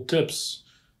actionable tips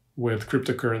with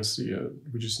cryptocurrency.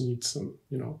 We just need some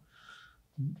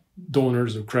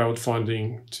donors or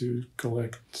crowdfunding to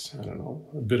collect,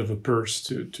 a bit of a purse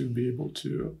to be able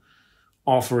to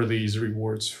offer these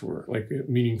rewards for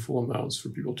meaningful amounts for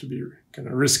people to be kind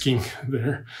of risking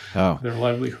their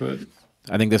livelihood.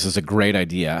 I think this is a great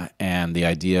idea, and the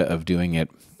idea of doing it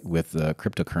with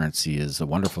cryptocurrency is a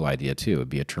wonderful idea too. It would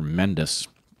be a tremendous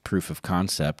proof of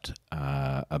concept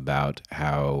about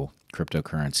how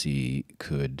cryptocurrency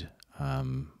could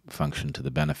function to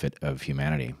the benefit of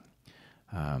humanity.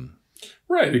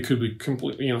 Right, it could be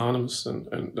completely anonymous,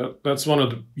 and that's one of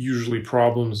the usually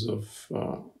problems of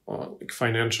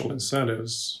financial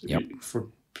incentives. Yep. For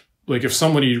if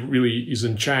somebody really is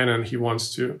in China and he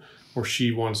wants to, or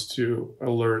she wants to,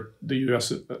 alert the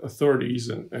U.S. authorities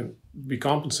and be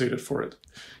compensated for it,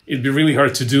 it'd be really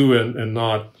hard to do and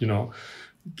not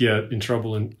get in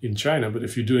trouble in China. But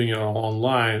if you're doing it all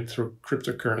online through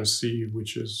cryptocurrency,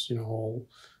 which is all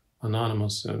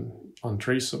anonymous and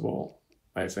untraceable,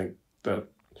 I think that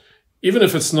even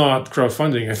if it's not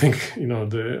crowdfunding, I think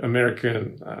the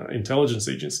American intelligence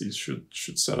agencies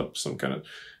should set up some kind of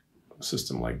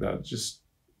system like that. Just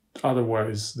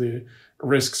otherwise, the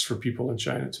risks for people in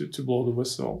China to blow the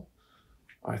whistle,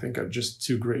 I think, are just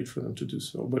too great for them to do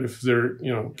so. But if they're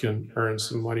can earn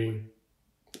some money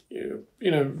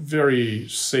in a very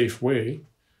safe way,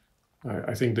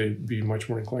 I think they'd be much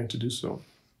more inclined to do so.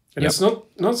 And It's not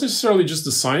necessarily just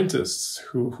the scientists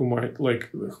who might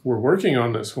who are working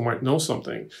on this, who might know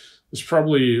something. There's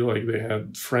probably they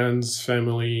had friends,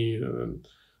 family,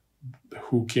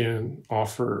 who can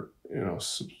offer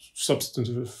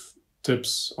substantive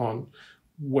tips on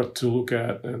what to look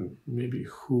at and maybe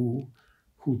who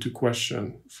to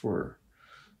question for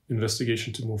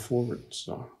investigation to move forward.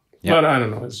 So, but I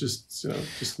don't know. It's just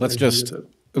let's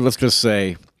just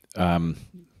say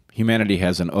humanity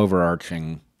has an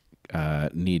overarching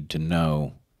need to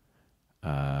know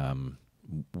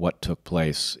what took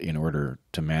place in order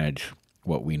to manage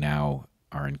what we now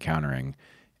are encountering,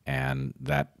 and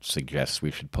that suggests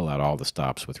we should pull out all the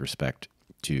stops with respect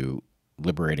to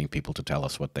liberating people to tell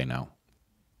us what they know.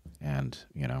 And,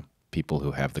 people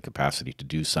who have the capacity to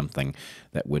do something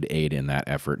that would aid in that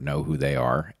effort know who they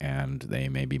are, and they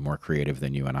may be more creative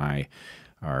than you and I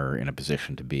are in a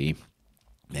position to be.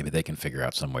 Maybe they can figure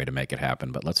out some way to make it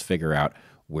happen, but let's figure out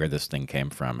where this thing came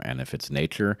from. And if it's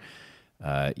nature,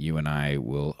 you and I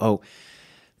will... Oh,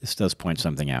 this does point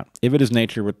something out. If it is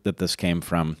nature that this came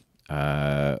from,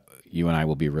 you and I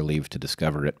will be relieved to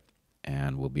discover it,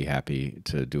 and we'll be happy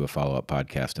to do a follow-up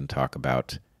podcast and talk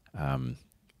about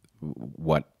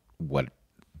what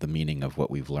the meaning of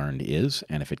what we've learned is,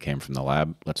 and if it came from the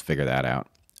lab, let's figure that out.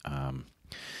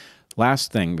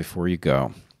 Last thing before you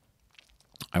go,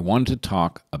 I wanted to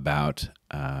talk about,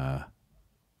 I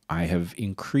have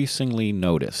increasingly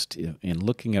noticed in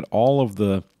looking at all of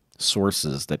the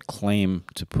sources that claim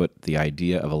to put the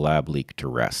idea of a lab leak to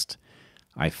rest,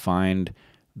 I find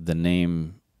the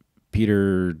name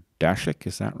Peter Daszak,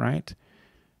 is that right?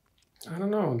 I don't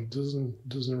know. It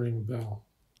doesn't ring a bell.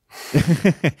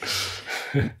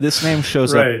 This name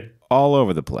shows up all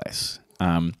over the place.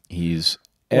 He's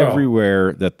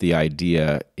everywhere that the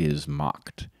idea is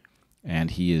mocked,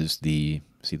 and he is the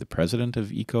president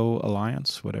of Eco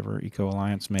Alliance, whatever Eco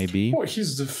Alliance may be. Well,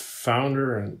 he's the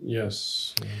founder, and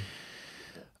yes,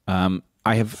 I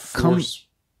have come.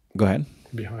 Go ahead.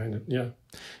 Behind it,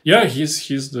 yeah.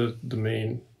 He's the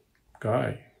main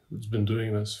guy who's been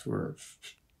doing this for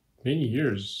many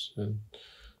years and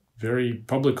very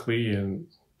publicly and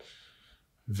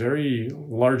very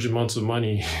large amounts of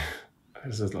money.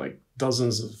 Is it like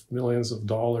dozens of millions of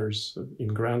dollars in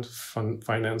grant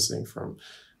financing from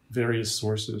various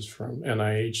sources, from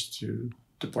NIH to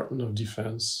Department of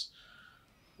Defense,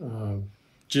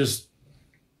 just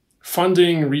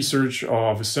funding research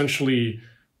of essentially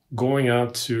going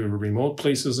out to remote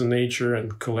places in nature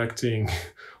and collecting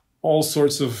all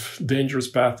sorts of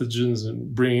dangerous pathogens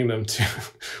and bringing them to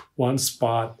one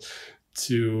spot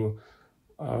to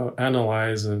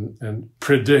analyze and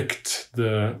predict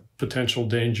the potential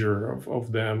danger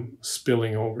of them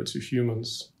spilling over to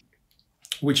humans,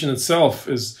 which in itself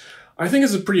is, I think,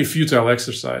 is a pretty futile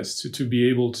exercise to be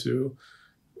able to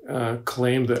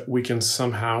claim that we can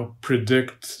somehow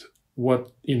predict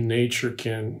what in nature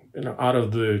can, out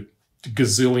of the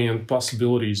gazillion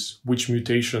possibilities, which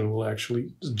mutation will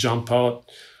actually jump out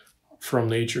from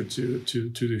nature to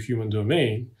the human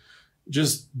domain,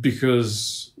 just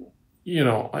because,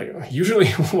 usually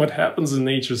what happens in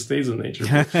nature stays in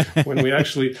nature. But when we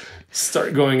actually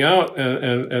start going out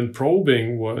and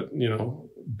probing what,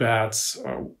 bats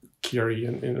carry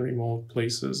in remote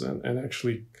places and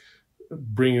actually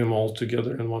bring them all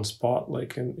together in one spot,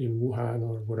 like in Wuhan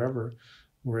or whatever,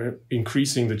 we're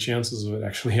increasing the chances of it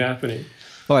actually happening.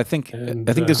 Well, I think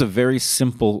there's a very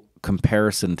simple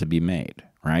comparison to be made,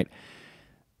 right?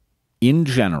 In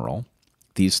general,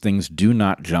 these things do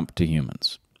not jump to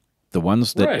humans. The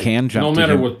ones that can jump no to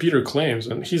matter what Peter claims,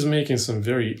 and he's making some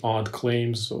very odd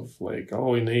claims of like,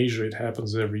 in Asia it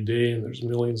happens every day and there's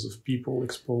millions of people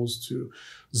exposed to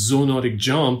zoonotic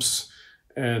jumps.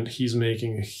 And he's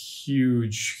making a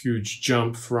huge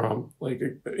jump from like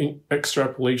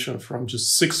extrapolation from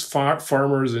just 6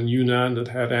 farmers in Yunnan that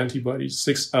had antibodies,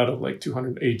 6 out of like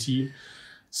 218,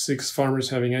 6 farmers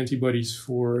having antibodies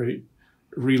for a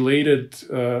related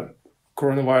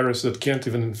coronavirus that can't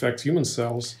even infect human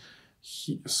cells.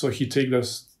 So he take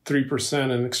those 3%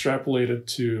 and extrapolate it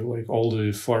to like all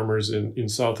the farmers in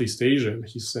Southeast Asia. And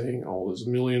he's saying, there's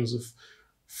millions of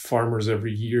farmers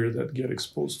every year that get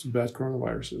exposed to bad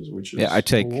coronaviruses, which is I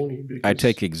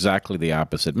take exactly the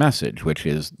opposite message, which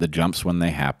is the jumps, when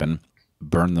they happen,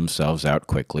 burn themselves out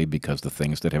quickly because the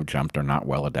things that have jumped are not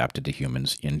well adapted to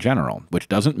humans in general, which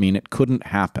doesn't mean it couldn't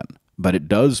happen, but it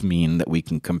does mean that we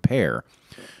can compare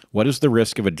what is the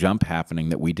risk of a jump happening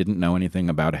that we didn't know anything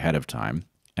about ahead of time,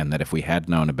 and that if we had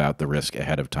known about the risk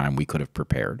ahead of time, we could have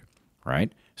prepared,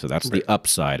 right? So that's the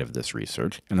upside of this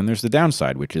research. And then there's the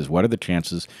downside, which is what are the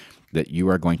chances that you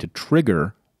are going to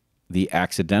trigger the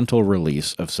accidental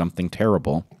release of something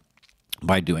terrible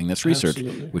by doing this research,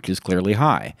 which is clearly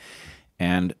high.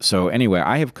 And so anyway,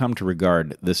 I have come to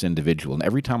regard this individual, and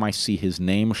every time I see his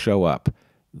name show up,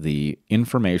 the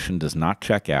information does not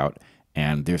check out,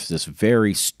 And there's this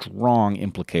very strong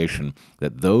implication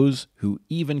that those who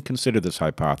even consider this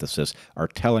hypothesis are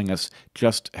telling us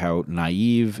just how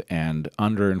naive and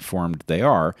underinformed they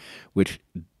are, which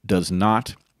does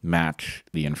not match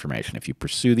the information. If you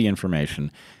pursue the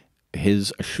information,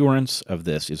 his assurance of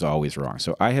this is always wrong.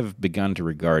 So I have begun to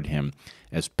regard him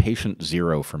as patient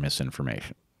zero for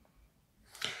misinformation.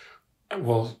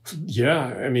 Well, yeah,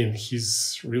 I mean,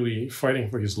 he's really fighting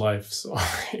for his life, so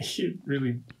he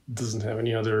really doesn't have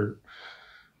any other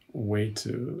way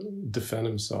to defend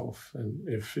himself. And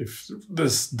if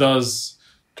this does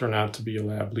turn out to be a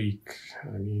lab leak,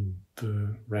 I mean,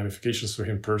 the ramifications for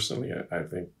him personally, I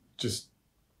think, just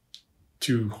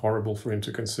too horrible for him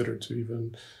to consider to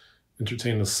even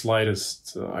entertain the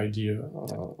slightest idea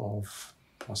of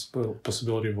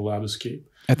possibility of a lab escape.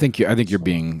 I think you're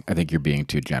being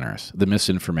too generous. The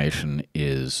misinformation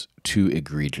is too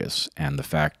egregious, and the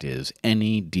fact is,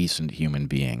 any decent human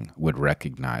being would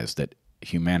recognize that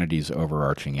humanity's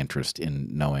overarching interest in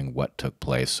knowing what took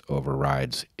place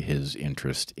overrides his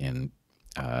interest in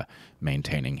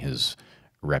maintaining his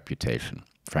reputation.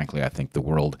 Frankly, I think the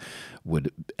world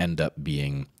would end up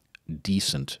being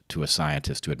decent to a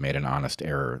scientist who had made an honest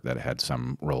error that had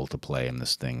some role to play in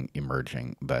this thing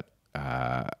emerging. But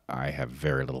I have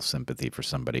very little sympathy for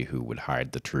somebody who would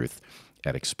hide the truth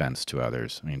at expense to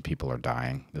others. I mean, people are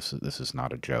dying. This is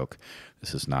not a joke.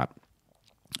 This is not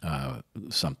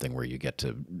something where you get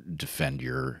to defend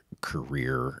your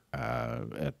career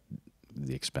at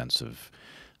the expense of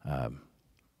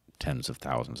tens of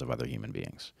thousands of other human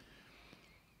beings.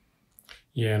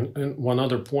 Yeah, and one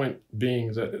other point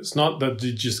being that it's not that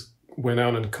they just went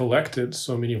out and collected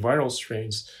so many viral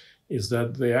strains, is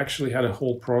that they actually had a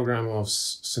whole program of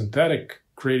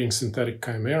creating synthetic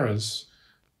chimeras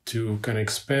to kind of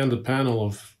expand the panel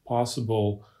of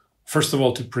possible, first of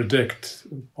all, to predict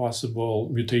possible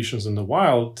mutations in the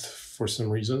wild for some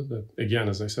reason that, again,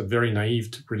 as I said, very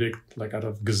naive to predict, like out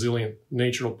of gazillion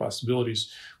natural possibilities,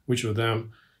 which of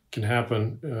them can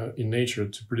happen in nature,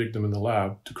 to predict them in the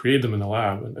lab, to create them in the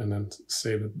lab, and then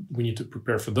say that we need to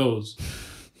prepare for those.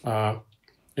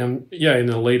 And yeah, in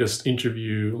the latest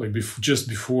interview, like just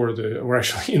before or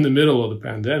actually in the middle of the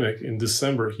pandemic, in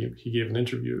December, he gave an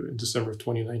interview in December of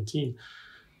 2019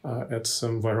 at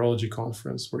some virology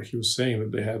conference where he was saying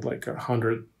that they had like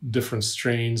 100 different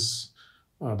strains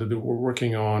that they were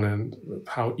working on, and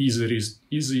how easy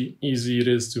it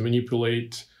is to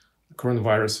manipulate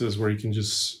coronaviruses, where you can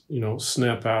just,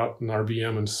 snap out an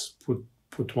RBM and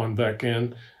put one back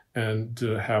in, and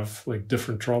have like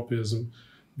different tropism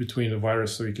between the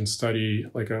virus, so you can study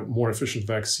like a more efficient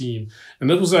vaccine. And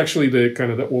that was actually the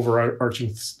kind of the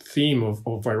overarching theme of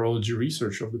virology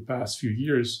research over the past few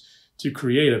years, to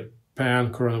create a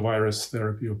pan-coronavirus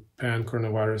therapy or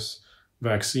pan-coronavirus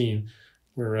vaccine.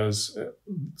 Whereas,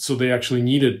 so they actually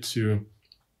needed to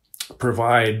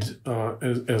provide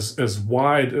as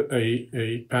wide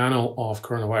a panel of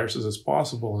coronaviruses as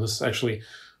possible. And this is actually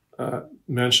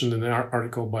mentioned in an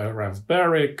article by Rav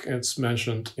Barrick. It's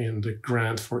mentioned in the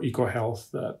grant for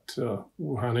EcoHealth that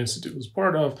Wuhan Institute was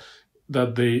part of,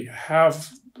 that they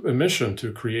have a mission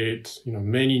to create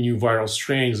many new viral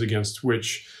strains against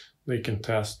which they can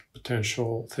test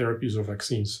potential therapies or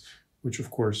vaccines, which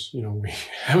of course we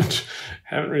haven't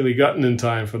really gotten in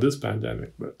time for this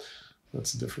pandemic, but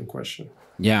that's a different question.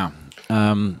 Yeah.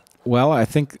 Well, I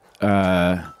think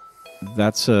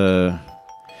it's a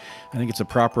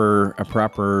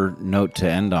proper note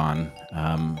to end on.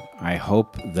 I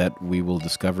hope that we will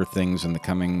discover things in the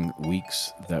coming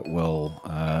weeks that will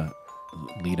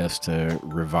lead us to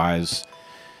revise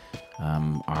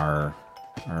our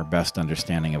best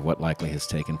understanding of what likely has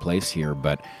taken place here.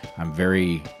 But I'm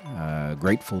very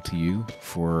grateful to you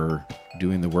for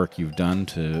doing the work you've done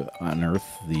to unearth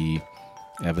the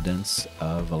evidence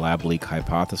of a lab leak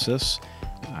hypothesis.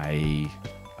 I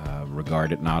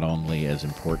regard it not only as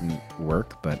important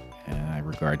work, but I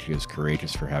regard you as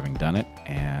courageous for having done it.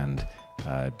 And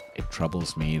it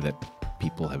troubles me that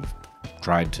people have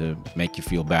tried to make you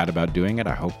feel bad about doing it.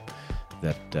 I hope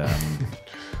that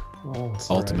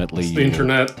ultimately the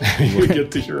internet. You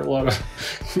get to hear a lot of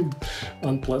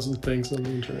unpleasant things on the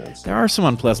internet. There are some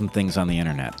unpleasant things on the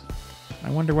internet. I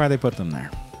wonder why they put them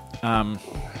there.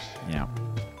 Yeah.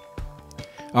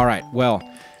 All right. Well,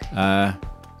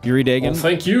 Yuri Deigin. Well,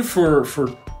 thank you for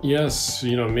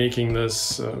making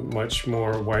this much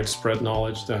more widespread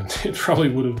knowledge than it probably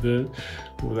would have been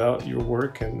without your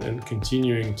work, and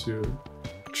continuing to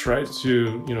try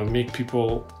to make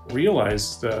people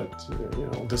realize that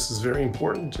this is very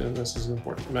important, and this is an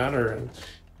important matter, and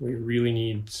we really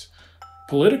need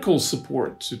political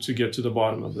support to get to the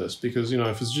bottom of this, because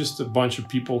if it's just a bunch of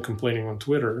people complaining on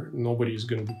Twitter, nobody's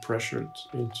going to be pressured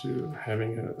into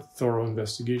having a thorough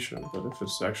investigation. But if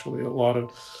it's actually a lot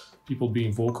of people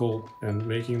being vocal and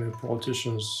making their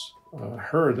politicians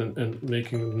heard and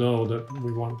making them know that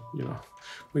we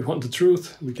want the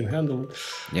truth, we can handle it.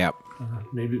 Yep.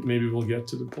 Maybe we'll get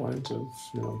to the point of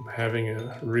having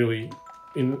a really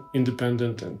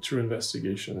independent and true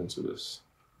investigation into this.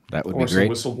 That would be great.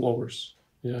 Or some whistleblowers.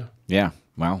 Yeah. Yeah.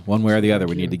 Well, one way or the other,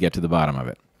 we need to get to the bottom of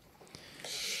it.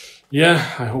 Yeah,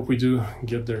 I hope we do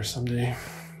get there someday.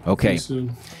 Okay.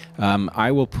 Soon.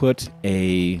 I will put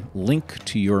a link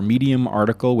to your Medium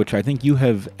article, which I think you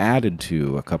have added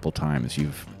to a couple times.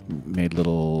 You've made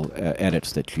little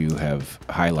edits that you have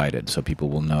highlighted so people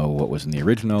will know what was in the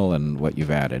original and what you've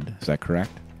added. Is that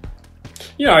correct?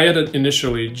 Yeah, I added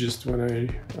initially just when I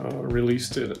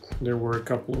released it. There were a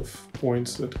couple of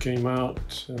points that came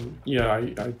out. And yeah,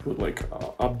 I put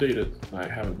updated. I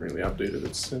haven't really updated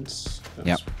it since.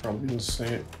 That's probably been the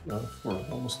same for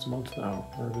almost a month now,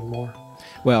 or even more.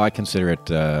 Well, I consider it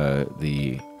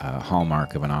the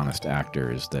hallmark of an honest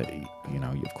actor is that,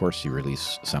 of course you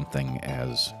release something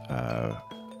as...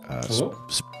 Hello?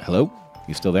 Hello?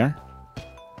 You still there?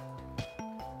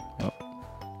 Oh.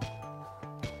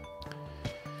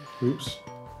 Oops.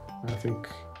 I think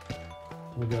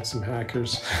we got some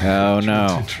hackers. Oh,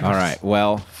 no. All right.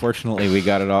 Well, fortunately, we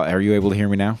got it all. Are you able to hear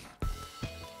me now?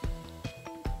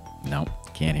 No,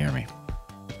 can't hear me.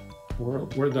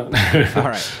 We're done. All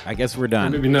right. I guess we're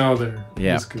done. Maybe now they're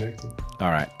disconnected. All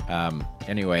right.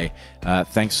 Anyway,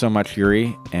 thanks so much,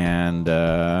 Yuri. And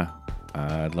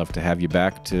I'd love to have you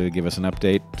back to give us an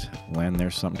update when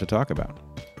there's something to talk about.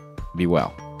 Be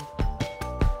well.